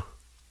 Yeah.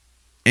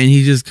 And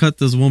he just cut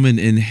this woman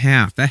in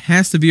half. That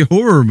has to be a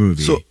horror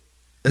movie. So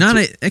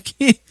I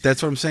can't.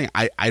 That's what I'm saying.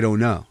 I don't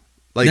know.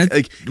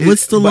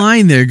 What's the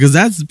line there? Because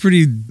that's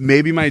pretty.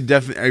 Maybe my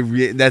that's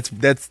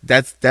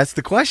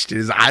the question.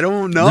 Is I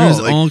don't know. There's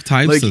all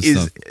types of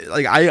stuff.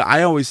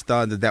 I always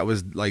thought that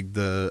was like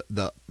the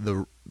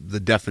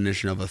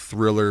definition of a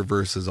thriller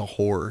versus a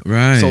horror.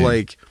 Right. So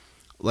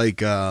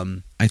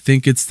I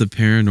think it's the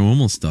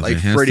paranormal stuff. Like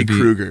Freddy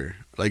Krueger,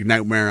 like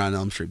Nightmare on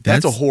Elm Street.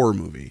 That's a horror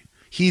movie.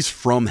 He's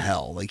from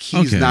hell. Like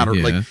he's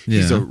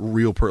he's a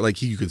real person. Like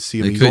you can see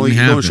him. He only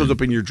shows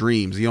up in your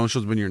dreams. He only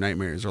shows up in your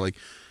nightmares. Or like,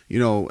 you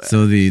know.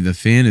 So the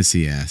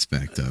fantasy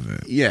aspect of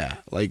it. Yeah,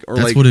 like or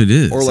that's like what it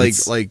is. Or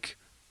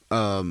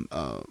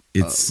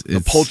it's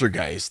a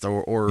Poltergeist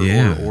or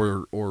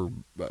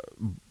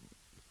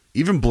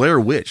even Blair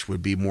Witch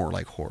would be more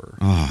like horror.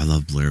 Oh, I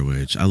love Blair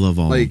Witch. I love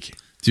all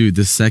dude,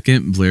 the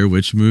second Blair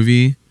Witch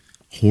movie,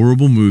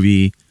 horrible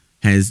movie,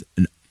 has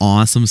an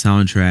awesome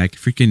soundtrack.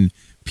 Freaking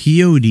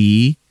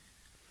POD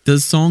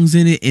does songs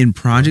in it, and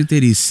Project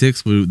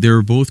 86, they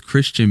were both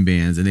Christian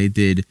bands, and they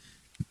did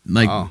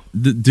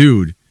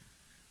dude,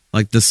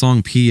 like the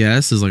song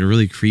PS is like a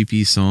really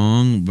creepy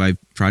song by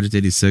Project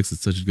 86.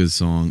 It's such a good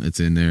song.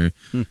 It's in there.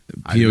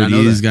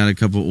 POD's got a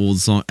couple old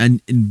songs,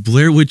 and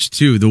Blair Witch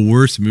 2, the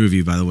worst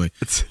movie, by the way.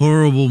 It's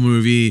horrible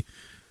movie.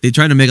 They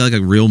tried to make it like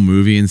a real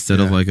movie instead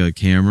of like a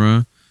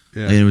camera.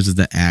 Yeah. And it was just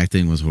the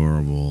acting was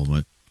horrible,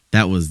 but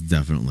that one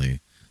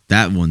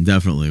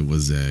definitely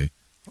was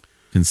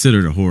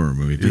considered a horror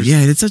movie. But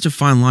yeah, it's such a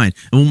fine line.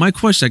 And I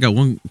got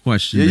one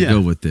question to go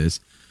with this.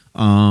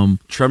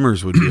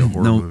 Tremors would be a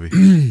horror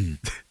movie.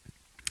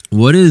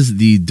 What is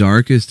the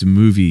darkest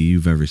movie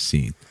you've ever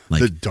seen?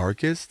 Like the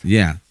darkest?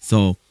 Yeah.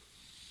 So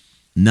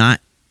not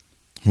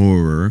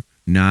horror,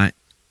 not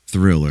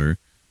thriller,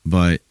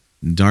 but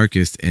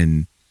darkest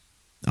in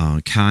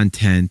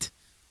content.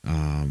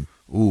 I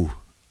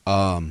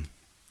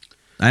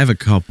have a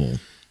couple.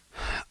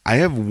 I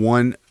have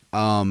one,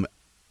 and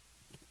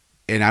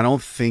I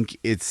don't think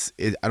I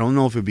don't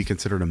know if it'd be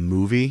considered a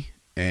movie.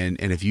 And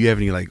if you have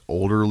any like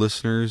older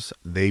listeners,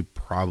 they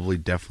probably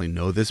definitely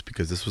know this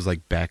because this was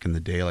like back in the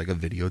day, like a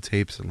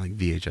videotapes and like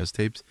VHS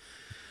tapes.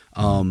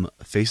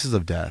 Faces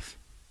of Death.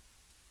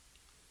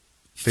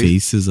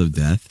 Faces of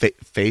Death.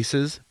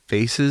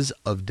 Faces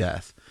of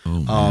Death.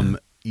 Oh man.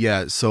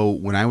 Yeah. So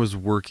when I was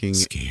working,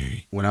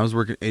 scary.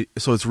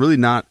 So it's really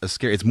not a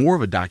scary. It's more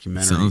of a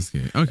documentary. Sounds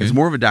scary. Okay. It's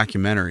more of a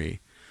documentary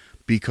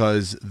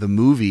because the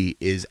movie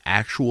is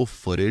actual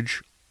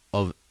footage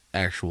of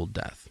actual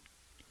death.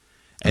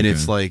 And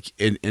it's like,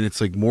 and it's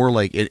like more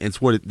like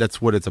that's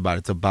what it's about.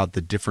 It's about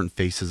the different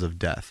faces of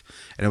death,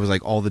 and it was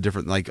like all the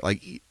different like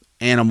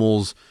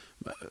animals,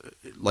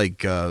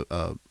 like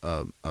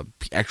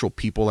actual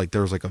people. Like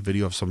there was like a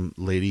video of some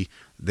lady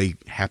they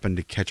happened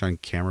to catch on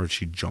camera.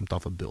 She jumped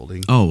off a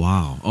building. Oh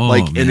wow! Oh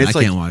man, and it's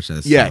I can't watch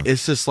that. Yeah, stuff.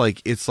 it's just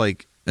like it's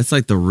like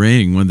The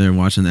Ring when they're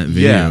watching that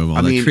video of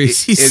all that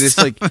crazy stuff. And it's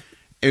like,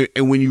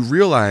 and when you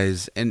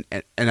realize, and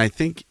I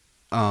think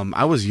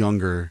I was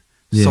younger.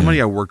 Yeah.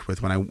 Somebody I worked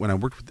with when I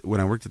worked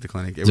at the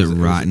clinic. Is it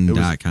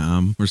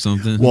rotten.com or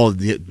something? Well,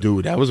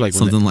 dude, that was like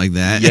something like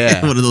that.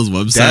 Yeah, one of those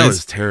websites. That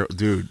was terrible,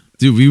 dude.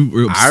 Dude, we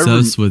were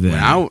obsessed with it.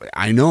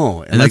 I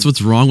know, and that's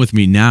what's wrong with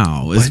me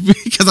now is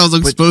because I was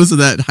exposed to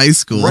that in high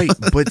school. Right,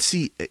 but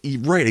see,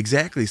 right,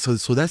 exactly. So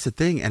that's the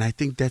thing, and I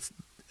think that's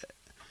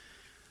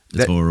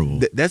horrible.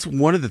 That's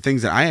one of the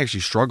things that I actually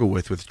struggle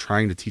with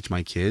trying to teach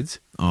my kids.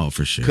 Oh,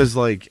 for sure. Because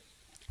like.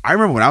 I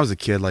remember when I was a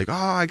kid, like, oh,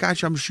 I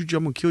got you, I'm gonna shoot you,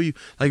 I'm gonna kill you.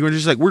 Like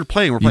we're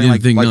playing like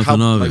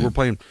we're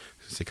playing.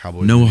 Say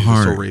Cowboys. No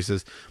heart. So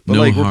racist, but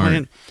like we're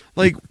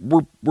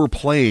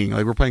playing,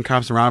 like we're playing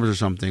cops and robbers or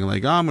something.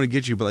 Like, oh, I'm gonna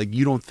get you, but like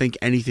you don't think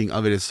anything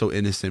of it is so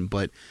innocent.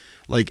 But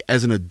like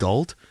as an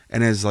adult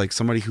and as like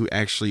somebody who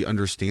actually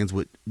understands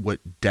what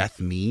death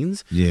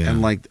means,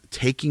 and like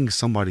taking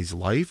somebody's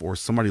life or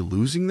somebody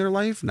losing their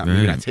life,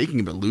 maybe not taking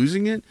it but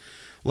losing it,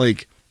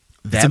 like.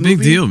 It's a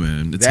big deal,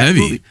 man. It's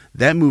heavy.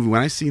 That movie, when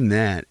I seen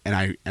that, and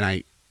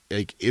I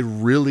like it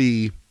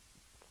really.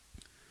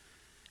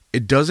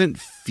 It doesn't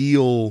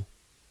feel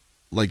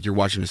like you're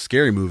watching a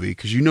scary movie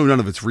because you know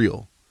none of it's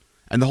real,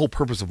 and the whole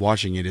purpose of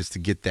watching it is to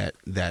get that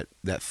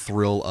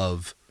thrill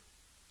of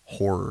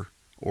horror,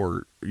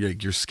 or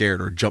you're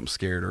scared or jump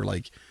scared or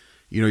like,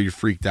 you're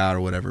freaked out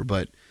or whatever.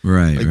 But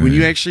when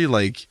you actually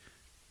like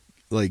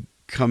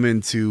come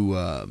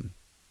into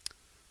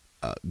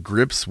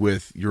grips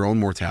with your own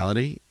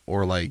mortality.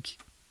 Or like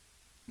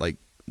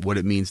what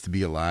it means to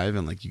be alive,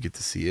 and like you get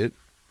to see it.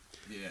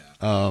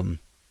 Yeah.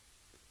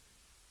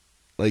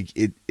 Like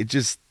it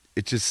just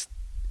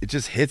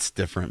hits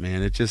different,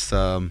 man. It just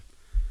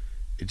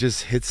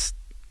hits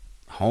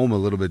home a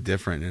little bit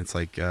different, and it's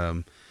like,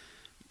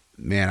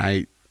 man,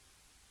 I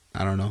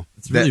don't know.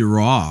 It's really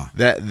raw.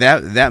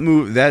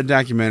 That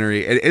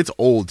documentary. It's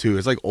old too.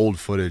 It's like old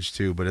footage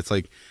too, but it's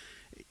like.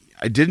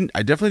 I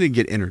definitely didn't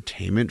get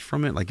entertainment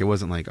from it. Like it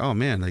wasn't like, oh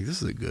man, like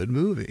this is a good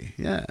movie.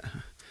 Yeah.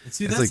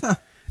 See, it's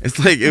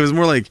like it was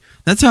more like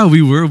that's how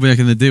we were back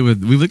in the day. We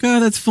were like,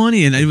 oh, that's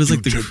funny, and it was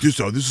like check this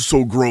out. This is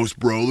so gross,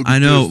 bro. Look I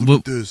know,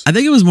 look at this. I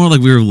think it was more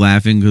like we were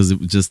laughing because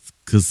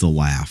the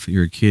laugh.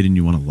 You're a kid and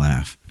you want to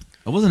laugh.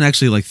 I wasn't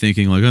actually like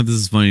thinking like, oh, this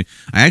is funny.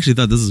 I actually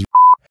thought this is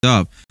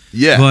up.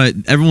 Yeah. But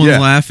everyone's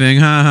laughing.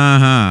 Ha ha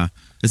ha.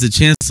 It's a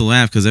chance to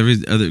laugh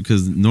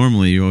because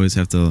normally you always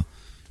have to,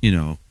 you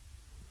know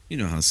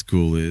how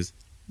school is.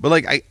 But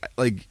like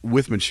like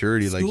with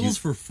maturity, School's like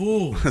for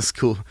fools.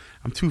 school.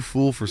 I'm too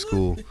full for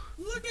school.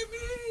 Look at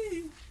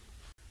me.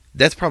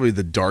 That's probably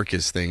the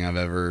darkest thing I've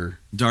ever.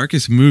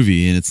 Darkest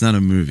movie, and it's not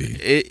a movie.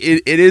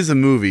 It is a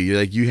movie.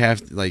 Like you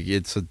have like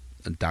it's a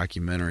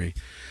documentary.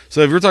 So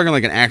if you're talking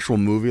like an actual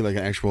movie, like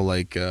an actual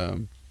like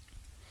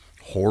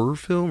horror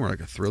film or like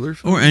a thriller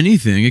film, Or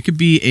anything. It could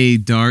be a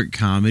dark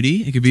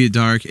comedy. It could be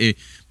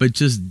but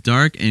just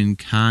dark and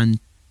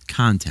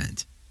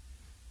content.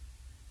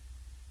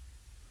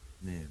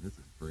 Man, this is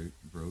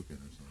broken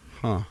or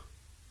something. huh?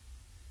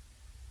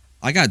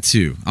 I got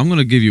two. I'm going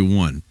to give you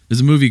one.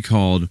 There's a movie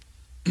called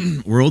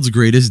World's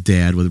Greatest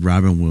Dad with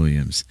Robin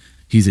Williams.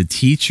 He's a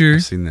teacher.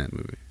 I've seen that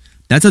movie.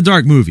 That's a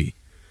dark movie.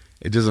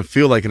 It doesn't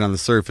feel like it on the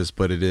surface,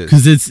 but it is.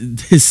 Because it's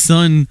his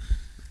son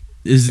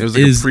is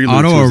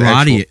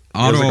autoerotic.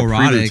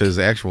 Prelude to his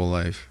actual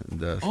life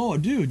and death. Oh,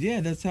 dude, yeah,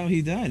 that's how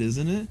he died,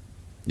 isn't it?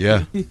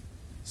 Yeah.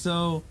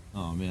 So,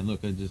 oh man,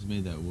 look, I just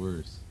made that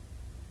worse.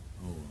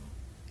 Oh, well.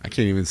 I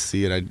can't even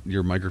see it.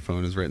 Your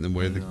microphone is right in the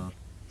way of the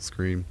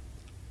screen.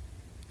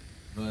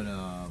 But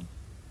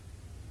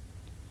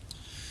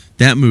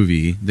that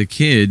movie, the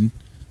kid,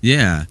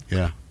 yeah,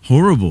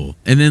 horrible.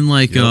 And then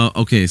like,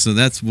 okay, so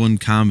that's one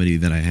comedy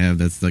that I have.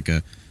 That's like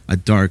a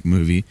dark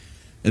movie.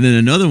 And then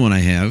another one I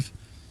have.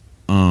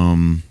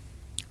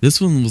 This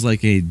one was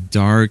like a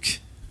dark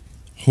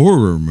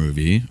horror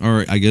movie,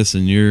 or I guess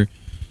according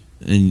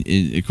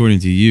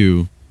to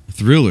you,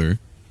 thriller.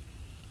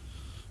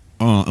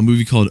 A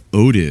movie called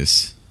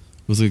Otis.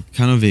 It was a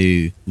kind of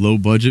a low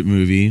budget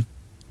movie.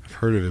 I've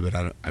heard of it,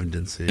 but I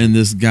didn't see it. And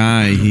this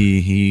guy,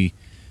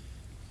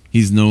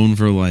 he's known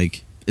for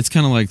like, it's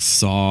kind of like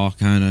Saw,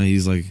 kind of.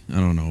 He's like, I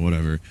don't know,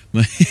 whatever.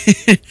 But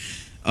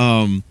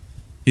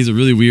he's a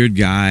really weird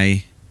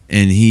guy,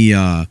 and he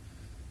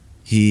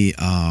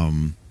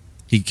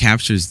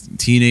captures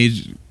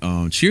teenage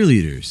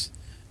cheerleaders,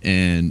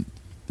 and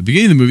the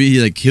beginning of the movie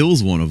he like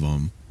kills one of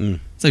them.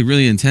 It's like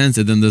really intense.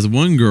 And then there's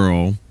one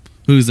girl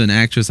who's an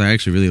actress I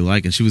actually really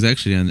like, and she was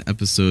actually on an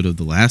episode of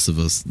The Last of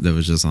Us that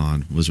was just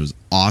on, which was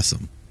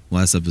awesome.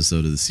 Last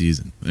episode of the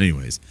season.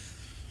 Anyways,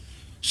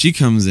 she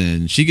comes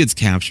in, she gets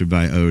captured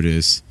by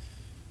Otis.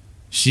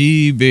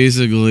 She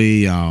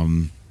basically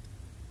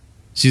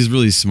she's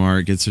really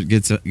smart,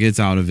 gets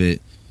out of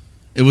it.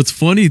 And what's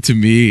funny to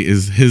me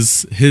is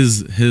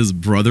his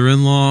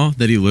brother-in-law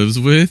that he lives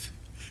with,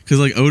 because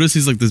like Otis,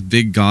 he's like this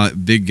big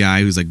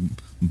guy who's like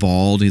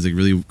bald. He's like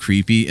really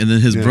creepy, and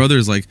then his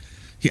brother's like,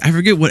 I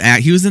forget what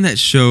act he was in that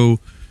show.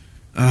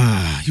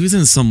 He was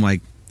in some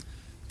like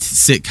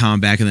sitcom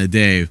back in the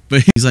day,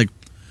 but he's like,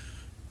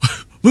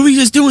 "What were you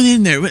just doing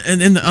in there?"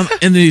 And in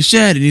the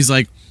shed, and he's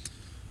like,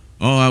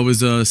 "Oh, I was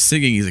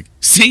singing." He's like,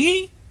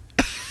 "Singing?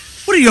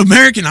 What are you,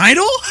 American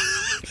Idol?"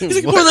 He's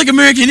like, "More like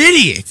American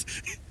Idiot."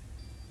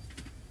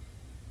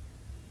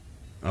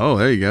 Oh,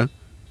 there you go.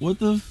 What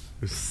the?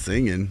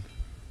 Singing.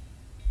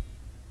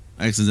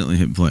 I accidentally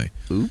hit play.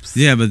 Oops.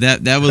 Yeah, but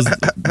that was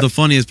the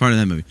funniest part of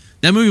that movie.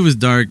 That movie was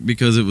dark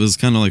because it was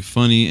kind of like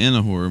funny and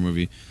a horror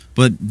movie.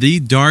 But the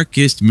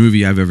darkest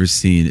movie I've ever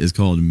seen is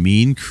called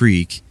Mean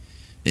Creek.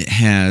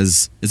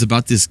 It's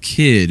about this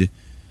kid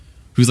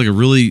who's like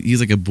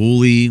he's like a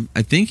bully.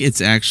 I think it's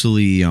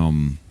actually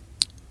one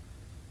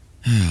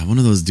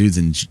of those dudes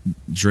in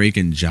Drake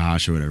and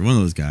Josh or whatever. One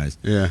of those guys.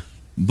 Yeah.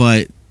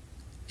 But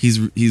he's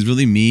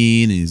really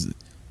mean. And he's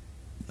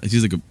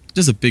like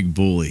just a big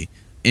bully.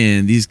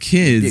 And these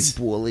kids,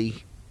 big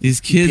bully.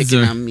 These kids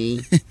picking are on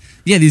me.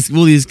 Yeah, these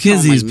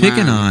kids he's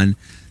picking mom. on.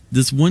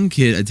 This one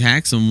kid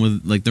attacks him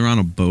with like they're on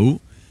a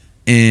boat,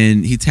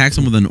 and he attacks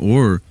him with an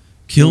oar,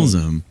 kills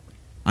him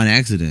on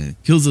accident,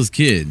 kills this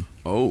kid.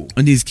 Oh.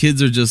 And these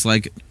kids are just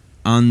like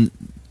on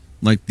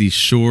like the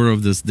shore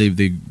of this.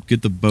 They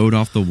get the boat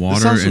off the water.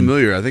 This sounds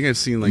familiar. I think I've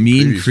seen like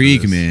Mean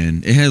Creek,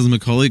 man. It has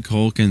Macaulay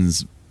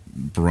Culkin's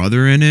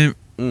brother in it.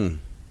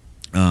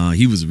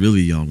 He was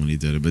really young when he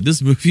did it, but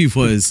this movie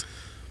was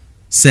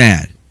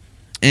sad.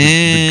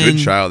 And The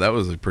Good Child, that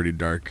was a pretty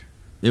dark.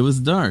 It was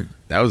dark.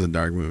 That was a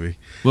dark movie.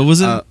 What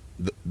was it?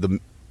 The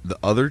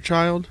Other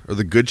Child or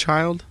The Good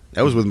Child?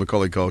 That was with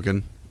Macaulay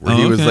Culkin. Where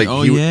he was like,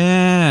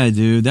 yeah,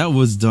 dude, that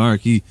was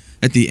dark. He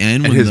at the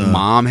end, and when his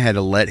mom had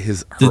to let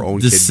her own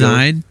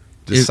decide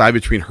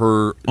between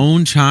her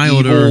own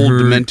child evil, or her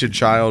demented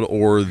child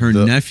or her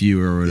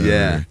nephew or whatever.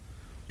 Yeah,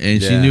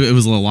 and she knew it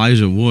was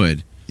Elijah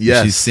Wood.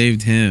 Yes, she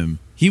saved him.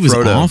 He was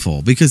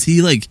awful because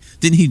he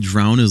didn't he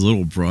drown his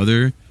little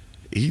brother?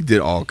 He did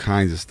all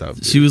kinds of stuff.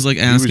 Dude. She was like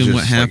asking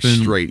what happened.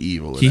 Like straight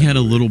evil. He had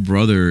a little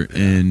brother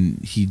and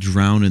he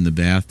drowned in the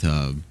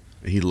bathtub.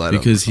 He let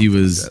because he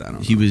was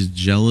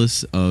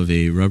jealous of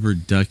a rubber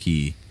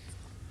ducky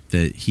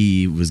that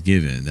he was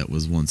given that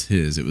was once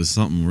his. It was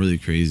something really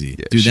crazy,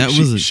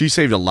 dude. She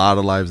saved a lot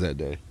of lives that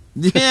day.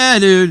 Yeah,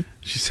 dude.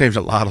 She saved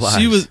a lot of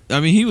lives.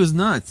 He was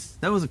nuts.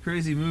 That was a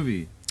crazy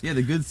movie. Yeah,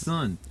 The Good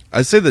Son.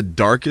 I'd say the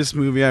darkest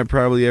movie I've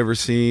probably ever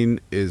seen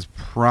is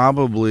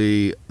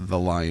probably The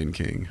Lion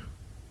King.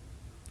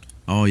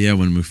 Oh yeah,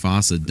 when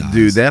Mufasa dies.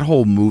 Dude, that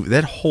whole movie,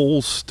 that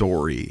whole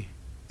story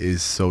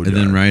is so dark. And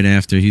then right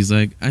after, he's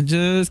like, I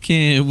just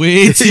can't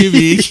wait to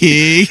be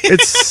king.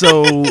 It's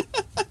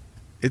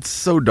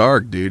so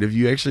dark, dude. If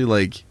you actually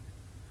like,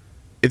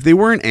 if they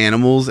weren't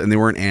animals and they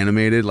weren't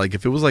animated, like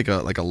if it was like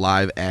a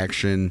live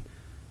action,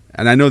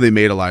 and I know they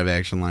made a live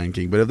action Lion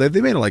King, but if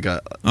they made it like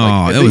a,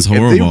 it was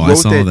horrible. I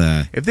saw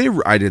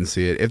that. I didn't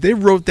see it. If they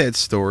wrote that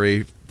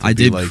story, I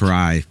did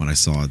cry when I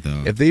saw it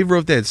though. If they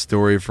wrote that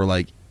story for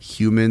like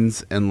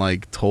humans and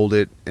like told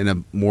it in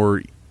a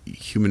more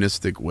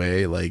humanistic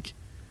way, like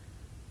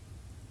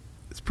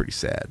it's pretty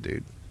sad,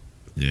 dude.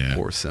 Yeah.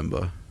 Poor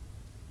Simba.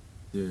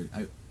 Dude,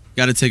 I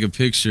got to take a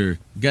picture.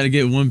 Got to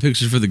get one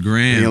picture for the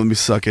gram. Yeah, let me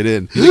suck it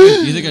in.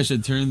 You think I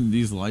should turn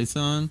these lights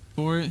on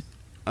for it?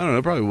 I don't know.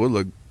 It probably would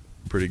look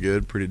pretty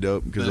good, pretty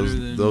dope.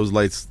 Because those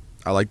lights,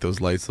 I like those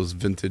lights, those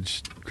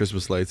vintage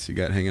Christmas lights you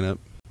got hanging up.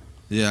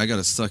 Yeah, I got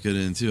to suck it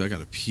in too. I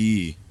got to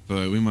pee,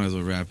 but we might as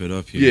well wrap it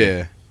up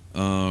here.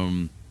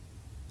 Yeah.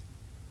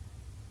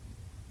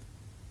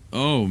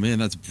 Oh man,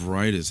 that's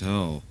bright as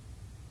hell.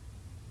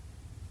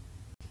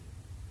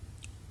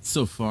 It's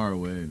so far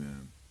away,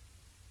 man.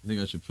 I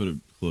think I should put it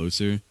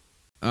closer.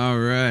 All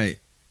right.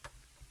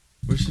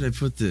 Where should I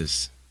put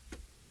this?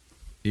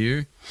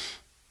 Here?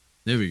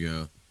 There we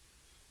go.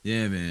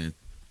 Yeah, man.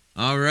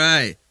 All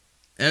right.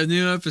 A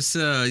new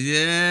episode.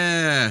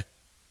 Yeah.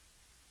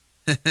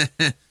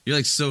 You're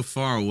like so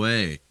far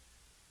away.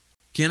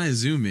 Can I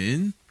zoom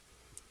in?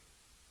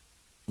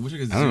 I wish I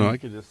could zoom. I don't know. I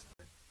could just.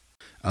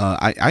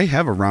 I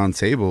have a round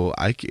table.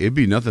 It'd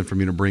be nothing for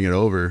me to bring it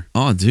over.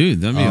 Oh,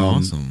 dude, that'd be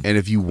awesome. And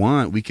if you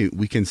want, we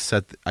can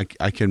set.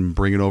 I can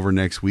bring it over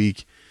next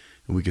week,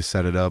 and we can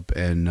set it up.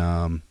 And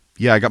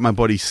I got my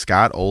buddy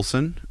Scott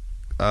Olson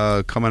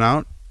coming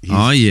out.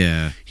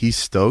 He's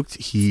stoked.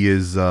 He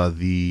is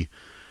the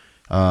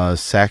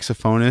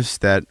saxophonist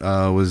that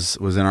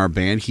was in our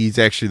band. He's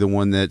actually the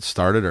one that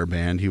started our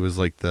band. He was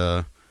like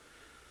the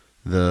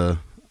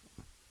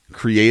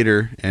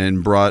creator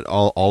and brought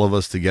all of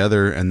us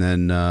together. And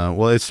then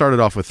it started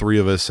off with 3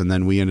 of us, and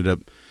then we ended up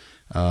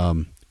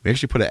we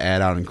actually put an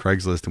ad out on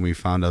Craigslist, and we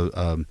found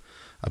a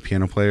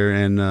piano player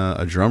and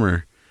a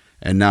drummer,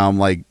 and now I'm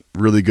like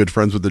really good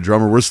friends with the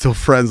drummer. We're still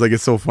friends. Like,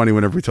 it's so funny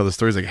whenever we tell the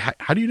stories, like,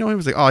 how do you know him?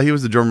 It's like, oh, he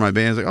was the drummer of my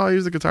band. It's like, oh, he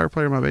was the guitar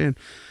player in my band.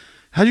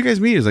 How'd you guys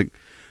meet? It's like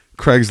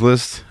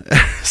Craigslist.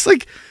 It's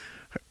like,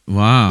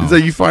 wow. It's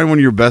like you find one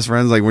of your best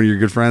friends, like one of your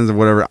good friends or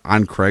whatever,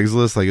 on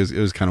Craigslist. Like, it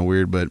was kind of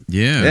weird, but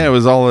yeah, it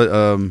was all.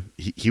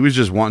 He was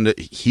just wanting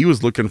to. He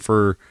was looking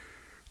for,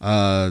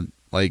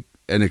 like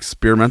an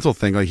experimental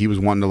thing. Like, he was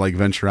wanting to like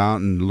venture out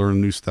and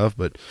learn new stuff.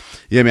 But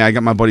yeah, man, I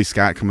got my buddy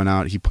Scott coming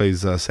out. He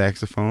plays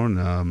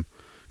saxophone.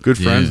 Good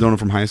friends, known him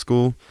from high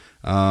school.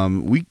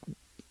 We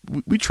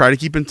try to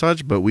keep in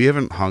touch, but we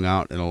haven't hung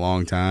out in a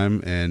long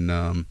time,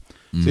 and.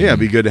 So yeah, it'd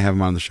be good to have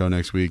him on the show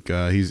next week.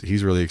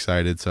 He's really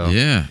excited. So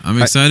yeah,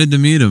 I'm excited to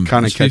meet him.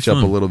 Kind of catch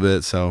up a little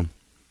bit. So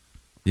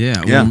yeah,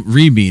 well,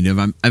 re-meet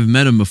him. I've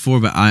met him before,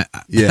 but I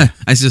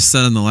just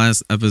said in the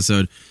last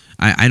episode,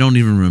 I don't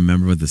even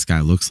remember what this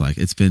guy looks like.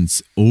 It's been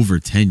over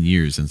 10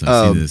 years since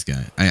I've seen this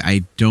guy.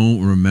 I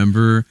don't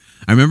remember.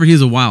 I remember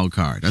he's a wild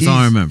card. That's all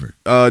I remember.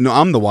 No,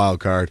 I'm the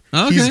wild card.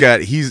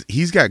 Okay.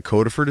 He's got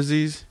Codifer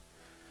disease.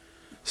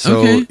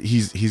 So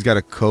he's got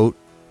a coat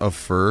of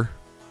fur.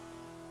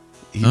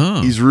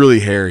 He's really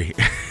hairy.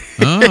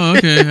 Oh,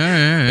 okay. All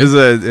right. It's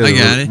I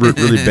got it.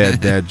 Really bad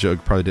dad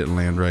joke. Probably didn't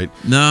land right.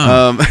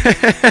 No.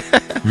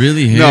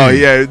 Really hairy. No,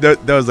 yeah,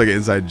 that was like an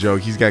inside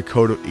joke. He's got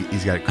coat.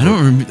 I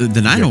don't remember.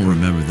 Then I don't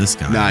remember this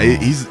guy. Nah,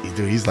 he's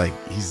like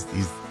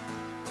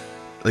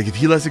if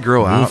he lets it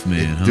grow out,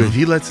 man, dude. If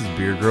he lets his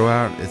beard grow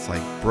out, it's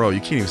like, bro, you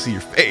can't even see your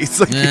face.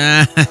 Like,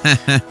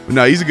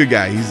 no, he's a good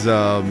guy. He's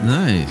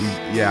nice.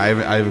 I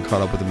haven't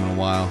caught up with him in a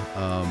while.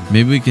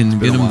 Maybe we can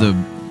get him to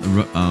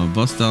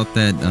bust out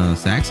that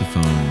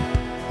saxophone.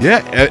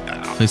 Yeah,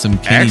 play some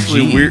Kenny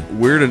actually, G.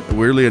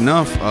 weirdly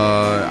enough,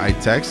 I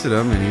texted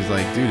him and he's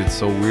like, "Dude, it's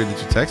so weird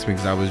that you text me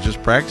because I was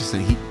just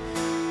practicing."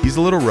 He's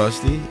a little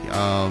rusty. He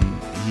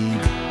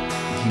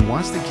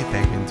wants to get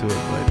back into it,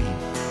 but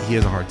he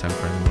has a hard time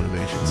finding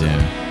motivation. So,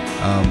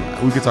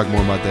 we could talk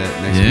more about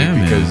that next week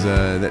because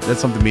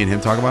that's something me and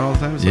him talk about all the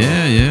time. So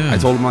I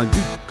told him, like,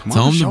 dude, come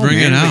tell on the him show, to bring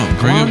man. it out.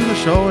 Come on the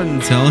show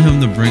and tell him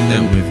to bring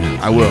that with him.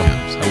 I will.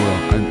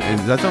 And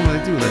that's what I'm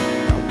like, dude.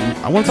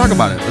 I want to talk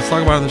about it. Let's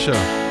talk about it on the show.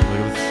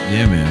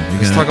 Yeah, man.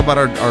 Let's talk about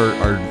our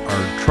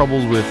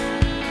troubles with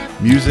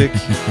music,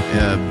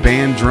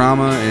 band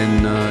drama,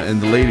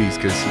 and the ladies,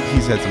 because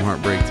he's had some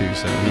heartbreak too.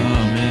 So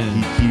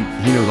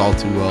he knows all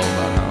too well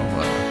about how.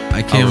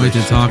 I can't wait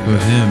to talk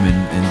with him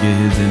and get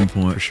his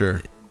input for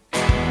sure. I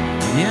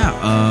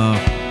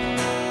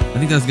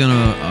think that's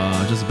gonna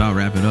just about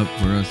wrap it up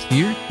for us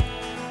here.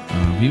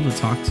 We will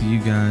talk to you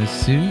guys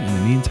soon. In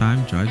the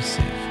meantime, drive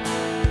safe.